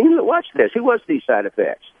 Watch this. Who wants these side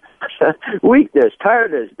effects? Weakness,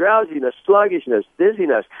 tiredness, drowsiness, sluggishness,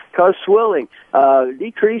 dizziness, cause swelling,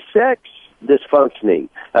 decreased sex dysfunctioning.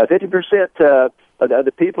 50% of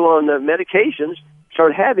the people on the medications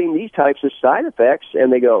start having these types of side effects,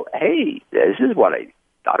 and they go, hey, this is what I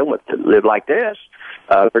don't want to live like this.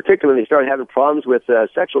 Particularly when they start having problems with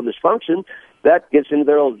sexual dysfunction, that gets into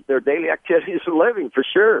their daily activities of living, for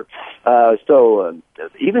sure. So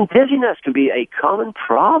even dizziness can be a common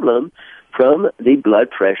problem from the blood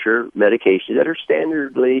pressure medications that are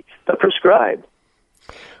standardly prescribed.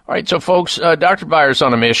 All right, so folks, Dr. Beyer's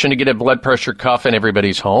on a mission to get a blood pressure cuff in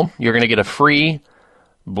everybody's home. You're going to get a free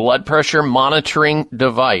blood pressure monitoring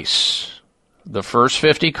device. The first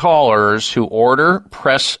 50 callers who order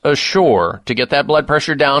Press Assure to get that blood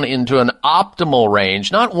pressure down into an optimal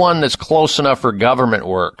range, not one that's close enough for government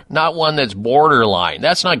work, not one that's borderline.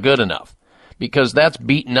 That's not good enough, because that's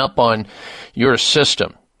beating up on your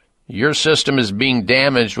system. Your system is being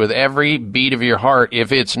damaged with every beat of your heart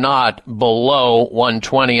if it's not below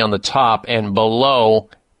 120 on the top and below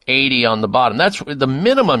 80 on the bottom. That's the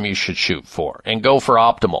minimum you should shoot for and go for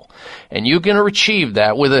optimal. And you can achieve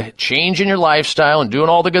that with a change in your lifestyle and doing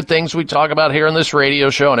all the good things we talk about here on this radio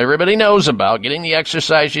show and everybody knows about, getting the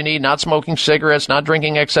exercise you need, not smoking cigarettes, not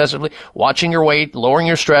drinking excessively, watching your weight, lowering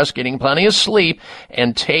your stress, getting plenty of sleep,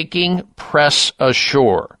 and taking Press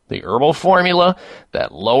Assure, the herbal formula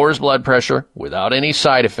that lowers blood pressure without any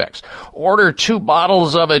side effects. Order 2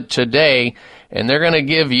 bottles of it today, and they're going to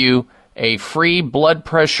give you a free blood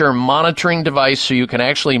pressure monitoring device so you can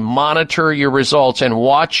actually monitor your results and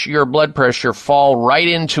watch your blood pressure fall right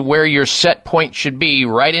into where your set point should be,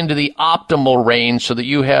 right into the optimal range so that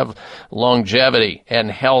you have longevity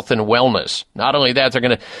and health and wellness. Not only that, they're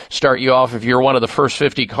going to start you off, if you're one of the first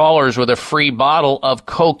 50 callers, with a free bottle of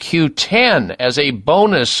CoQ10 as a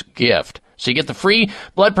bonus gift. So you get the free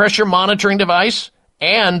blood pressure monitoring device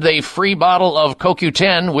and the free bottle of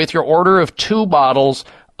CoQ10 with your order of 2 bottles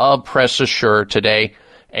of Press Assure today.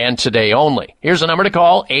 and today only. Here's a number to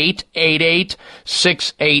call,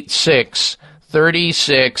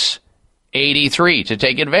 888-686-3683 to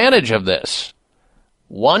take advantage of this.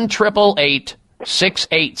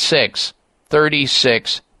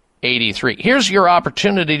 1-888-686-3683. Here's your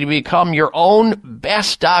opportunity to become your own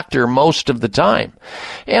best doctor most of the time.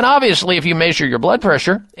 And obviously, if you measure your blood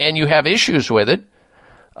pressure and you have issues with it,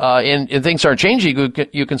 and things aren't changing,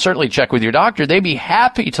 you can certainly check with your doctor. They'd be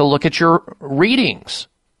happy to look at your readings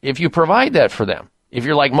if you provide that for them. If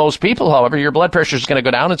you're like most people, however, your blood pressure is going to go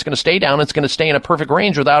down, it's going to stay down, it's going to stay in a perfect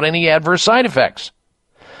range without any adverse side effects.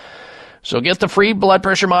 So get the free blood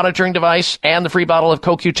pressure monitoring device and the free bottle of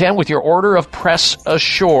CoQ10 with your order of Press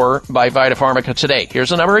Assure by VitaPharmica today. Here's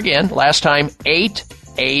the number again. Last time,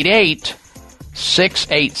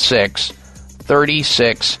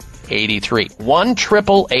 888-686-3683.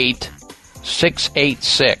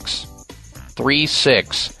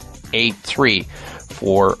 1-888-686-3683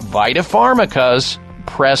 for VitaPharmica's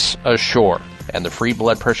Press Assure and the free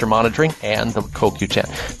blood pressure monitoring and the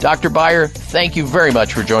CoQ10. Dr. Beyer, thank you very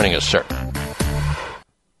much for joining us, sir.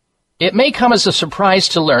 It may come as a surprise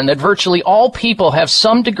to learn that virtually all people have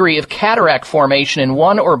some degree of cataract formation in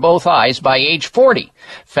one or both eyes by age 40.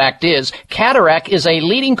 Fact is, cataract is a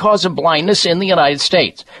leading cause of blindness in the United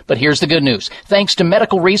States. But here's the good news. Thanks to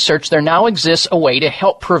medical research, there now exists a way to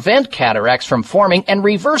help prevent cataracts from forming and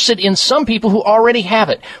reverse it in some people who already have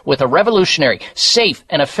it with a revolutionary, safe,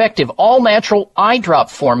 and effective all-natural eye drop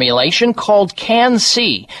formulation called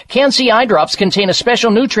Can-C. Can-C eye drops contain a special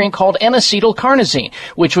nutrient called N-acetylcarnosine,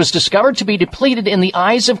 which was discovered to be depleted in the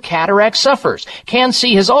eyes of cataract sufferers.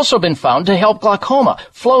 Can-C has also been found to help glaucoma,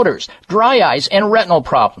 floaters, dry eyes, and retinal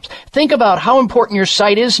problems. Think about how important your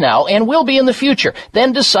sight is now and will be in the future.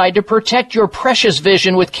 Then decide to protect your precious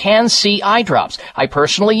vision with Can-C eye drops. I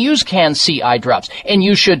personally use Can-C eye drops, and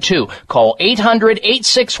you should too. Call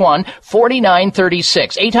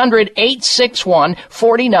 800-861-4936.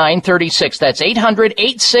 800-861-4936. That's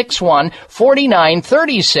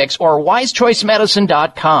 800-861-4936 or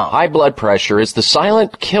wisechoicemedicine.com. High blood pressure is the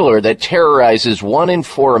silent killer that terrorizes 1 in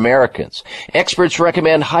 4 Americans. Experts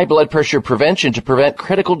recommend high blood pressure prevention to prevent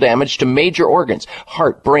critical damage to major organs,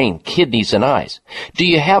 heart, brain, kidneys, and eyes. Do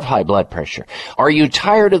you have high blood pressure? Are you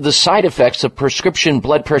tired of the side effects of prescription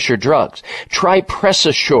blood pressure drugs? Try Press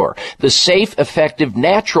Assure, the safe, effective,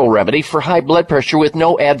 natural remedy for high blood pressure with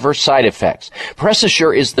no adverse side effects. Press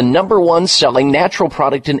Assure is the #1 selling natural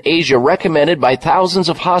product in Asia, recommended by thousands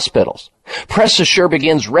of hospitals. Press Assure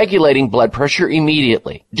begins regulating blood pressure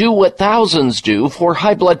immediately. Do what thousands do for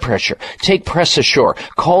high blood pressure. Take Press Assure.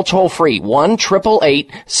 Call toll-free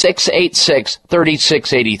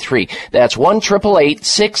 1-888-686-3683. That's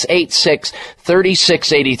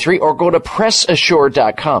 1-888-686-3683 or go to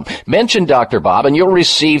PressAssure.com. Mention Dr. Bob and you'll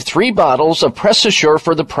receive 3 bottles of Press Assure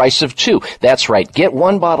for the price of 2. That's right. Get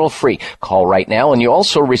 1 bottle free. Call right now and you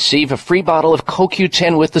also receive a free bottle of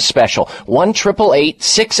CoQ10 with the special.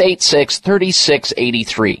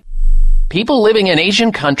 1-888-686-3683. People living in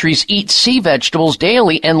Asian countries eat sea vegetables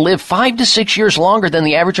daily and live 5 to 6 years longer than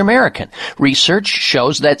the average American. Research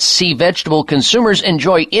shows that sea vegetable consumers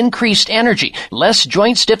enjoy increased energy, less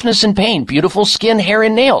joint stiffness and pain, beautiful skin, hair,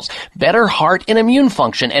 and nails, better heart and immune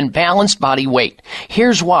function, and balanced body weight.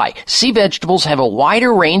 Here's why. Sea vegetables have a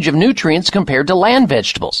wider range of nutrients compared to land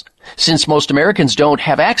vegetables. Since most Americans don't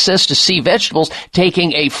have access to sea vegetables,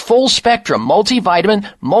 taking a full spectrum multivitamin,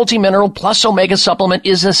 multimineral plus omega supplement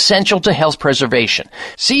is essential to health preservation.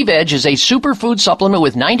 Sea Veg is a superfood supplement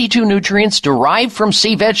with 92 nutrients derived from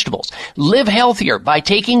sea vegetables. Live healthier by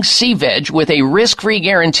taking Sea Veg with a risk-free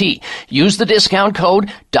guarantee. Use the discount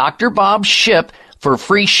code Dr. Bob SHIP for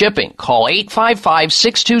free shipping. Call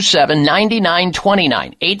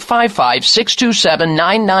 855-627-9929,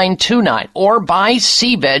 855-627-9929, or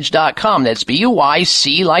buyseaveg.com. That's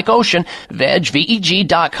B-U-Y-C like ocean, veg,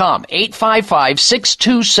 V-E-G.com,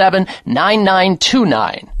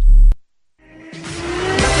 855-627-9929.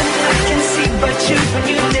 But you, when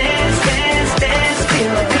you dance, dance, dance,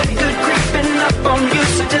 feel a good, good creeping up on you.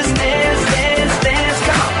 So just dance, dance, dance,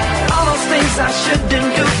 come on. All those things I shouldn't do,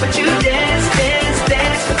 but you dance, dance,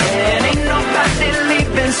 dance. And ain't nobody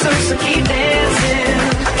leaving soon, so keep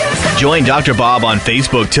dancing. Join Dr. Bob on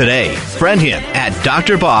Facebook today. Friend him at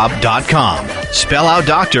drbob.com. Spell out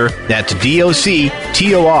doctor, that's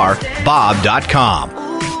D-O-C-T-O-R, bob.com.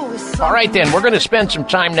 All right, then, we're going to spend some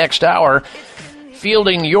time next hour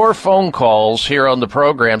fielding your phone calls here on the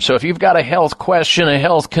program. So if you've got a health question, a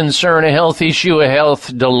health concern, a health issue, a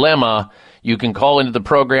health dilemma, you can call into the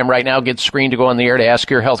program right now, get screened to go on the air to ask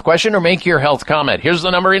your health question or make your health comment. Here's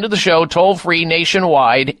the number into the show, toll-free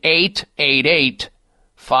nationwide, 888-522-4700.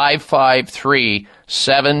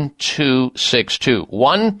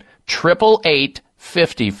 1-800-553-7262.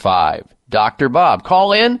 1-888-55. Dr. Bob.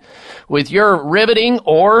 Call in with your riveting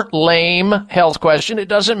or lame health question. It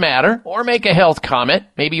doesn't matter. Or make a health comment.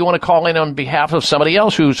 Maybe you want to call in on behalf of somebody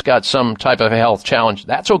else who's got some type of a health challenge.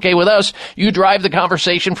 That's okay with us. You drive the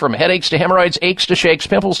conversation from headaches to hemorrhoids, aches to shakes,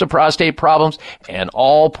 pimples to prostate problems, and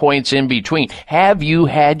all points in between. Have you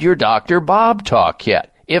had your Dr. Bob talk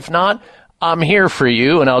yet? If not, I'm here for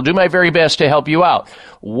you, and I'll do my very best to help you out.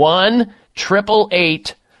 1-888-553-7262.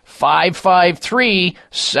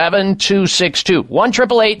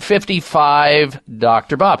 1-888-55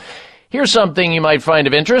 Dr. Bob. Here's something you might find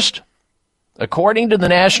of interest. According to the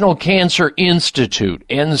National Cancer Institute,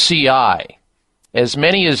 NCI, as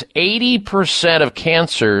many as 80% of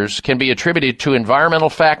cancers can be attributed to environmental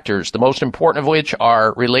factors, the most important of which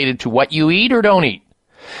are related to what you eat or don't eat.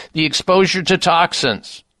 The exposure to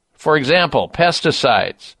toxins, for example,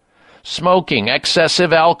 pesticides, smoking,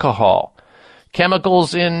 excessive alcohol,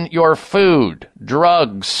 chemicals in your food,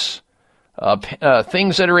 drugs,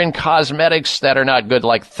 things that are in cosmetics that are not good,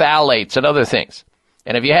 like phthalates and other things.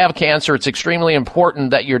 And if you have cancer, it's extremely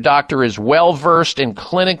important that your doctor is well-versed in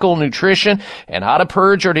clinical nutrition and how to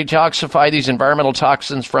purge or detoxify these environmental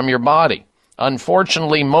toxins from your body.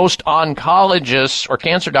 Unfortunately, most oncologists or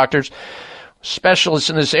cancer doctors, specialists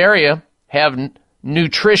in this area, have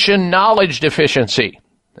nutrition knowledge deficiency.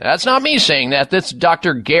 That's not me saying that. That's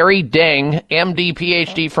Dr. Gary Deng, MD,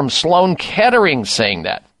 PhD from Sloan Kettering saying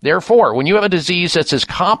that. Therefore, when you have a disease that's as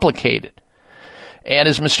complicated and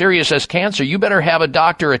as mysterious as cancer, you better have a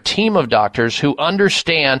doctor, a team of doctors who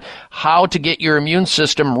understand how to get your immune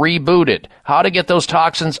system rebooted, how to get those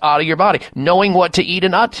toxins out of your body, knowing what to eat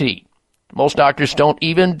and not to eat. Most doctors don't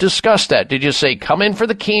even discuss that. They just say, come in for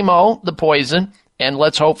the chemo, the poison, and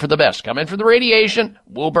let's hope for the best. Come in for the radiation,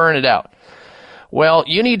 we'll burn it out. Well,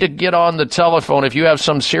 you need to get on the telephone if you have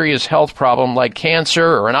some serious health problem like cancer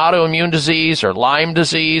or an autoimmune disease or Lyme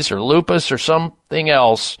disease or lupus or something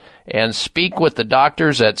else, and speak with the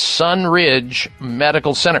doctors at Sunridge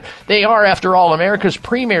Medical Center. They are, after all, America's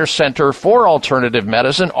premier center for alternative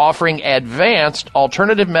medicine, offering advanced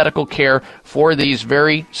alternative medical care for these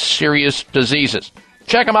very serious diseases.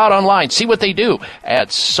 Check them out online. See what they do at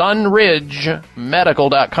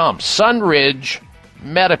sunridgemedical.com.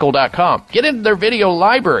 sunridgemedical.com. Get into their video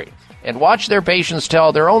library and watch their patients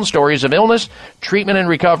tell their own stories of illness, treatment, and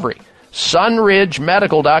recovery.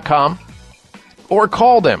 sunridgemedical.com, or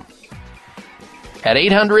call them at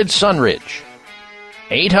 800-SUNRIDGE.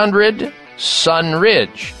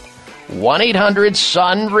 800-SUNRIDGE.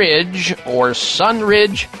 1-800-SUNRIDGE or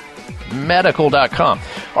sunridgemedical.com.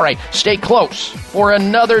 All right, stay close for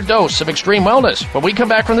another dose of extreme wellness. When we come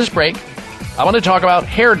back from this break, I want to talk about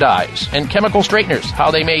hair dyes and chemical straighteners,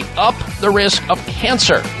 how they may up the risk of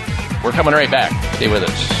cancer. We're coming right back. Stay with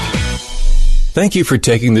us. Thank you for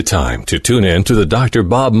taking the time to tune in to the Dr.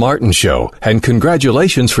 Bob Martin Show, and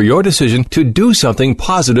congratulations for your decision to do something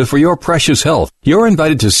positive for your precious health. You're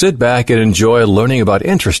invited to sit back and enjoy learning about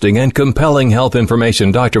interesting and compelling health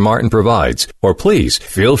information Dr. Martin provides. Or please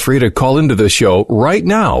feel free to call into the show right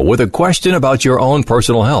now with a question about your own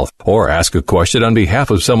personal health, or ask a question on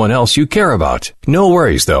behalf of someone else you care about. No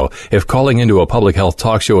worries, though. If calling into a public health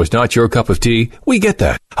talk show is not your cup of tea, we get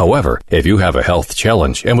that. However, if you have a health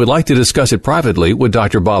challenge and would like to discuss it privately with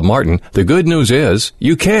Dr. Bob Martin, the good news is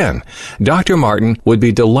you can. Dr. Martin would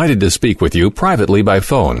be delighted to speak with you privately by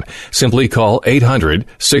phone. Simply call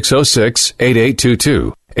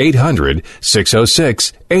 800-606-8822.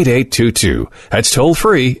 800-606-8822. That's toll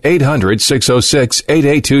free,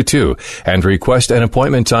 800-606-8822, and request an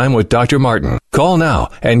appointment time with Dr. Martin. Call now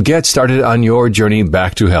and get started on your journey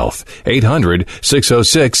back to health.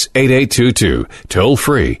 800-606-8822. Toll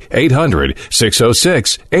free,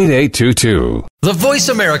 800-606-8822. The Voice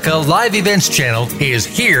America Live Events channel is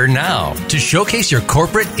here now to showcase your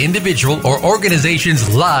corporate, individual, or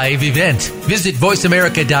organization's live event. Visit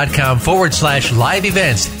voiceamerica.com/live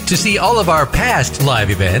events to see all of our past live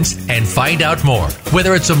events and find out more.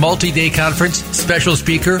 Whether it's a multi-day conference, special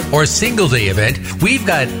speaker, or single-day event, we've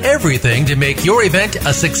got everything to make your event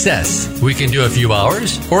a success. We can do a few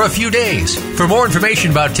hours or a few days. For more information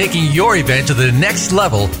about taking your event to the next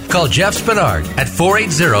level, call Jeff Spinard at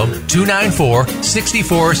 480-294-6417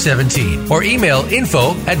 or email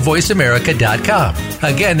info@voiceamerica.com.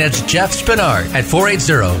 Again, that's Jeff Spinard at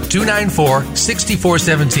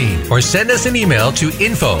 480-294-6417 or send us an email to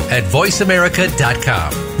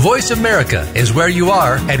info@voiceamerica.com. Voice America is where you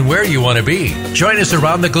are and where you want to be. Join us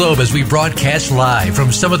around the globe as we broadcast live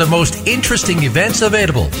from some of the most interesting events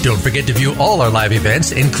available. Don't forget to view all our live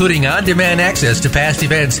events, including on-demand access to past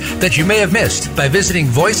events that you may have missed by visiting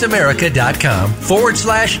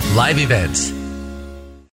voiceamerica.com/live events.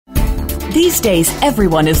 These days,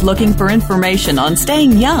 everyone is looking for information on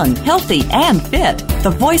staying young, healthy, and fit. The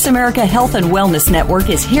Voice America Health and Wellness Network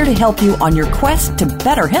is here to help you on your quest to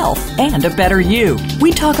better health and a better you.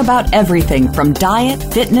 We talk about everything from diet,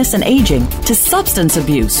 fitness, and aging to substance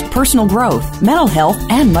abuse, personal growth, mental health,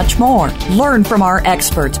 and much more. Learn from our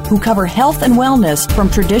experts who cover health and wellness from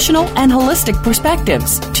traditional and holistic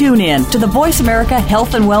perspectives. Tune in to the Voice America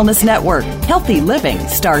Health and Wellness Network. Healthy living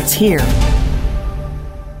starts here.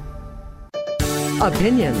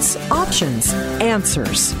 Opinions, options,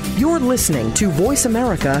 answers. You're listening to Voice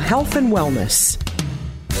America Health and Wellness.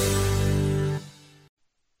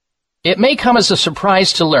 It may come as a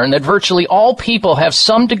surprise to learn that virtually all people have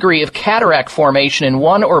some degree of cataract formation in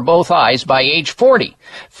one or both eyes by age 40.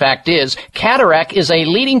 Fact is, cataract is a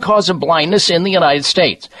leading cause of blindness in the United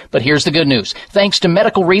States. But here's the good news. Thanks to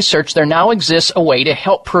medical research, there now exists a way to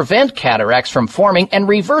help prevent cataracts from forming and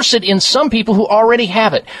reverse it in some people who already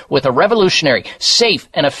have it with a revolutionary, safe,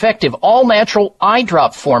 and effective all-natural eye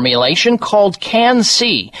drop formulation called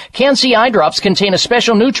Can-C. Can-C eye drops contain a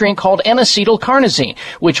special nutrient called N-acetylcarnosine,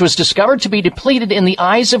 which was discovered to be depleted in the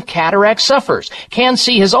eyes of cataract sufferers.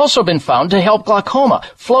 Can-C has also been found to help glaucoma,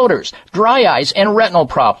 floaters, dry eyes, and retinal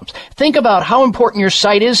problems. Think about how important your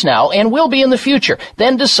sight is now and will be in the future.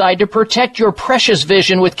 Then decide to protect your precious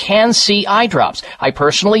vision with Can-C eye drops. I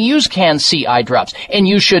personally use Can-C eye drops, and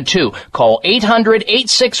you should too. Call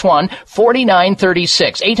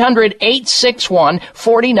 800-861-4936.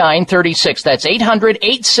 800-861-4936. That's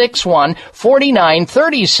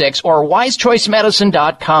 800-861-4936 or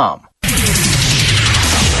wisechoicemedicine.com.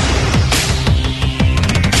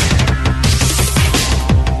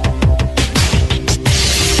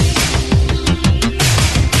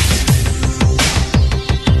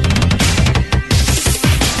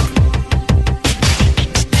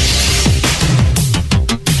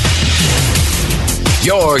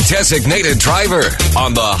 Your designated driver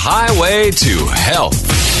on the highway to health.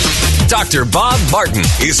 Dr. Bob Martin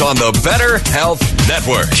is on the Better Health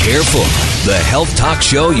Network. Careful. The health talk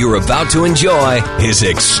show you're about to enjoy is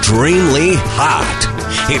extremely hot.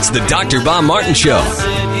 It's the Dr. Bob Martin Show.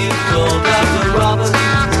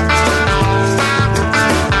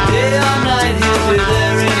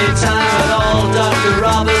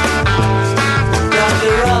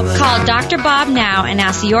 Call Dr. Bob now and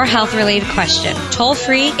ask your health-related question. Toll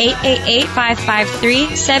free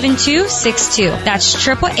 888-553-7262. That's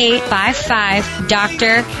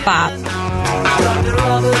 888-55-DR-BOB.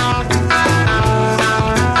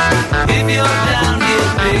 If you're down, he'll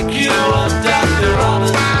pick you up, Dr.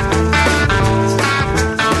 Robert.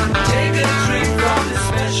 Take a drink from the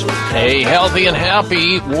special. Hey, healthy and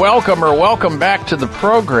happy. Welcome back to the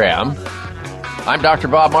program. I'm Dr.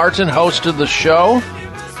 Bob Martin, host of the show.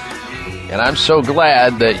 And I'm so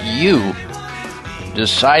glad that you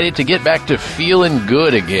decided to get back to feeling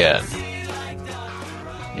good again.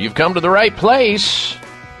 You've come to the right place.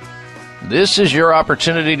 This is your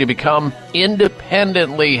opportunity to become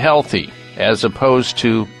independently healthy as opposed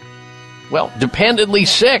to, well, dependently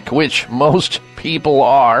sick, which most people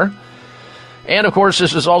are. And, of course,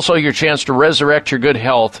 this is also your chance to resurrect your good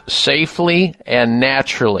health safely and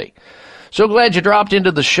naturally. So glad you dropped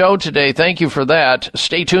into the show today. Thank you for that.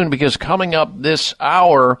 Stay tuned because coming up this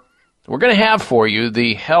hour, we're going to have for you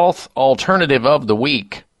the health alternative of the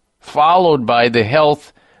week, followed by the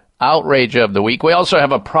health outrage of the week. We also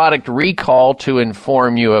have a product recall to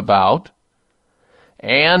inform you about,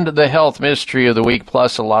 and the health mystery of the week,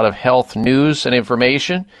 plus a lot of health news and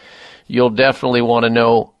information you'll definitely want to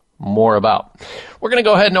know more about. We're going to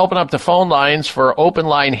go ahead and open up the phone lines for open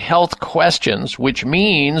line health questions, which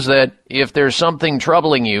means that if there's something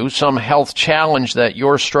troubling you, some health challenge that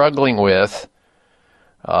you're struggling with,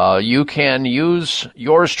 you can use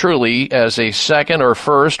yours truly as a second or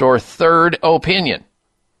first or third opinion.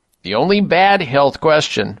 The only bad health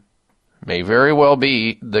question may very well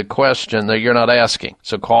be the question that you're not asking.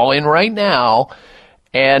 So call in right now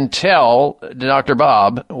and tell Dr.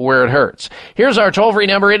 Bob where it hurts. Here's our toll-free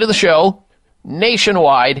number into the show,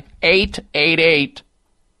 nationwide,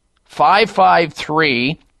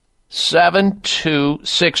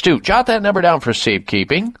 888-553-7262. Jot that number down for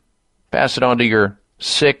safekeeping. Pass it on to your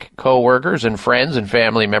sick coworkers and friends and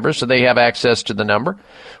family members so they have access to the number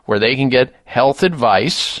where they can get health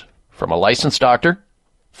advice from a licensed doctor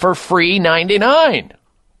for free $99.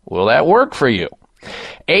 Will that work for you?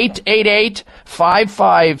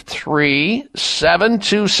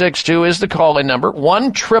 888-553-7262 is the call-in number.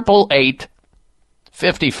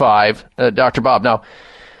 1-888-55 Dr. Bob. Now,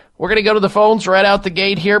 we're going to go to the phones right out the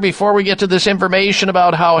gate here before we get to this information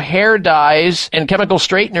about how hair dyes and chemical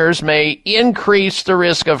straighteners may increase the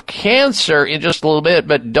risk of cancer in just a little bit.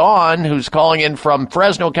 But Dawn, who's calling in from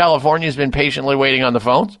Fresno, California, has been patiently waiting on the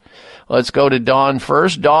phones. Let's go to Dawn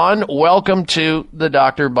first. Dawn, welcome to the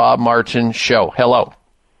Dr. Bob Martin Show. Hello.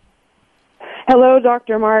 Hello,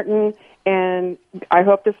 Dr. Martin, and I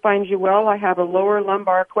hope this finds you well. I have a lower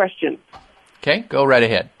lumbar question. Okay, go right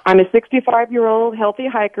ahead. I'm a 65-year-old healthy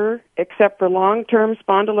hiker, except for long-term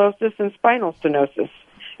spondylosis and spinal stenosis.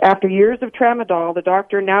 After years of tramadol, the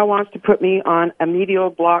doctor now wants to put me on a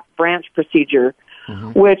medial block branch procedure,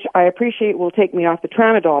 which I appreciate will take me off the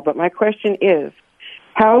tramadol. But my question is,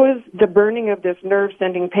 how is the burning of this nerve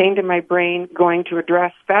sending pain to my brain going to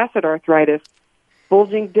address facet arthritis,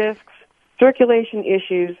 bulging discs, circulation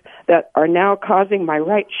issues that are now causing my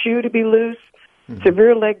right shoe to be loose,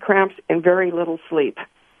 severe leg cramps, and very little sleep?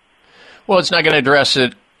 Well, it's not going to address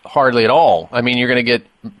it hardly at all. I mean, you're going to get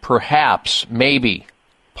perhaps, maybe,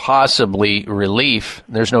 possibly relief.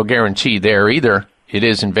 There's no guarantee there either. It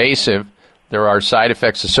is invasive. There are side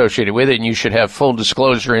effects associated with it, and you should have full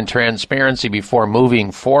disclosure and transparency before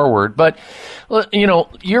moving forward. But, you know,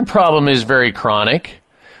 your problem is very chronic.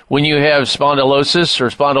 When you have spondylosis or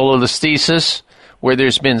spondylolisthesis, where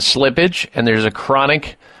there's been slippage and there's a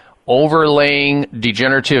chronic overlaying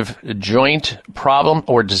degenerative joint problem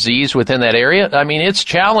or disease within that area, I mean, it's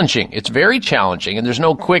challenging. It's very challenging, and there's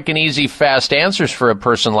no quick and easy, fast answers for a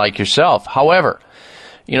person like yourself. However,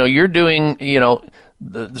 you know, you're doing, you know,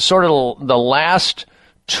 the sort of the last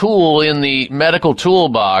tool in the medical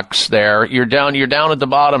toolbox there. You're down at the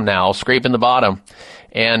bottom now, scraping the bottom.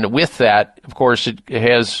 And with that, of course, it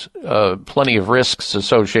has plenty of risks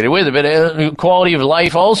associated with it. But quality of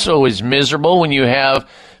life also is miserable when you have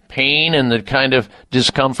pain and the kind of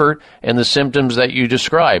discomfort and the symptoms that you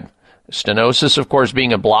describe. Stenosis, of course,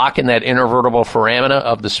 being a block in that intervertebral foramina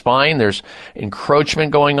of the spine. There's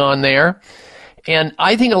encroachment going on there. And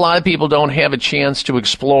I think a lot of people don't have a chance to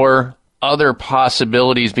explore other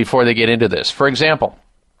possibilities before they get into this. For example,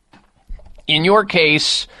 in your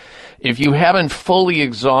case, if you haven't fully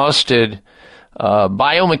exhausted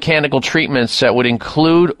biomechanical treatments that would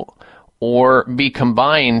include or be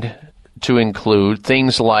combined to include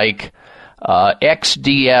things like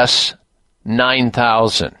XDS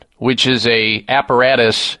 9000, which is a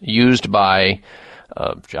apparatus used by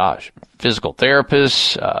physical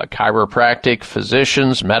therapists, chiropractic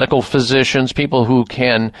physicians, medical physicians, people who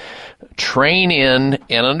can train in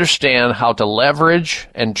and understand how to leverage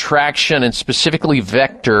and traction and specifically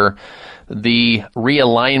vector the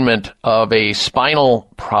realignment of a spinal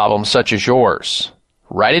problem such as yours.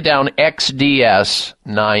 Write it down, XDS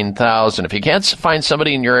 9000. If you can't find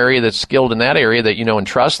somebody in your area that's skilled in that area that you know and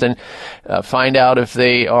trust, then find out if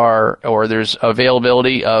they are, or there's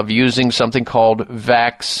availability of using something called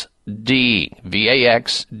VAX-D,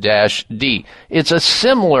 VAX-D. It's a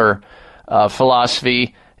similar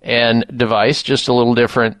philosophy and device, just a little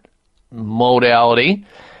different modality.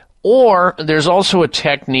 Or there's also a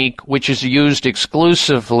technique which is used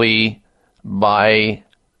exclusively by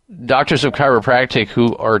doctors of chiropractic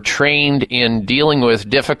who are trained in dealing with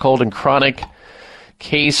difficult and chronic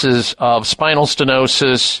cases of spinal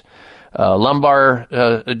stenosis, lumbar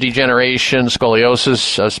degeneration,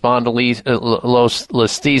 scoliosis,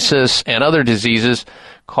 spondylolisthesis, and other diseases,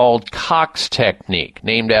 called Cox technique,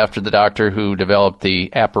 named after the doctor who developed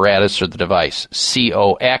the apparatus or the device.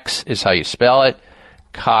 COX is how you spell it,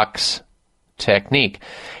 Cox technique.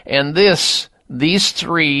 And these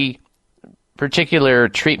three particular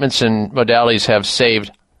treatments and modalities have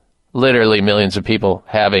saved literally millions of people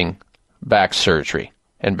having back surgery.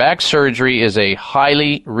 And back surgery is a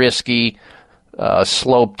highly risky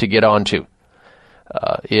slope to get onto.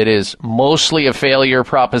 It is mostly a failure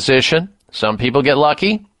proposition. Some people get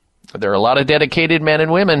lucky. There are a lot of dedicated men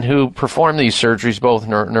and women who perform these surgeries, both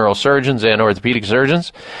neurosurgeons and orthopedic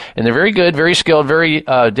surgeons. And they're very good, very skilled, very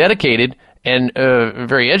dedicated, and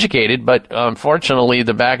very educated, but unfortunately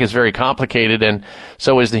the back is very complicated, and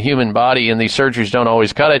so is the human body, and these surgeries don't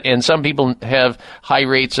always cut it. And some people have high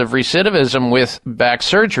rates of recidivism with back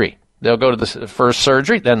surgery. They'll go to the first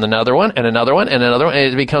surgery, then another one, and another one, and another one,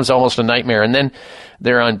 and it becomes almost a nightmare. And then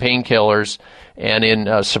they're on painkillers and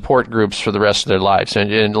in support groups for the rest of their lives,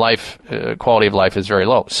 and life quality of life is very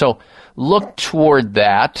low. So look toward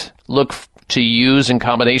that. Look to use in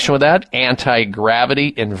combination with that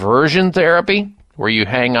anti-gravity inversion therapy, where you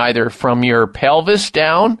hang either from your pelvis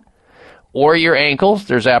down or your ankles.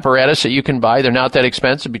 There's apparatus that you can buy. They're not that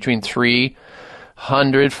expensive, between $300,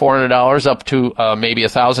 $400 up to maybe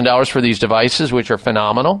 $1,000 for these devices, which are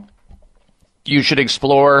phenomenal. You should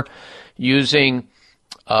explore using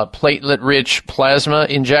platelet-rich plasma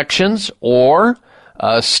injections or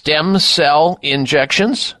stem cell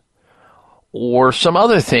injections, or some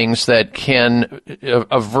other things that can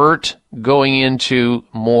avert going into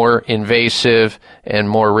more invasive and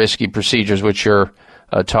more risky procedures, which you're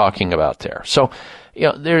talking about there. So,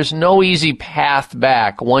 there's no easy path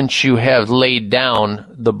back once you have laid down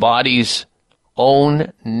the body's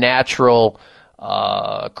own natural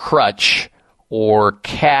crutch or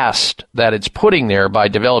cast that it's putting there by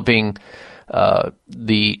developing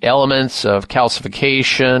the elements of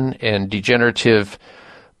calcification and degenerative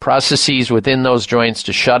processes within those joints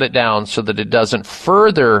to shut it down so that it doesn't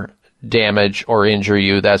further damage or injure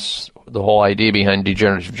you. That's the whole idea behind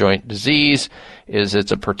degenerative joint disease, is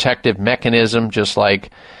it's a protective mechanism, just like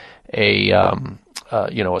a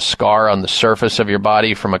scar on the surface of your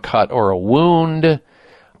body from a cut or a wound,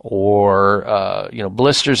 or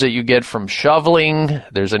blisters that you get from shoveling.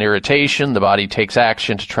 There's an irritation. The body takes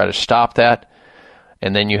action to try to stop that,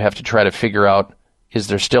 and then you have to try to figure out, is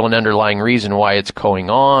there still an underlying reason why it's going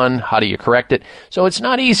on? How do you correct it? So it's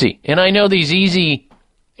not easy. And I know these easy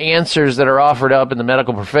answers that are offered up in the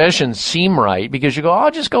medical profession seem right, because you go, I'll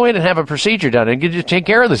just go in and have a procedure done and just take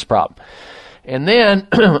care of this problem. And then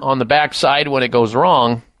on the backside, when it goes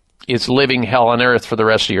wrong, it's living hell on earth for the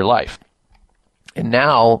rest of your life. And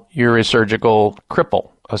now you're a surgical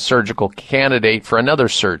cripple, a surgical candidate for another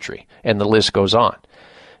surgery, and the list goes on.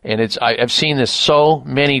 And I've seen this so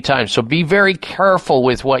many times. So be very careful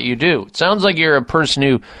with what you do. It sounds like you're a person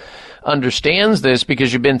who understands this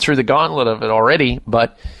because you've been through the gauntlet of it already,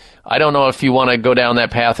 but I don't know if you want to go down that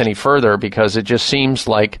path any further, because it just seems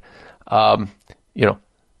like,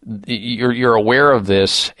 you're aware of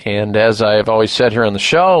this. And as I've always said here on the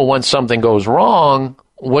show, once something goes wrong,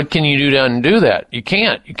 what can you do to undo that? You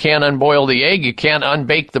can't. You can't unboil the egg. You can't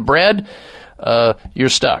unbake the bread. You're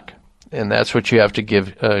stuck. And that's what you have to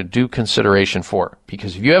give due consideration for.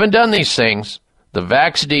 Because if you haven't done these things, the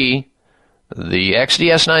VaxD, the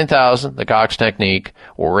XDS 9000, the Cox Technique,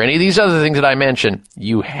 or any of these other things that I mentioned,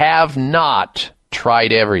 you have not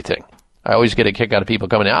tried everything. I always get a kick out of people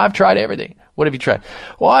coming in, I've tried everything. What have you tried?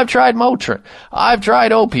 Well, I've tried Motrin. I've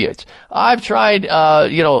tried opiates. I've tried,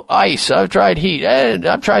 ice. I've tried heat.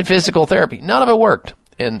 I've tried physical therapy. None of it worked.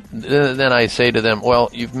 And then I say to them, well,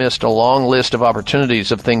 you've missed a long list of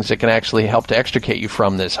opportunities of things that can actually help to extricate you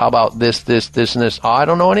from this. How about this, and this? Oh, I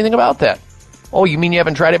don't know anything about that. Oh, you mean you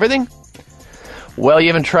haven't tried everything? Well, you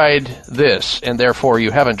haven't tried this, and therefore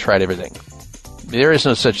you haven't tried everything. There is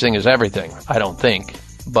no such thing as everything, I don't think.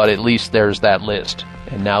 But at least there's that list.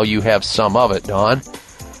 And now you have some of it, Dawn.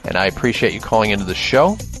 And I appreciate you calling into the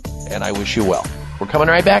show, and I wish you well. We're coming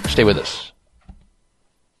right back. Stay with us.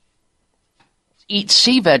 Eat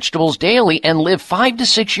sea vegetables daily and live 5 to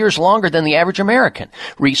 6 years longer than the average American.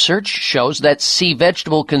 Research shows that sea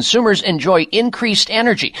vegetable consumers enjoy increased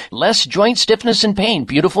energy, less joint stiffness and pain,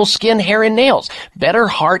 beautiful skin, hair, and nails, better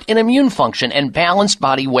heart and immune function, and balanced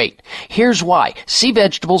body weight. Here's why. Sea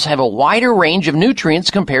vegetables have a wider range of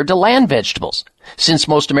nutrients compared to land vegetables. Since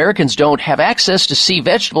most Americans don't have access to sea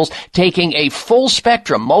vegetables, taking a full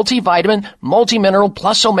spectrum multivitamin, multimineral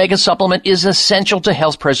plus omega supplement is essential to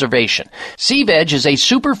health preservation. Sea Veg is a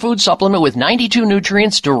superfood supplement with 92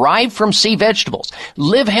 nutrients derived from sea vegetables.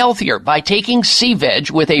 Live healthier by taking Sea Veg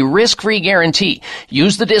with a risk-free guarantee.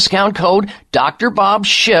 Use the discount code Dr. Bob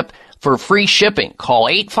SHIP for free shipping. Call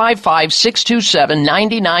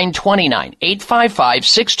 855-627-9929,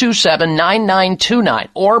 855-627-9929,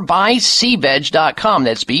 or buy seaveg.com.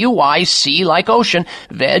 That's B-U-Y-C like ocean,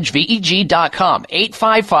 veg, V-E-G.com,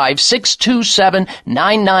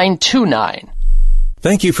 855-627-9929.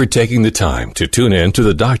 Thank you for taking the time to tune in to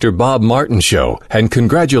the Dr. Bob Martin Show, and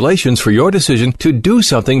congratulations for your decision to do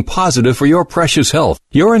something positive for your precious health.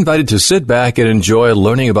 You're invited to sit back and enjoy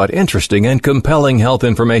learning about interesting and compelling health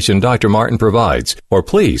information Dr. Martin provides. Or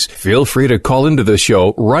please feel free to call into the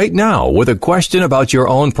show right now with a question about your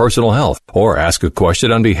own personal health, or ask a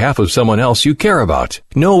question on behalf of someone else you care about.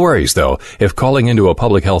 No worries, though. If calling into a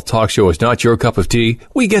public health talk show is not your cup of tea,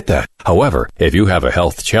 we get that. However, if you have a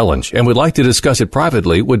health challenge and would like to discuss it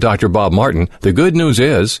privately with Dr. Bob Martin, the good news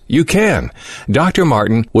is you can. Dr.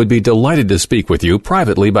 Martin would be delighted to speak with you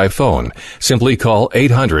privately by phone. Simply call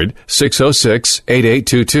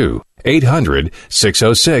 800-606-8822.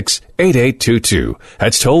 800-606-8822.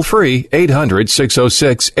 That's toll free,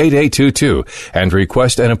 800-606-8822. And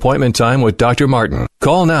request an appointment time with Dr. Martin.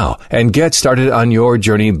 Call now and get started on your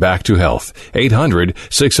journey back to health.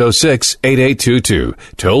 800-606-8822.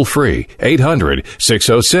 Toll free,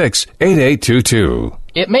 800-606-8822.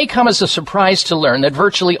 It may come as a surprise to learn that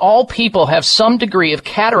virtually all people have some degree of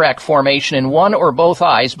cataract formation in one or both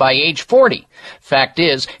eyes by age 40. Fact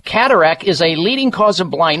is, cataract is a leading cause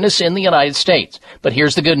of blindness in the United States. But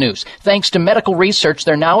here's the good news. Thanks to medical research,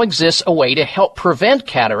 there now exists a way to help prevent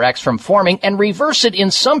cataracts from forming and reverse it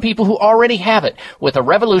in some people who already have it with a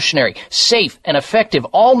revolutionary, safe, and effective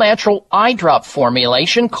all-natural eye drop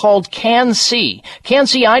formulation called Can-C.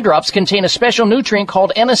 Can-C eye drops contain a special nutrient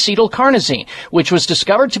called N-acetylcarnosine, which was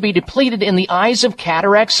discovered to be depleted in the eyes of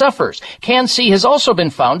cataract sufferers. Can-C has also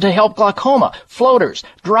been found to help glaucoma, floaters,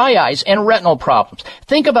 dry eyes, and retinal problems.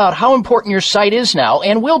 Think about how important your sight is now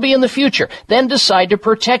and will be in the future. Then decide to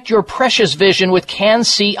protect your precious vision with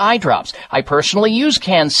Can-C eye drops. I personally use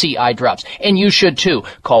Can-C eye drops, and you should too.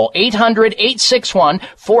 Call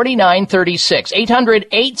 800-861-4936.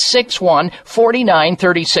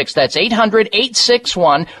 800-861-4936. That's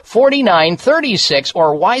 800-861-4936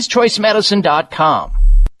 or wisechoicemedicine.com.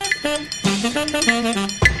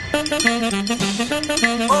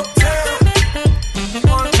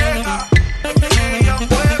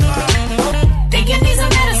 Think you need some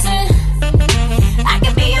medicine? I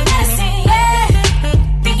can be your medicine, yeah.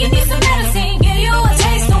 Think you need some medicine? Give you a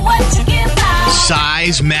taste of what you give out.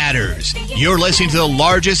 Size matters. You're listening to the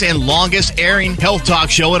largest and longest airing health talk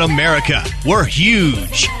show in America. We're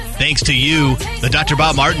huge. Thanks to you, the Dr.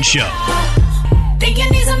 Bob Martin Show. Think you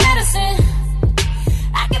need some medicine?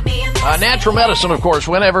 I can be your medicine. Natural medicine, of course,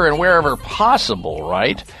 whenever and wherever possible,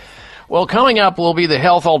 right? Well, coming up will be the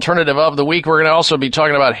health alternative of the week. We're going to also be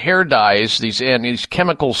talking about hair dyes, these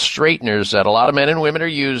chemical straighteners that a lot of men and women are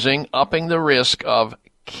using, upping the risk of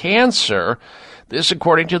cancer. This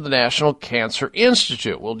according to the National Cancer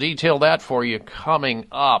Institute. We'll detail that for you coming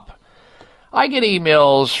up. I get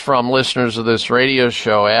emails from listeners of this radio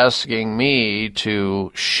show asking me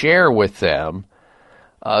to share with them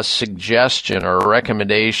a suggestion or a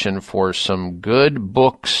recommendation for some good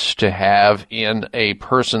books to have in a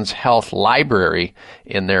person's health library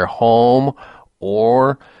in their home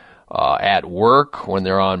or at work when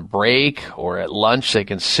they're on break or at lunch. They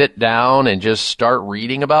can sit down and just start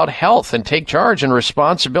reading about health and take charge and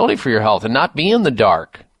responsibility for your health and not be in the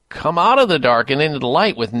dark. Come out of the dark and into the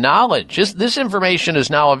light with knowledge. This information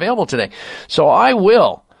is now available today. So I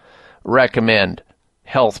will recommend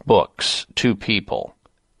health books to people.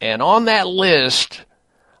 And on that list,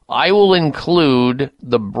 I will include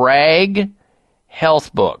the Bragg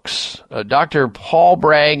health books. Dr. Paul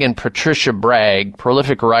Bragg and Patricia Bragg,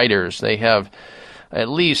 prolific writers, they have at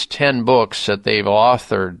least 10 books that they've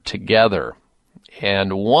authored together.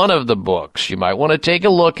 And one of the books you might want to take a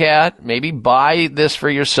look at, maybe buy this for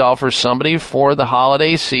yourself or somebody for the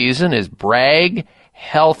holiday season, is Bragg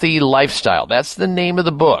Healthy Lifestyle. That's the name of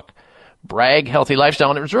the book, Bragg Healthy Lifestyle.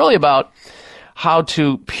 And it was really about how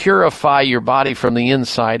to purify your body from the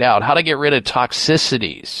inside out, how to get rid of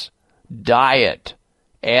toxicities, diet,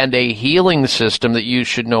 and a healing system that you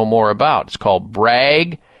should know more about. It's called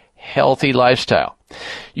Bragg Healthy Lifestyle.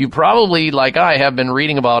 You probably, like I, have been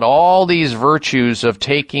reading about all these virtues of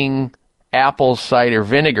taking apple cider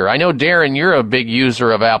vinegar. I know, Darren, you're a big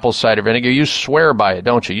user of apple cider vinegar. You swear by it,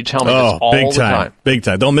 don't you? You tell me this all the time. Big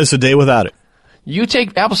time. Don't miss a day without it. You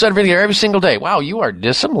take apple cider vinegar every single day. Wow, you are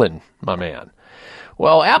disciplined, my man.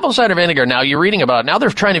 Well, apple cider vinegar, now you're reading about it. Now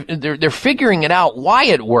they're figuring it out why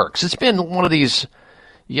it works. It's been one of these,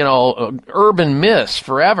 urban myths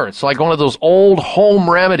forever. It's like one of those old home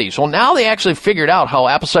remedies. Well, now they actually figured out how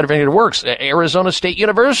apple cider vinegar works at Arizona State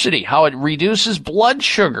University, how it reduces blood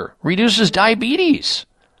sugar, reduces diabetes.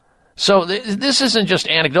 So this isn't just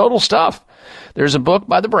anecdotal stuff. There's a book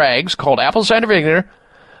by the Braggs called Apple Cider Vinegar,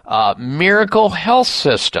 Miracle Health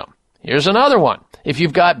System. Here's another one. If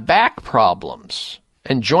you've got back problems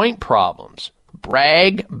and joint problems,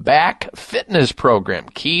 Bragg Back Fitness Program,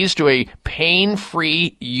 keys to a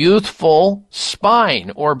pain-free, youthful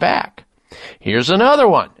spine or back. Here's another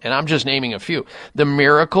one, and I'm just naming a few. The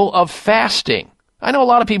Miracle of Fasting. I know a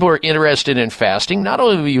lot of people are interested in fasting. Not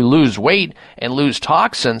only will you lose weight and lose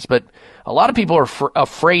toxins, but a lot of people are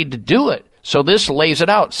afraid to do it. So this lays it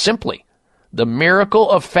out simply. The Miracle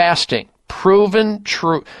of Fasting, proven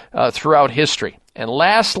true throughout history. And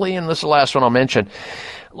lastly, and this is the last one I'll mention,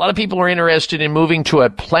 a lot of people are interested in moving to a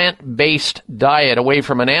plant-based diet away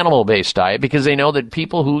from an animal-based diet because they know that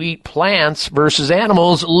people who eat plants versus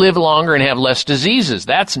animals live longer and have less diseases.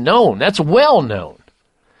 That's known. That's well known.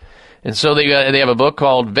 And so they have a book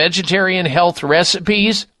called Vegetarian Health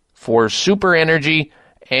Recipes for Super Energy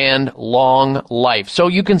and Long Life. So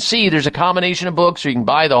you can see there's a combination of books, or you can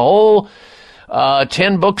buy the whole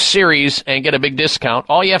 10-book series and get a big discount.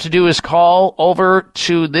 All you have to do is call over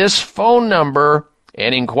to this phone number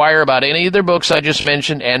and inquire about any of their books I just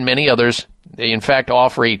mentioned and many others. They, in fact,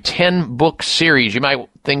 offer a 10-book series. You might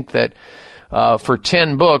think that for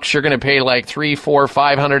 10 books, you're going to pay like $300,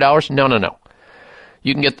 $400, $500. No.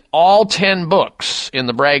 You can get all 10 books in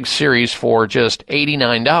the Bragg series for just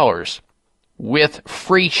 $89 with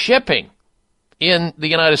free shipping in the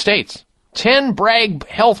United States. 10 Bragg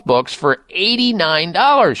health books for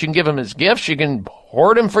 $89. You can give them as gifts. You can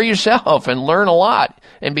hoard them for yourself and learn a lot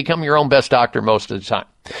and become your own best doctor most of the time.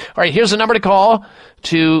 All right, here's the number to call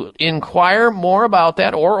to inquire more about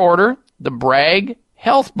that or order the Bragg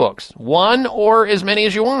health books. One or as many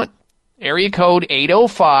as you want. Area code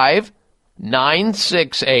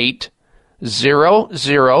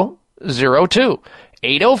 805-968-0002.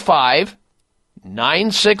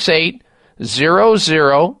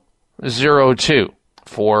 805-968-0002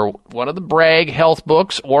 for one of the Bragg health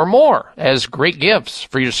books or more as great gifts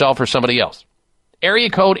for yourself or somebody else. Area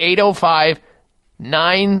code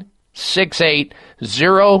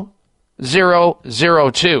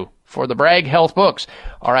 805-968-0002 for the Bragg health books.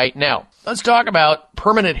 All right, now let's talk about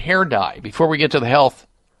permanent hair dye before we get to the health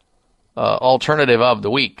alternative of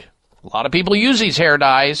the week. A lot of people use these hair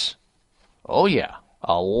dyes. Oh, yeah.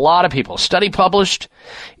 A lot of people. A study published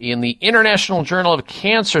in the International Journal of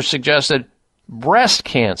Cancer suggested breast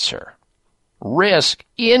cancer risk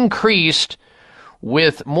increased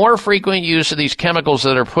with more frequent use of these chemicals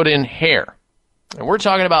that are put in hair. And we're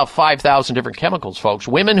talking about 5,000 different chemicals, folks.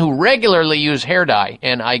 Women who regularly use hair dye,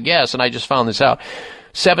 and I just found this out,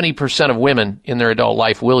 70% of women in their adult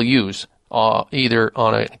life will use, either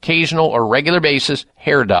on an occasional or regular basis,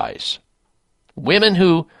 hair dyes. Women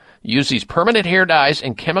who use these permanent hair dyes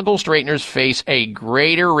and chemical straighteners face a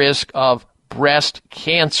greater risk of breast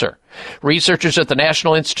cancer. Researchers at the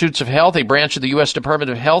National Institutes of Health, a branch of the U.S.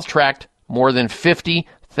 Department of Health, tracked more than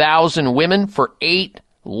 50,000 women for 8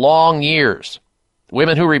 long years.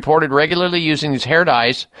 Women who reported regularly using these hair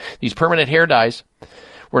dyes, these permanent hair dyes,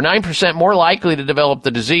 were 9% more likely to develop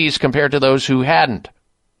the disease compared to those who hadn't.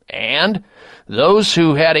 And those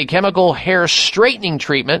who had a chemical hair straightening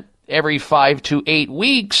treatment every 5 to 8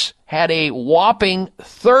 weeks had a whopping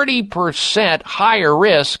 30% higher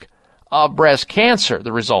risk of breast cancer,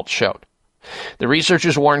 the results showed. The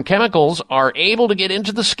researchers warned chemicals are able to get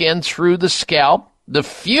into the skin through the scalp. The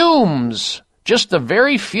fumes, just the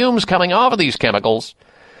very fumes coming off of these chemicals,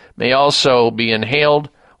 may also be inhaled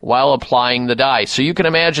while applying the dye. So you can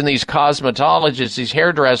imagine these cosmetologists, these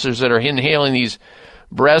hairdressers that are inhaling these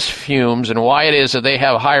breast fumes and why it is that they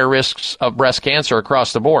have higher risks of breast cancer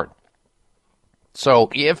across the board. So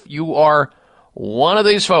if you are one of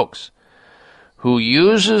these folks who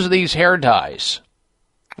uses these hair dyes,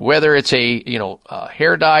 whether it's a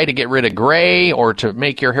hair dye to get rid of gray or to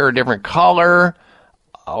make your hair a different color,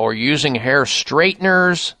 or using hair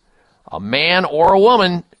straighteners, a man or a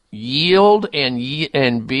woman, make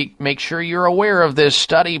sure you're aware of this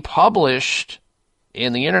study published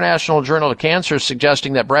in the International Journal of Cancer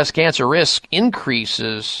suggesting that breast cancer risk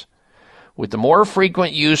increases with the more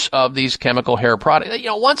frequent use of these chemical hair products.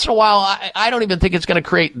 Once in a while, I don't even think it's going to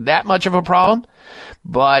create that much of a problem,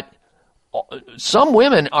 but some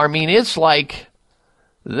women, it's like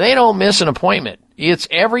they don't miss an appointment. It's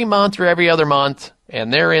every month or every other month,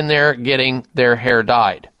 and they're in there getting their hair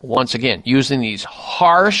dyed. Once again, using these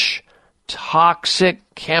harsh, toxic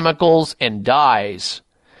chemicals and dyes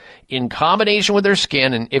in combination with their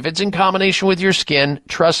skin. And if it's in combination with your skin,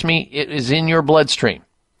 trust me, it is in your bloodstream.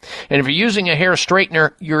 And if you're using a hair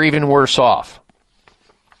straightener, you're even worse off.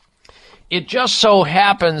 It just so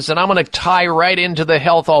happens that I'm going to tie right into the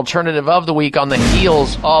health alternative of the week on the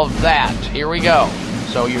heels of that. Here we go.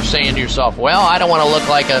 So you're saying to yourself, well, I don't want to look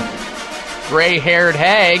like a gray-haired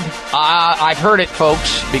hag. I've heard it,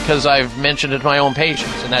 folks, because I've mentioned it to my own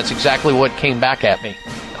patients, and that's exactly what came back at me.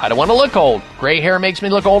 I don't want to look old. Gray hair makes me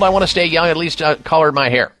look old. I want to stay young, at least color my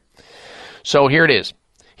hair. So here it is.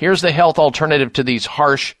 Here's the health alternative to these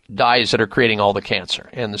harsh dyes that are creating all the cancer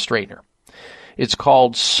and the straightener. It's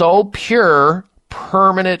called So Pure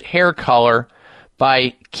Permanent Hair Color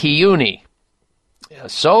by Keune.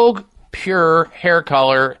 So Pure Hair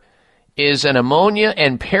Color is an ammonia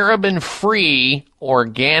and paraben-free,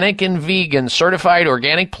 organic and vegan, certified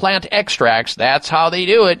organic plant extracts. That's how they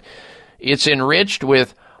do it. It's enriched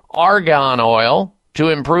with argan oil to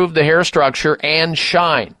improve the hair structure and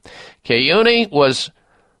shine. Keune was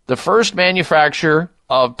the first manufacturer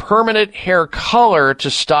of permanent hair color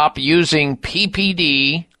to stop using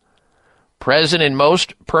PPD, present in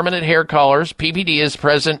most permanent hair colors. PPD is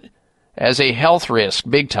present as a health risk,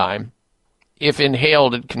 big time. If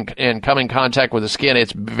inhaled and come in contact with the skin,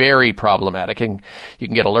 it's very problematic. And you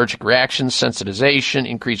can get allergic reactions, sensitization,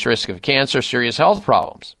 increased risk of cancer, serious health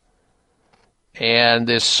problems. And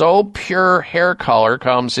this So Pure hair color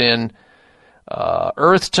comes in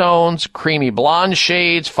earth tones, creamy blonde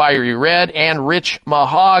shades, fiery red, and rich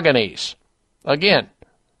mahoganies. Again,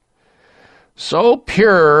 So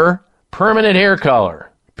Pure permanent hair color.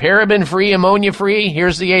 Paraben-free, ammonia-free.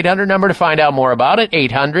 Here's the 800 number to find out more about it.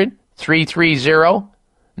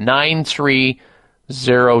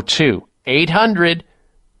 800-330-9302.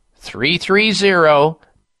 800-330.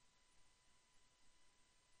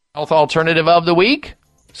 Health alternative of the week,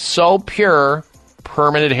 So Pure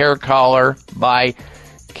permanent hair color by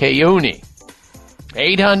Keuni.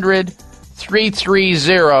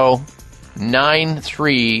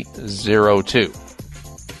 800-330-9302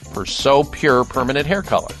 for So Pure permanent hair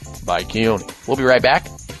color by Keuni. We'll be right back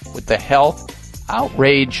with the health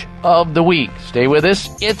outrage of the week. Stay with us.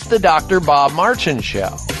 It's the Dr. Bob Martin Show.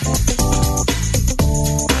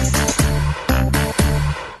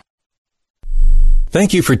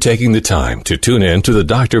 Thank you for taking the time to tune in to the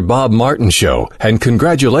Dr. Bob Martin Show, and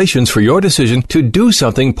congratulations for your decision to do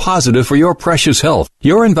something positive for your precious health.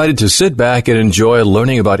 You're invited to sit back and enjoy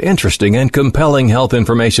learning about interesting and compelling health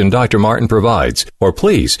information Dr. Martin provides. Or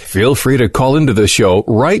please feel free to call into the show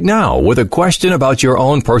right now with a question about your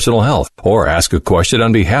own personal health, or ask a question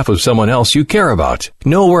on behalf of someone else you care about.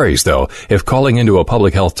 No worries, though. If calling into a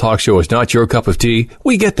public health talk show is not your cup of tea,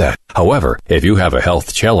 we get that. However, if you have a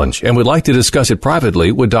health challenge and would like to discuss it privately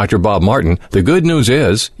with Dr. Bob Martin, the good news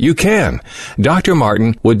is you can. Dr.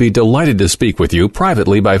 Martin would be delighted to speak with you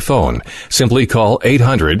privately by phone. Simply call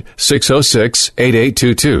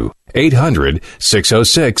 800-606-8822.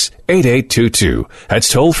 800-606-8822. That's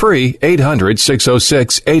toll free,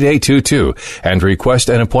 800-606-8822, and request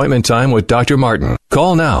an appointment time with Dr. Martin.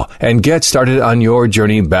 Call now and get started on your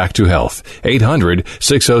journey back to health.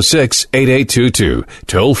 800-606-8822.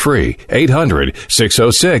 Toll free,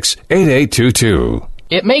 800-606-8822.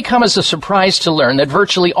 It may come as a surprise to learn that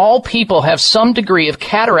virtually all people have some degree of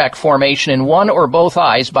cataract formation in one or both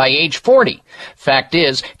eyes by age 40. Fact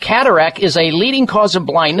is, cataract is a leading cause of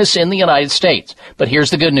blindness in the United States. But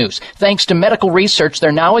here's the good news. Thanks to medical research,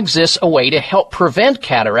 there now exists a way to help prevent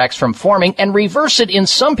cataracts from forming and reverse it in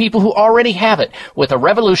some people who already have it with a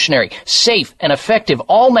revolutionary, safe, and effective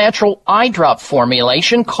all-natural eye drop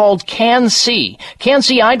formulation called Can-C.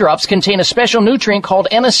 Can-C eye drops contain a special nutrient called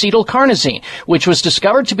N-acetylcarnosine, which was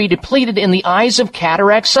discovered to be depleted in the eyes of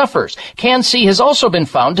cataract sufferers. Can-C has also been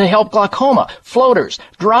found to help glaucoma, floaters,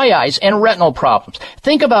 dry eyes, and retinal problems.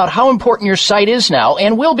 Think about how important your sight is now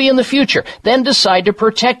and will be in the future. Then decide to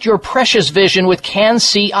protect your precious vision with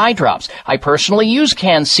Can-C eye drops. I personally use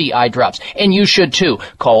Can-C eye drops, and you should too.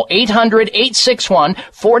 Call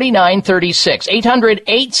 800-861-4936.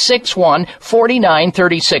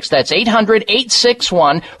 800-861-4936. That's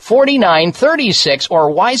 800-861-4936 or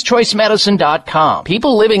wisechoicemedicine.com.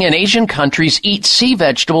 People living in Asian countries eat sea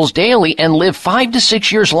vegetables daily and live 5 to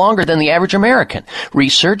 6 years longer than the average American.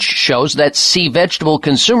 Research shows that sea vegetable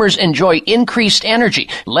consumers enjoy increased energy,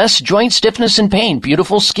 less joint stiffness and pain,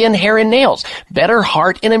 beautiful skin, hair, and nails, better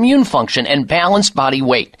heart and immune function, and balanced body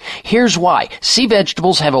weight. Here's why. Sea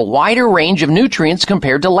vegetables have a wider range of nutrients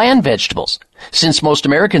compared to land vegetables. Since most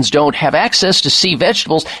Americans don't have access to sea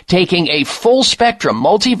vegetables, taking a full spectrum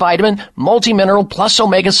multivitamin, multimineral plus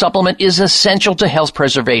omega supplement is essential to health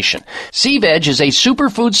preservation. Sea Veg is a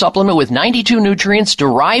superfood supplement with 92 nutrients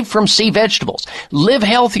derived from sea vegetables. Live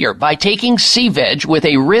healthier by taking Sea Veg with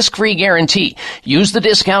a risk-free guarantee. Use the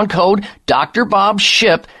discount code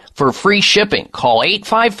DrBobShip for free shipping. Call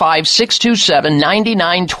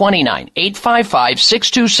 855-627-9929,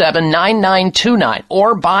 855-627-9929,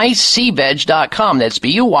 or buyseaveg.com. That's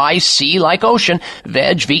B-U-Y-C like ocean,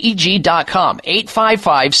 veg, V-E-G.com,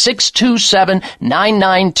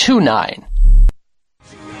 855-627-9929.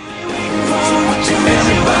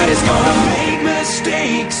 Everybody's gonna make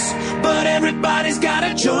mistakes, but everybody's got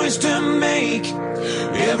a choice to make.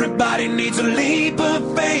 Everybody needs a leap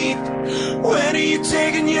of faith. When are you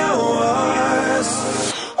taking yours?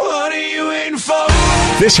 What are you waiting for?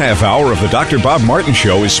 This half hour of the Dr. Bob Martin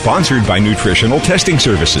Show is sponsored by Nutritional Testing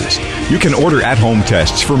Services. You can order at-home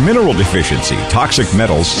tests for mineral deficiency, toxic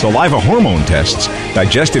metals, saliva hormone tests,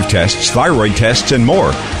 digestive tests, thyroid tests, and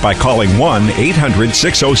more by calling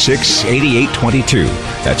 1-800-606-8822.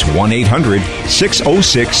 That's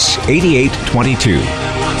 1-800-606-8822.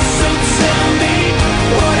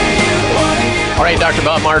 All right, Dr.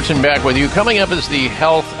 Bob Martin back with you. Coming up is the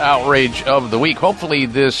health outrage of the week. Hopefully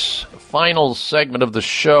this final segment of the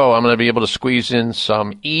show, I'm going to be able to squeeze in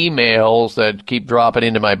some emails that keep dropping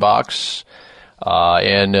into my box.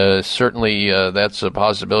 Certainly that's a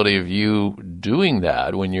possibility of you doing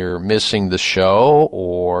that when you're missing the show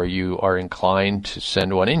or you are inclined to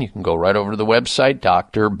send one in. You can go right over to the website,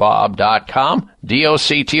 drbob.com,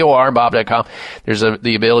 DOCTOR, bob.com. There's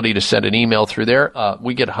the ability to send an email through there.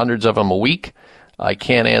 We get hundreds of them a week. I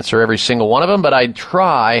can't answer every single one of them, but I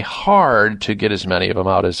try hard to get as many of them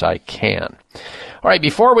out as I can. All right,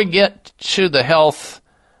 before we get to the health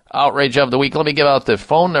outrage of the week, let me give out the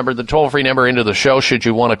phone number, the toll-free number into the show should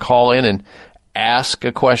you want to call in and ask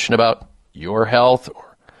a question about your health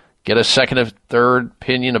or get a second or third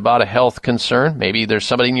opinion about a health concern. Maybe there's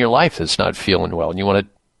somebody in your life that's not feeling well and you want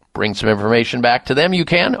to bring some information back to them. You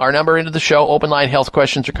can. Our number into the show, open line health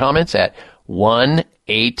questions or comments at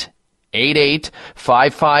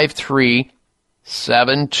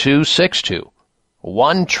 1-888-553-7262.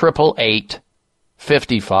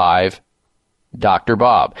 1-888-55 Dr.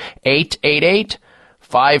 Bob.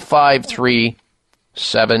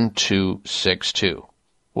 888-553-7262.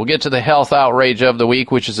 We'll get to the health outrage of the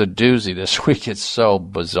week, which is a doozy this week. It's so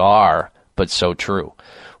bizarre, but so true.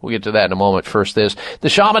 We'll get to that in a moment. First this. The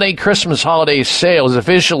Chamonix Christmas holiday sale is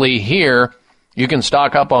officially here. You can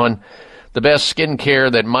stock up on the best skincare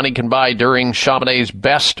that money can buy during Chamonix's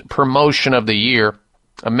best promotion of the year.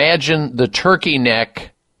 Imagine the turkey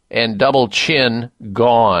neck and double chin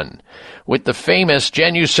gone with the famous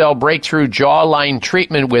Genucell breakthrough jawline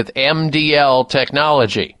treatment with MDL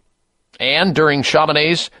technology. And during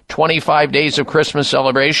Chamonix's 25 Days of Christmas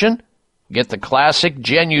celebration, get the classic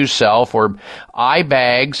Genucell for eye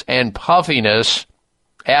bags and puffiness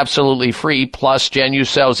absolutely free, plus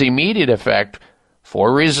Genucell's immediate effect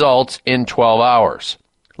for results in 12 hours.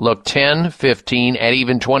 Look 10, 15, and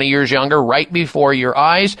even 20 years younger right before your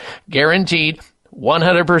eyes, guaranteed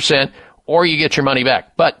 100%, or you get your money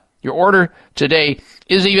back. But your order today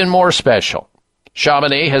is even more special.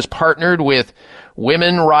 Chamonix has partnered with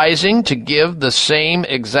Women Rising to give the same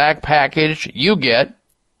exact package you get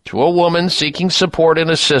to a woman seeking support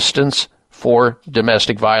and assistance for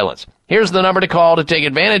domestic violence. Here's the number to call to take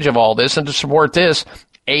advantage of all this and to support this,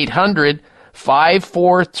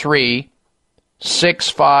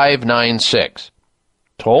 800-543-6596.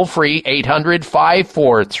 Toll free,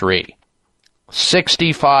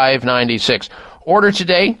 800-543-6596. Order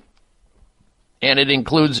today, and it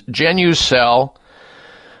includes Genucell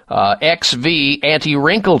XV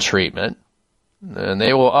anti-wrinkle treatment, and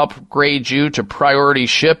they will upgrade you to priority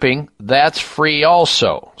shipping. That's free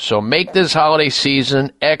also. So make this holiday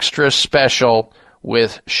season extra special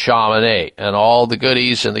with Chamonix and all the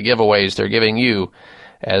goodies and the giveaways they're giving you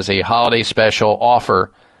as a holiday special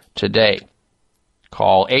offer today.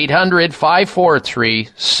 Call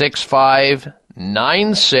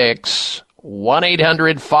 800-543-6596,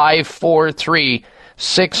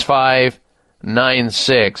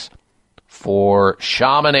 1-800-543-6596 for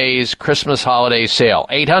Chamonix's Christmas holiday sale.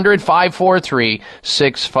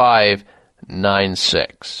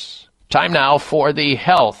 800-543-6596. Time now for the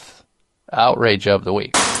health outrage of the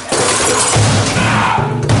week.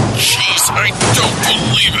 Jeez, I don't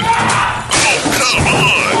believe it. Oh, come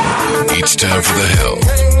on. It's time for the health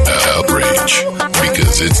outrage,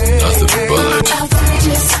 because it's nothing but.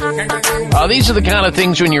 These are the kind of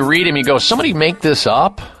things when you read them, you go, somebody make this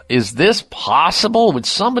up? Is this possible? Would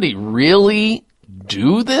somebody really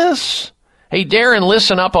do this? Hey, Darren,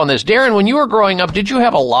 listen up on this. Darren, when you were growing up, did you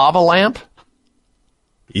have a lava lamp?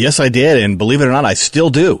 Yes, I did, and believe it or not, I still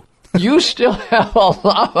do. You still have a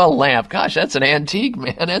lava lamp. Gosh, that's an antique,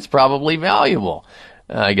 man. That's probably valuable.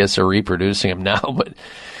 I guess they're reproducing them now. But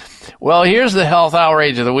well, here's the health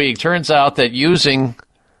outrage of the week. Turns out that using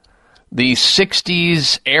the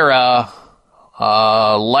 60s era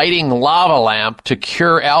lighting lava lamp to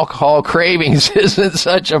cure alcohol cravings isn't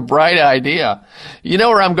such a bright idea. You know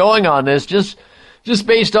where I'm going on this, just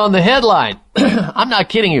based on the headline. I'm not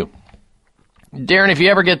kidding you. Darren, if you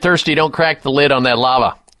ever get thirsty, don't crack the lid on that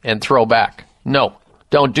lava and throw back. No,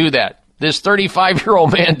 don't do that. This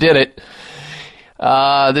 35-year-old man did it.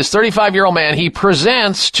 This 35-year-old man, he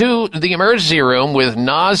presents to the emergency room with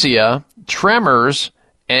nausea, tremors,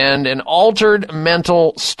 and an altered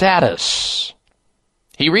mental status.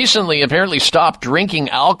 He recently apparently stopped drinking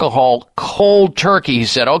alcohol cold turkey. He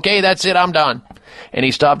said, okay, that's it, I'm done. And he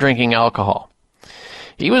stopped drinking alcohol.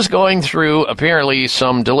 He was going through apparently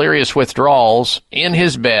some delirious withdrawals in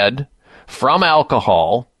his bed from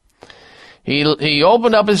alcohol. He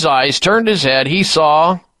opened up his eyes, turned his head. He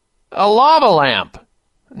saw a lava lamp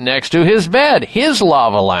next to his bed, his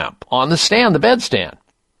lava lamp on the stand, the bedstand.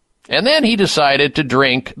 And then he decided to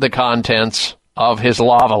drink the contents of his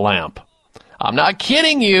lava lamp. I'm not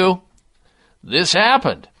kidding you. This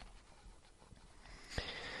happened.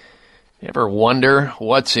 You ever wonder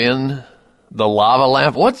what's in the lava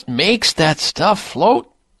lamp? What makes that stuff float?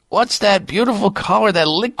 What's that beautiful color, that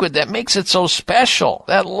liquid that makes it so special?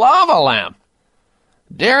 That lava lamp.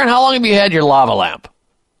 Darren, how long have you had your lava lamp?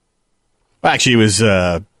 Actually, it was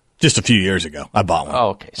just a few years ago. I bought one. Oh,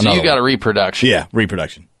 okay. So you got a reproduction. Yeah,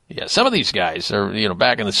 reproduction. Yeah, some of these guys are,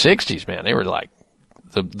 back in the 60s, man, they were like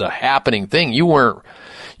the happening thing. You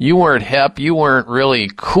weren't hip, you weren't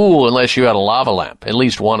really cool unless you had a lava lamp, at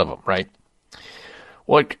least one of them, right?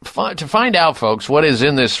 To find out, folks, what is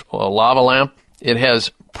in this lava lamp, it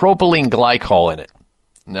has propylene glycol in it.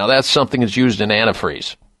 Now, that's something that's used in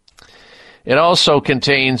antifreeze. It also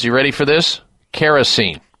contains, you ready for this?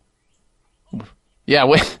 Kerosene.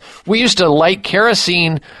 Yeah, we used to light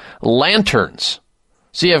kerosene lanterns.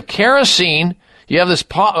 So you have kerosene, you have this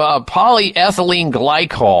polyethylene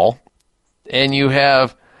glycol, and you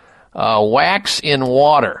have wax in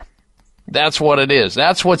water. That's what it is.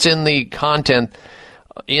 That's what's in the content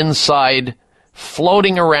inside,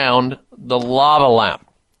 floating around the lava lamp.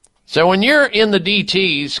 So when you're in the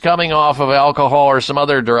DTs coming off of alcohol or some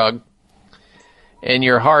other drug, and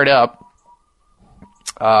you're hard up,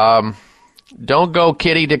 don't go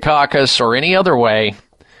Kitty Dukakis or any other way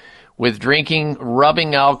with drinking,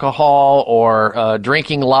 rubbing alcohol, or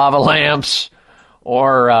drinking lava lamps,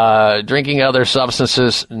 or drinking other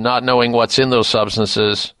substances, not knowing what's in those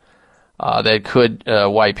substances that could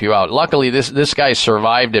wipe you out. Luckily, this guy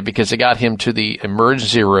survived it because it got him to the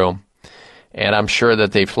emergency room, and I'm sure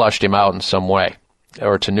that they flushed him out in some way,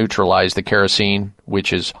 or to neutralize the kerosene,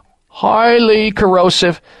 which is highly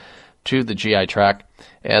corrosive to the GI tract,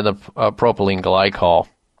 and the propylene glycol,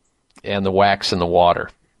 and the wax in the water.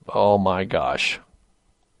 Oh my gosh.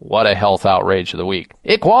 What a health outrage of the week.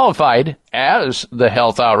 It qualified as the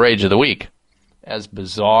health outrage of the week. As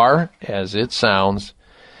bizarre as it sounds,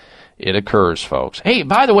 it occurs, folks. Hey,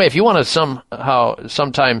 by the way, if you want to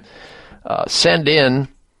sometime send in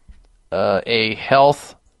a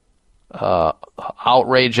health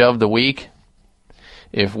outrage of the week,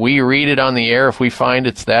 if we read it on the air, if we find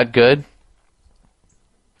it's that good,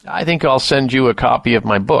 I think I'll send you a copy of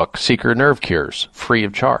my book, Secret Nerve Cures, free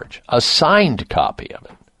of charge. A signed copy of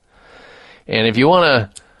it. And if you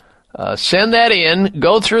want to send that in,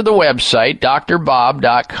 go through the website,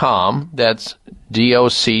 drbob.com. That's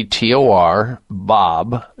DOCTOR,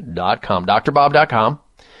 bob.com, drbob.com,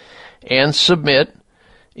 and submit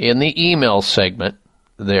in the email segment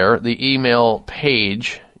there, the email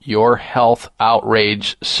page, your health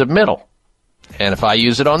outrage submittal. And if I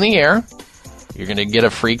use it on the air, you're going to get a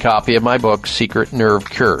free copy of my book, Secret Nerve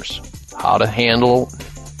Cures. How to handle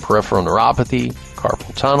peripheral neuropathy,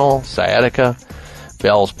 carpal tunnel, sciatica,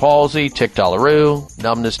 Bell's palsy, tic-tac-laroo,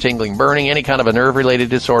 numbness, tingling, burning, any kind of a nerve-related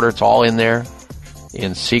disorder. It's all in there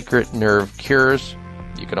in Secret Nerve Cures.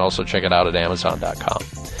 You can also check it out at Amazon.com.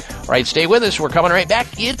 All right, stay with us. We're coming right back.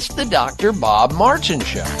 It's the Dr. Bob Martin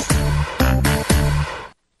Show.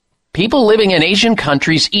 People living in Asian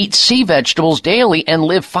countries eat sea vegetables daily and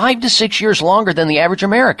live 5 to 6 years longer than the average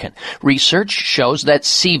American. Research shows that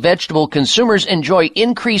sea vegetable consumers enjoy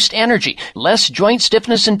increased energy, less joint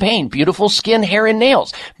stiffness and pain, beautiful skin, hair, and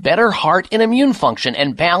nails, better heart and immune function,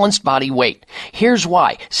 and balanced body weight. Here's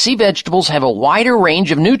why. Sea vegetables have a wider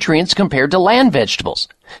range of nutrients compared to land vegetables.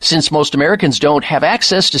 Since most Americans don't have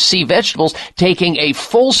access to sea vegetables, taking a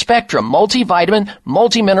full spectrum multivitamin,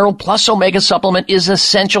 multimineral plus omega supplement is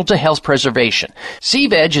essential to health preservation. Sea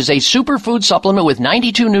Veg is a superfood supplement with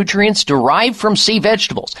 92 nutrients derived from sea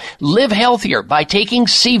vegetables. Live healthier by taking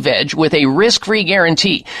Sea Veg with a risk-free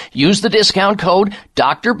guarantee. Use the discount code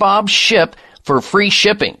DRBOBSHIP for free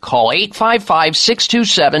shipping. Call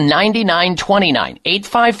 855-627-9929,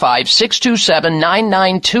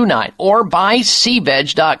 855-627-9929, or buy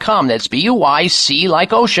SeaVeg.com. That's B-U-Y-C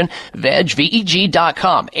like ocean, veg,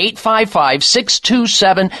 V-E-G.com,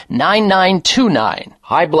 855-627-9929.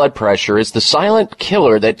 High blood pressure is the silent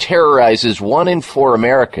killer that terrorizes 1 in 4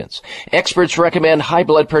 Americans. Experts recommend high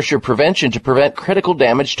blood pressure prevention to prevent critical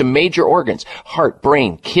damage to major organs, heart,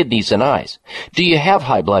 brain, kidneys, and eyes. Do you have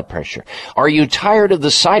high blood pressure? Are you tired of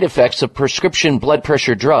the side effects of prescription blood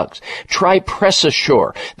pressure drugs? Try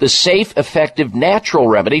PressAssure, the safe, effective, natural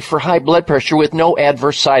remedy for high blood pressure with no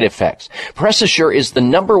adverse side effects. PressAssure is the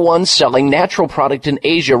 #1 selling natural product in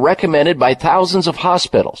Asia, recommended by thousands of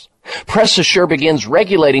hospitals. Press Assure begins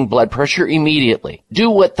regulating blood pressure immediately.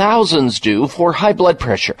 Do what thousands do for high blood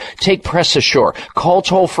pressure. Take Press Assure. Call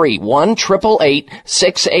toll-free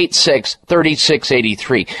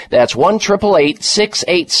 1-888-686-3683. That's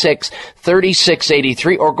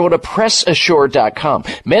 1-888-686-3683, or go to PressAssure.com.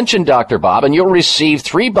 Mention Dr. Bob and you'll receive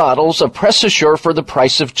 3 bottles of Press Assure for the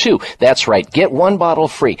price of 2. That's right. Get 1 bottle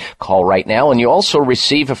free. Call right now and you also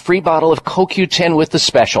receive a free bottle of CoQ10 with the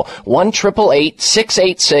special.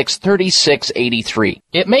 1-888-686-3683.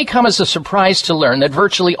 It may come as a surprise to learn that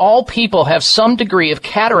virtually all people have some degree of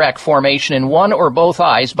cataract formation in one or both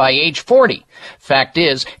eyes by age 40. Fact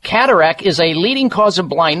is, cataract is a leading cause of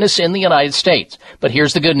blindness in the United States. But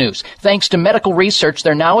here's the good news. Thanks to medical research,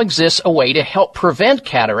 there now exists a way to help prevent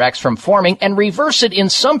cataracts from forming and reverse it in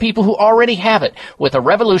some people who already have it with a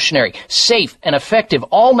revolutionary, safe, and effective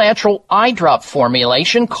all-natural eye drop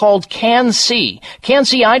formulation called Can-C.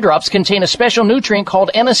 Can-C eye drops contain a special nutrient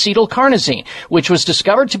called N-acetylcarnosine, which was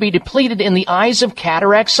discovered to be depleted in the eyes of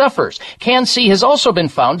cataract sufferers. Can-C has also been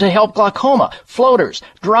found to help glaucoma, floaters,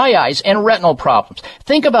 dry eyes, and retinal problems.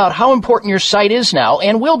 Think about how important your sight is now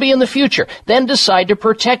and will be in the future. Then decide to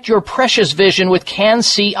protect your precious vision with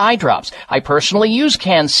Can-C eye drops. I personally use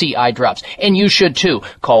Can-C eye drops, and you should too.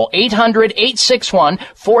 Call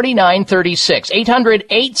 800-861-4936.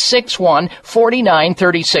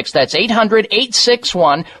 800-861-4936. That's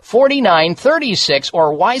 800-861-4936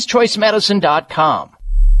 or wisechoicemedicine.com.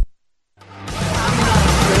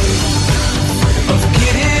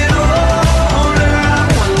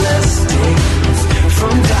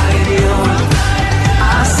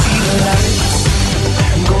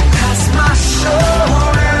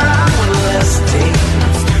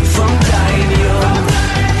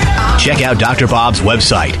 Check out Dr. Bob's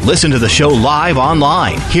website. Listen to the show live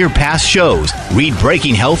online. Hear past shows. Read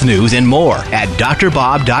breaking health news and more at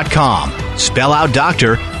drbob.com. Spell out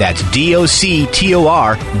doctor, that's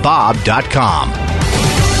DOCTOR, Bob.com. All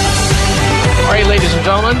right, ladies and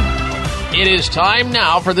gentlemen, it is time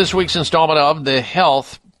now for this week's installment of the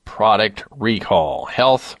Health Product Recall.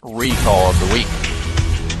 Health Recall of the Week.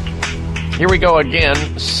 Here we go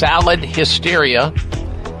again. Salad hysteria.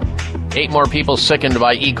 8 more people sickened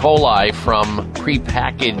by E. coli from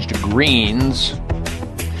prepackaged greens.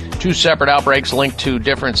 2 separate outbreaks linked to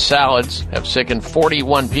different salads have sickened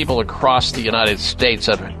 41 people across the United States.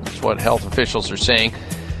 That's what health officials are saying.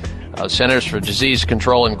 Centers for Disease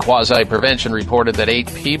Control and Quasi-Prevention reported that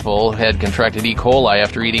 8 people had contracted E. coli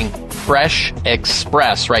after eating Fresh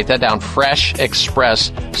Express. Write that down. Fresh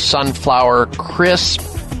Express Sunflower Crisp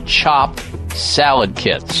Chopped Salad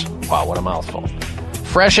Kits. Wow, what a mouthful.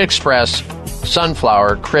 Fresh Express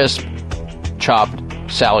Sunflower Crisp Chopped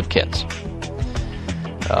Salad Kits.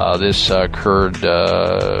 This occurred,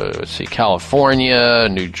 California,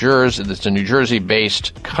 New Jersey. It's a New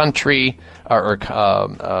Jersey-based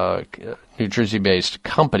New Jersey-based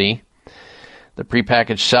company. The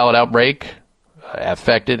prepackaged salad outbreak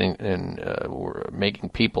affected and were making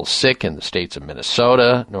people sick in the states of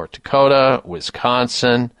Minnesota, North Dakota,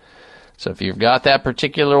 Wisconsin. So if you've got that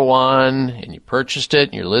particular one and you purchased it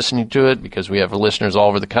and you're listening to it, because we have listeners all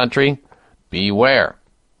over the country, beware.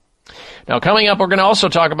 Now, coming up, we're going to also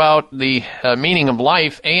talk about the meaning of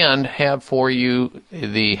life and have for you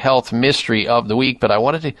the health mystery of the week. But I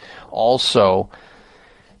wanted to also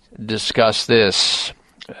discuss this.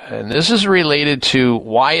 And this is related to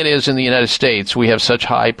why it is in the United States we have such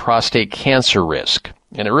high prostate cancer risk.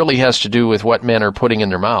 And it really has to do with what men are putting in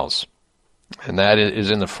their mouths. And that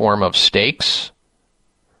is in the form of steaks,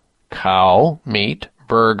 cow meat,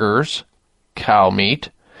 burgers, cow meat,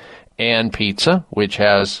 and pizza, which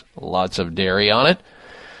has lots of dairy on it.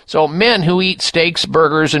 So men who eat steaks,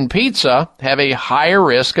 burgers, and pizza have a higher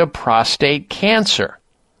risk of prostate cancer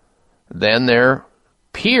than their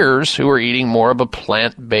peers who are eating more of a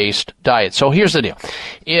plant-based diet. So here's the deal.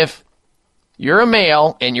 If you're a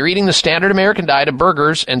male and you're eating the standard American diet of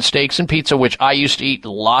burgers and steaks and pizza, which I used to eat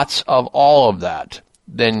lots of all of that,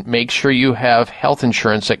 then make sure you have health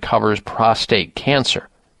insurance that covers prostate cancer,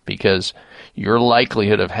 because your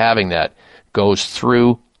likelihood of having that goes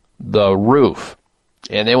through the roof.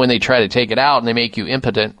 And then when they try to take it out and they make you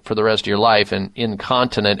impotent for the rest of your life and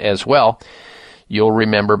incontinent as well, you'll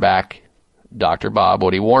remember back Dr. Bob,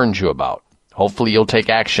 what he warned you about. Hopefully you'll take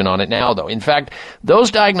action on it now, though. In fact,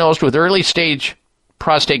 those diagnosed with early-stage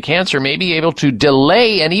prostate cancer may be able to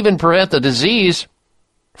delay and even prevent the disease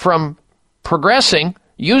from progressing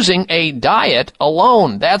using a diet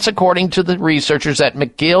alone. That's according to the researchers at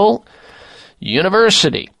McGill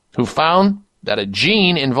University, who found that a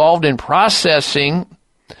gene involved in processing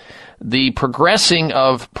the progressing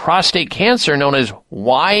of prostate cancer, known as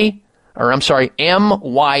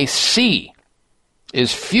MYC,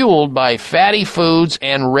 is fueled by fatty foods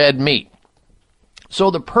and red meat. So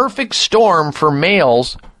the perfect storm for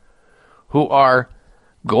males who are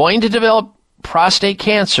going to develop prostate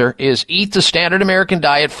cancer is eat the standard American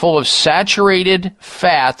diet full of saturated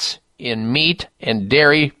fats in meat and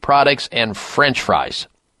dairy products and French fries.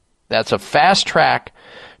 That's a fast track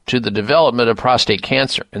to the development of prostate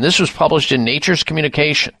cancer. And this was published in Nature's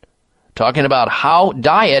Communication, talking about how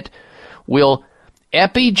diet will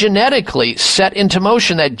epigenetically set into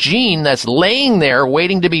motion that gene that's laying there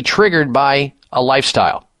waiting to be triggered by a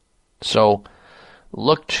lifestyle. So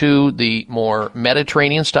look to the more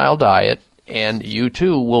Mediterranean-style diet, and you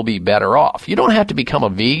too will be better off. You don't have to become a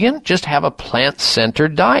vegan. Just have a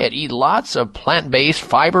plant-centered diet. Eat lots of plant-based,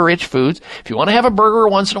 fiber-rich foods. If you want to have a burger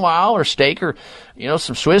once in a while, or steak, or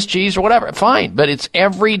some Swiss cheese or whatever, fine. But it's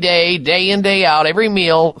every day, day in, day out, every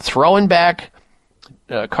meal, throwing back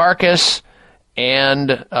carcass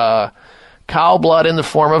and cow blood in the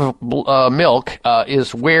form of milk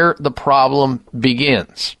is where the problem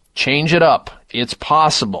begins. Change it up. It's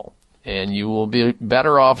possible, and you will be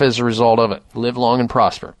better off as a result of it. Live long and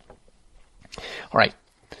prosper. All right.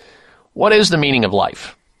 What is the meaning of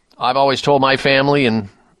life? I've always told my family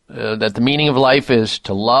that the meaning of life is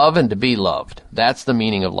to love and to be loved. That's the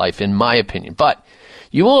meaning of life, in my opinion. But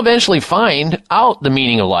you will eventually find out the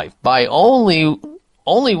meaning of life by only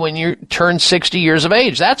when you turn 60 years of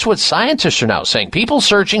age. That's what scientists are now saying. People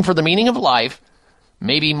searching for the meaning of life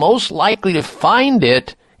may be most likely to find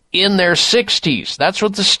it in their 60s. That's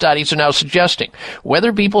what the studies are now suggesting.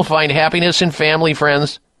 Whether people find happiness in family,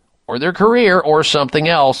 friends, or their career, or something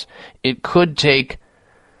else, it could take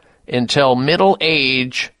until middle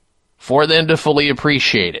age for them to fully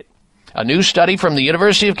appreciate it. A new study from the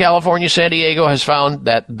University of California, San Diego has found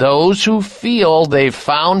that those who feel they've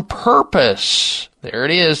found purpose, there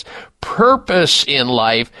it is, purpose in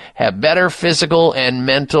life, have better physical and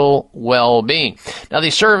mental well-being. Now, they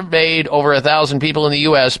surveyed over 1,000 people in the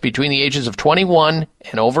U.S. between the ages of 21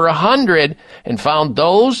 and over 100 and found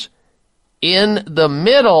those in the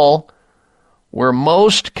middle were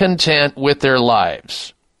most content with their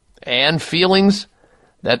lives, and feelings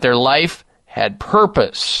that their life had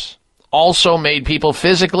purpose also made people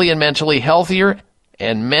physically and mentally healthier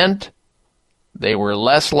and meant they were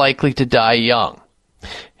less likely to die young.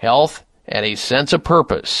 Health and a sense of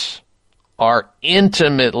purpose are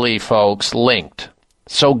intimately, folks, linked.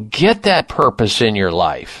 So get that purpose in your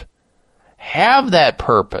life. Have that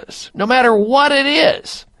purpose, no matter what it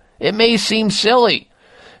is. It may seem silly.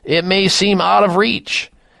 It may seem out of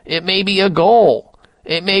reach. It may be a goal.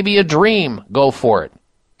 It may be a dream. Go for it.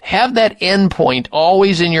 Have that end point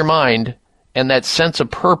always in your mind and that sense of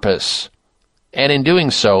purpose. And in doing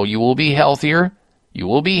so, you will be healthier, you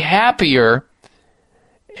will be happier,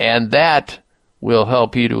 and that will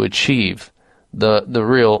help you to achieve the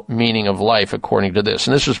real meaning of life, according to this.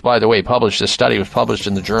 And this was, by the way, this study was published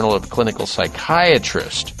in the Journal of Clinical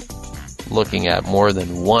Psychiatrist, looking at more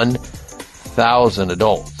than 1,000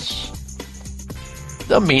 adults.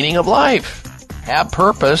 The meaning of life. Have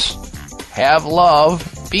purpose, have love,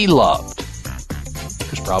 be loved.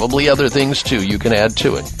 There's probably other things, too, you can add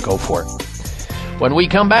to it. Go for it. When we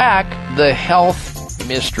come back, the health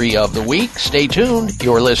mystery of the week. Stay tuned.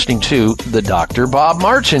 You're listening to The Dr. Bob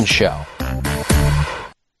Martin Show.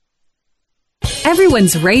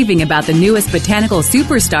 Everyone's raving about the newest botanical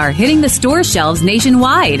superstar hitting the store shelves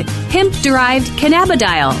nationwide. Hemp-derived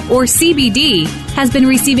cannabidiol, or CBD, has been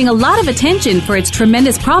receiving a lot of attention for its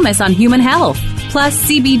tremendous promise on human health. Plus,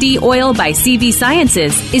 CBD Oil by CV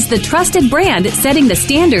Sciences is the trusted brand setting the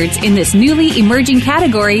standards in this newly emerging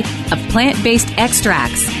category of plant-based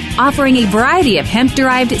extracts, offering a variety of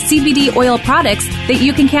hemp-derived CBD oil products that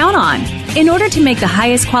you can count on. In order to make the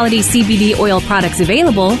highest quality CBD oil products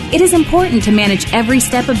available, it is important to manage every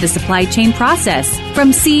step of the supply chain process,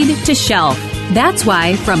 from seed to shelf. That's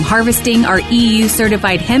why, from harvesting our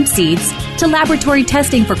EU-certified hemp seeds, to laboratory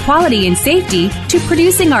testing for quality and safety, to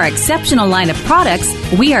producing our exceptional line of products,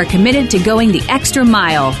 we are committed to going the extra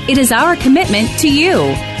mile. It is our commitment to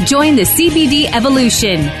you. Join the CBD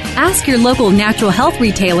evolution. Ask your local natural health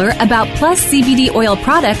retailer about Plus CBD oil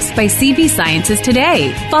products by CV Sciences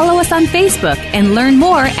today. Follow us on Facebook and learn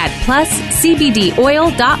more at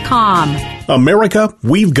pluscbdoil.com. America,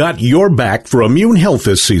 we've got your back for immune health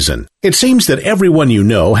this season. It seems that everyone you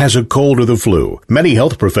know has a cold or the flu. Many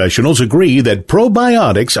health professionals agree that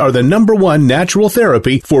probiotics are the #1 natural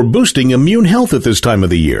therapy for boosting immune health at this time of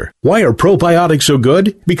the year. Why are probiotics so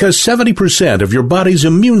good? Because 70% of your body's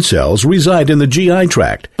immune cells reside in the GI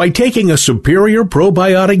tract. By taking a superior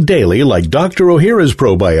probiotic daily like Dr. Ohhira's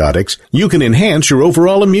probiotics, you can enhance your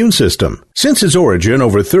overall immune system. Since its origin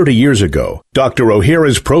over 30 years ago, Dr.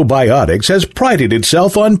 Ohhira's probiotics has prided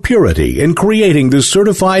itself on purity in creating the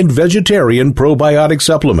certified vegetarian probiotic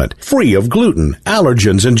supplement, free of gluten,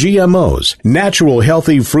 allergens, and GMOs. Natural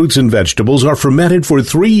healthy fruits and vegetables are fermented for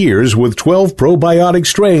 3 years with 12 probiotic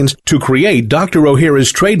strains to create Dr.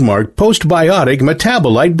 Ohhira's trademark postbiotic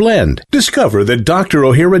metabolite blend. Discover the Dr.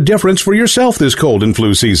 Ohhira difference for yourself this cold and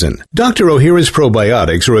flu season. Dr. Ohhira's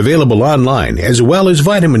probiotics are available online as well as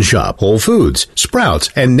Vitamin Shop, Whole Foods, Sprouts,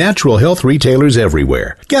 and natural health retailers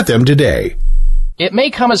everywhere. Get them today. It may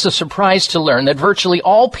come as a surprise to learn that virtually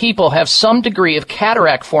all people have some degree of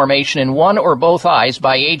cataract formation in one or both eyes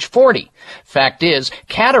by age 40. Fact is,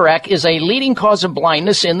 cataract is a leading cause of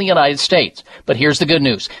blindness in the United States. But here's the good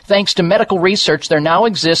news. Thanks to medical research, there now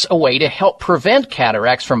exists a way to help prevent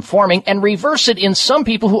cataracts from forming and reverse it in some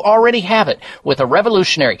people who already have it with a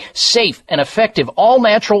revolutionary, safe, and effective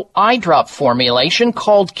all-natural eye drop formulation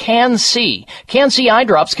called Can-C. Can-C eye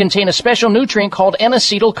drops contain a special nutrient called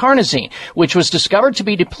N-acetylcarnosine, which was discovered to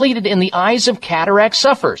be depleted in the eyes of cataract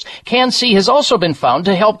sufferers. Can-C has also been found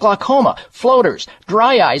to help glaucoma, floaters,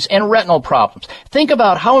 dry eyes, and retinal problems. Think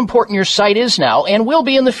about how important your sight is now and will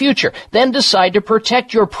be in the future. Then decide to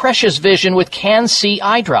protect your precious vision with Can-C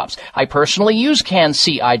eye drops. I personally use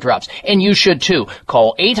Can-C eye drops, and you should too.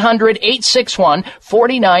 Call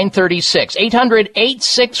 800-861-4936.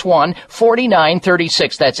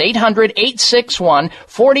 800-861-4936. That's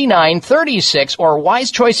 800-861-4936 or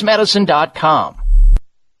wisechoicemedicine.com.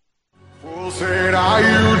 Full said,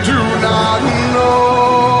 you do not know.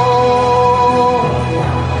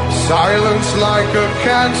 Silence like a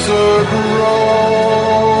cancer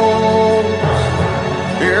grows.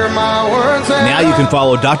 Hear my words. Now you can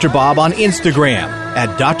follow Dr. Bob on Instagram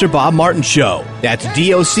at Dr. Bob Martin Show. That's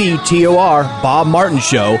DOCTOR Bob Martin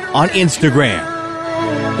Show on Instagram.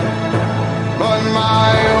 But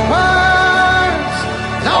my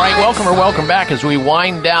words. All right, welcome back as we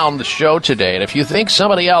wind down the show today. And if you think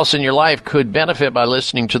somebody else in your life could benefit by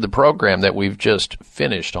listening to the program that we've just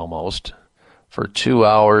finished almost for 2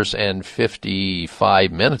 hours and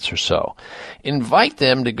 55 minutes or so, invite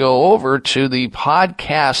them to go over to the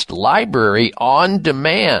podcast library on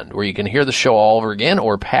demand, where you can hear the show all over again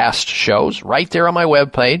or past shows right there on my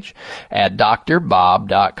webpage at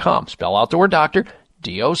drbob.com. Spell out the word doctor,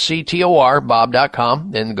 D-O-C-T-O-R,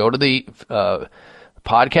 bob.com. Then go to the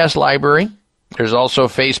podcast library. There's also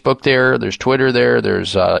Facebook there. There's Twitter there.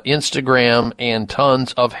 There's Instagram and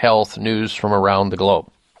tons of health news from around the globe.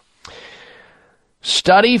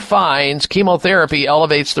 Study finds chemotherapy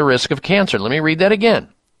elevates the risk of cancer. Let me read that again.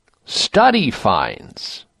 Study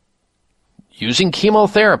finds using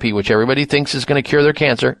chemotherapy, which everybody thinks is going to cure their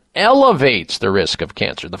cancer, elevates the risk of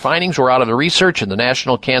cancer. The findings were out of the research in the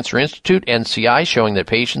National Cancer Institute, NCI, showing that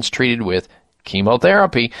patients treated with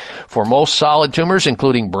chemotherapy for most solid tumors,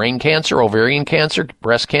 including brain cancer, ovarian cancer,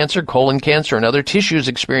 breast cancer, colon cancer, and other tissues,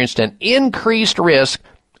 experienced an increased risk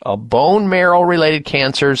of bone marrow-related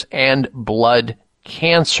cancers and blood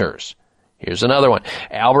cancers. Here's another one.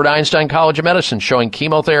 Albert Einstein College of Medicine showing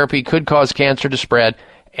chemotherapy could cause cancer to spread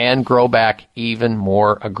and grow back even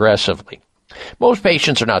more aggressively. Most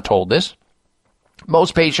patients are not told this.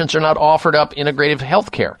 Most patients are not offered up integrative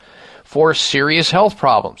health care for serious health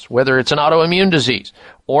problems, whether it's an autoimmune disease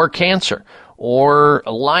or cancer or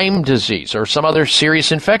Lyme disease or some other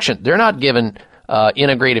serious infection. They're not given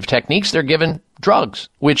integrative techniques. They're given drugs,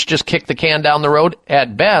 which just kick the can down the road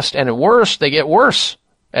at best, and at worst, they get worse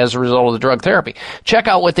as a result of the drug therapy. Check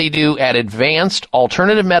out what they do at Advanced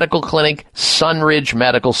Alternative Medical Clinic, Sunridge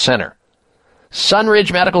Medical Center.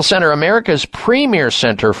 Sunridge Medical Center, America's premier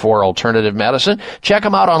center for alternative medicine. Check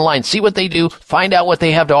them out online. See what they do. Find out what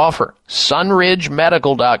they have to offer.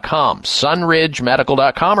 sunridgemedical.com.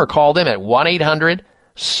 sunridgemedical.com, or call them at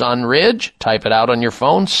 1-800-SUNRIDGE. Type it out on your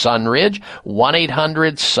phone, Sunridge,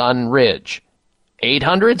 1-800-SUNRIDGE.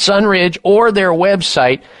 800-SUNRIDGE, or their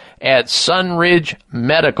website at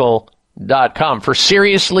sunridgemedical.com for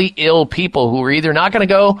seriously ill people who are either not going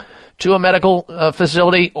to go to a medical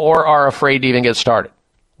facility or are afraid to even get started.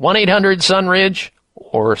 1-800-SUNRIDGE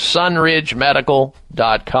or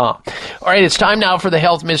sunridgemedical.com. All right, it's time now for the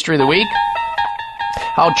health mystery of the week.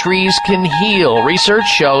 How trees can heal. Research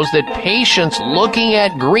shows that patients looking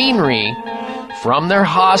at greenery from their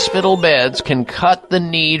hospital beds can cut the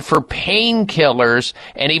need for painkillers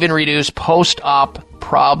and even reduce post-op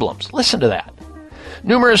problems. Listen to that.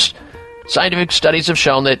 Numerous scientific studies have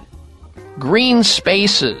shown that green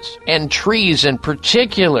spaces and trees in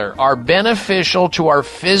particular are beneficial to our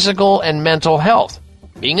physical and mental health.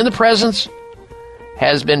 Being in the presence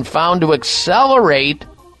has been found to accelerate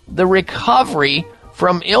the recovery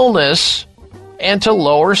from illness and to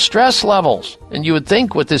lower stress levels. And you would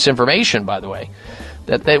think with this information, by the way,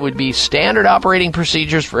 that they would be standard operating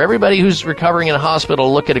procedures for everybody who's recovering in a hospital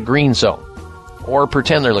to look at a green zone or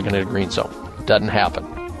pretend they're looking at a green zone. Doesn't happen.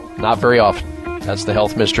 Not very often. That's the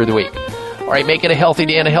health mystery of the week. All right, make it a healthy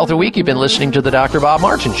day and a healthy week. You've been listening to the Dr. Bob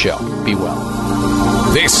Martin Show. Be well.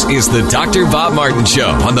 This is the Dr. Bob Martin Show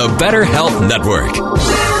on the Better Health Network.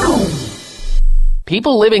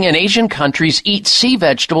 People living in Asian countries eat sea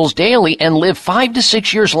vegetables daily and live 5 to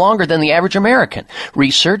 6 years longer than the average American.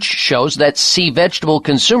 Research shows that sea vegetable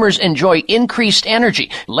consumers enjoy increased energy,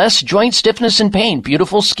 less joint stiffness and pain,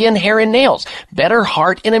 beautiful skin, hair, and nails, better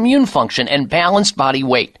heart and immune function, and balanced body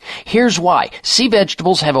weight. Here's why. Sea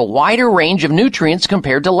vegetables have a wider range of nutrients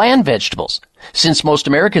compared to land vegetables. Since most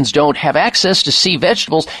Americans don't have access to sea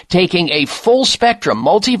vegetables, taking a full spectrum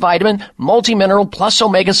multivitamin, multimineral plus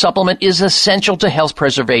omega supplement is essential to health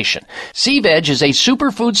preservation. Sea Veg is a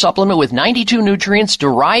superfood supplement with 92 nutrients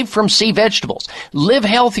derived from sea vegetables. Live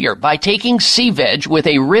healthier by taking Sea Veg with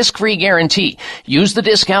a risk-free guarantee. Use the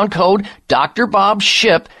discount code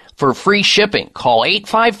DrBobShip for free shipping. Call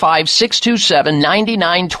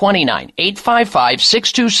 855-627-9929,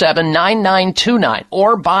 855-627-9929,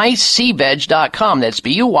 or buy seaveg.com. That's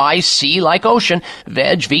B-U-Y-C like ocean,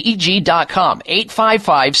 veg, V-E-G.com,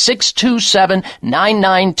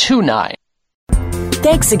 855-627-9929.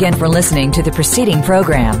 Thanks again for listening to the preceding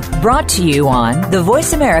program, brought to you on the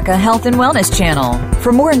Voice America Health and Wellness Channel.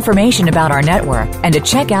 For more information about our network and to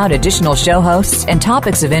check out additional show hosts and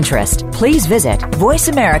topics of interest, please visit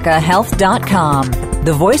voiceamericahealth.com.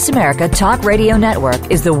 The Voice America Talk Radio Network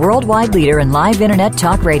is the worldwide leader in live Internet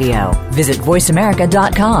talk radio. Visit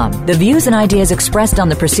voiceamerica.com. The views and ideas expressed on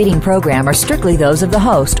the preceding program are strictly those of the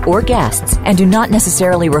host or guests and do not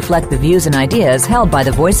necessarily reflect the views and ideas held by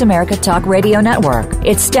the Voice America Talk Radio Network,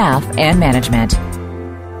 its staff, and management.